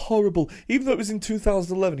 this is horrible, even though it was in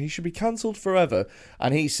 2011, he should be cancelled forever.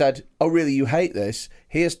 And he said, oh really, you hate this?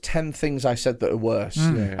 Here's 10 things I said that are worse.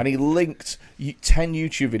 And he linked 10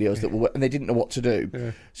 YouTube videos that were, and they didn't know what to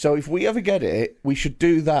do. So if we ever get it, we should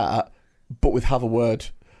do that, but with Have a Word.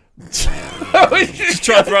 Just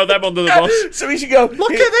try to throw them under the bus. So we should go,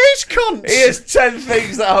 look at these cunts. Here's 10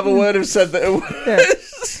 things that Have a Word have said that are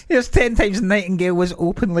worse. Here's 10 times Nightingale was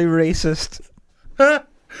openly racist.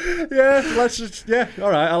 Let's just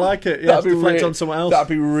all right, I like it. Yeah, reflect on someone else. That'd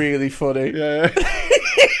be really funny. Yeah.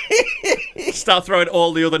 Start throwing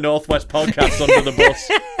all the other Northwest podcasts under the bus.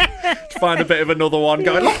 To find a bit of another one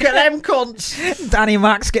going, look at them cunts. Danny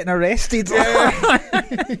Mac's getting arrested.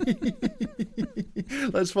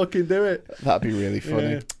 Let's fucking do it. That'd be really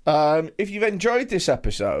funny. If you've enjoyed this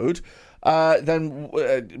episode, then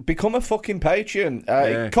become a fucking Patreon.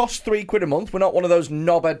 It costs £3 a month. We're not one of those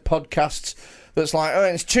knobhead podcasts that's like, oh,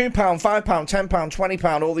 it's £2, £5, £10,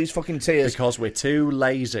 £20, all these fucking tiers. Because we're too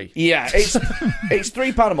lazy. Yeah, it's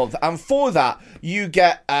 £3 a month, and for that you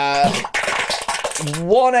get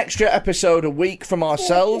one extra episode a week from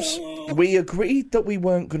ourselves. We agreed that we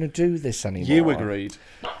weren't going to do this anymore. You agreed.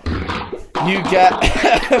 You get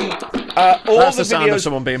all That's the the sound videos of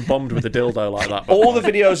someone being bummed with a dildo like that. all the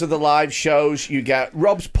videos of the live shows. You get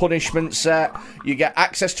Rob's punishment set. You get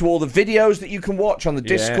access to all the videos that you can watch on the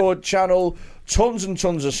Discord channel. Tons and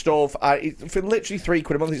tons of stuff. For literally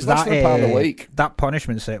 £3 a month, it's less than £1 a week. That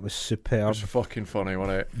punishment set was superb. It was fucking funny,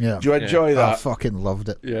 wasn't it? Yeah. Do you enjoy that? I fucking loved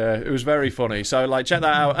it. Yeah, it was very funny. So, like, check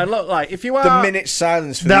that out. And look, like, if you are... The minute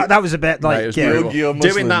silence for that was a bit like... Mate, it was brutal.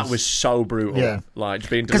 Doing that was so brutal. Yeah. Like,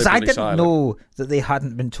 being because I didn't silent. know that they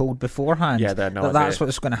hadn't been told beforehand. Yeah, they're not. That's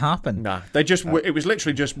what's going to happen. Nah, they just... It was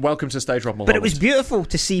literally just welcome to the stage, Rob Mulholland. But it was beautiful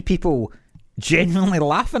to see people genuinely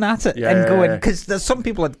laughing at it and going, because there's some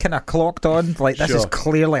people had kind of clocked on, like, this is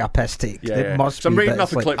clearly a piss take. It must so be. I'm reading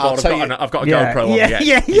off the clipboard. I've got a GoPro on.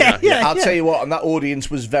 Yeah. I'll tell you what, and that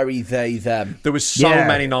audience was very they, them. There was so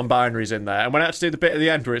many non-binaries in there. And when I had to do the bit at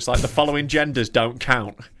the end where it's like the following genders don't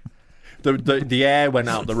count, the air went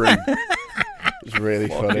out the room. It was really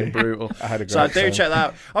funny. Brutal. I had a great So time. check that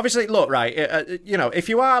out. Obviously, look, right, you know, if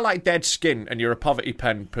you are like dead skin and you're a poverty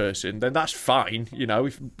pen person, then that's fine. You know,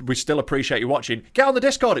 we still appreciate you watching. Get on the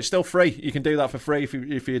Discord; it's still free. You can do that for free if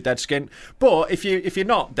you're dead skin. But if you're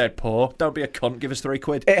not dead poor, don't be a cunt. Give us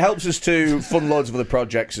 £3. It helps us to fund loads of other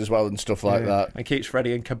projects as well and stuff like that. And keeps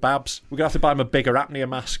Freddie in kebabs. We're gonna have to buy him a bigger apnea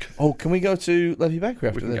mask. Oh, can we go to Levy Bakery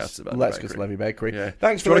after this? Let's go to Levy Bakery. Yeah.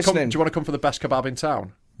 Thanks for listening. Do you want to come for the best kebab in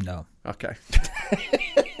town? No. Okay.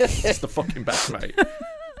 It's the fucking best, mate.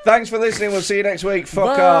 Thanks for listening. We'll see you next week.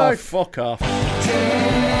 Fuck Bye. off. Fuck off.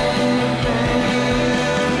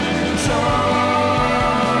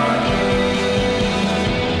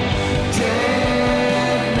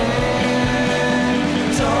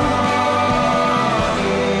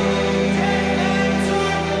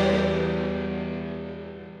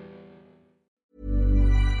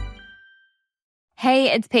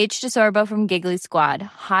 Hey, it's Paige DeSorbo from Giggly Squad.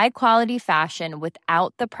 High quality fashion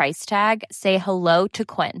without the price tag. Say hello to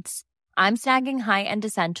Quince. I'm snagging high-end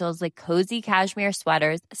essentials like cozy cashmere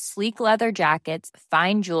sweaters, sleek leather jackets,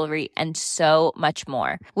 fine jewelry, and so much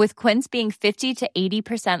more. With Quince being 50 to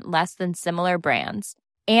 80% less than similar brands.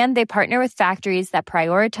 And they partner with factories that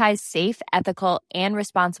prioritize safe, ethical, and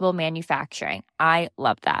responsible manufacturing. I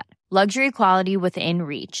love that. Luxury quality within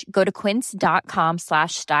reach. Go to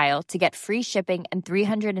quince.com/style to get free shipping and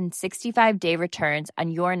 365-day returns on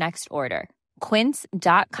your next order.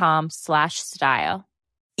 Quince.com/style.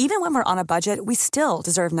 Even when we're on a budget, we still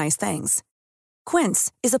deserve nice things. Quince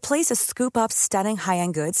is a place to scoop up stunning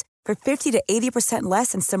high-end goods for 50 to 80%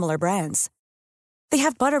 less than similar brands. They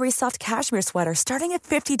have buttery soft cashmere sweaters starting at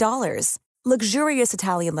 $50, luxurious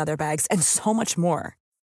Italian leather bags, and so much more.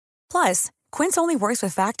 Plus, Quince only works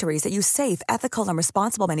with factories that use safe, ethical, and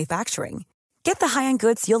responsible manufacturing. Get the high-end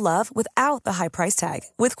goods you'll love without the high price tag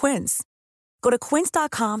with Quince. Go to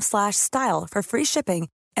quince.com/style for free shipping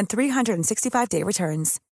and 365-day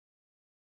returns.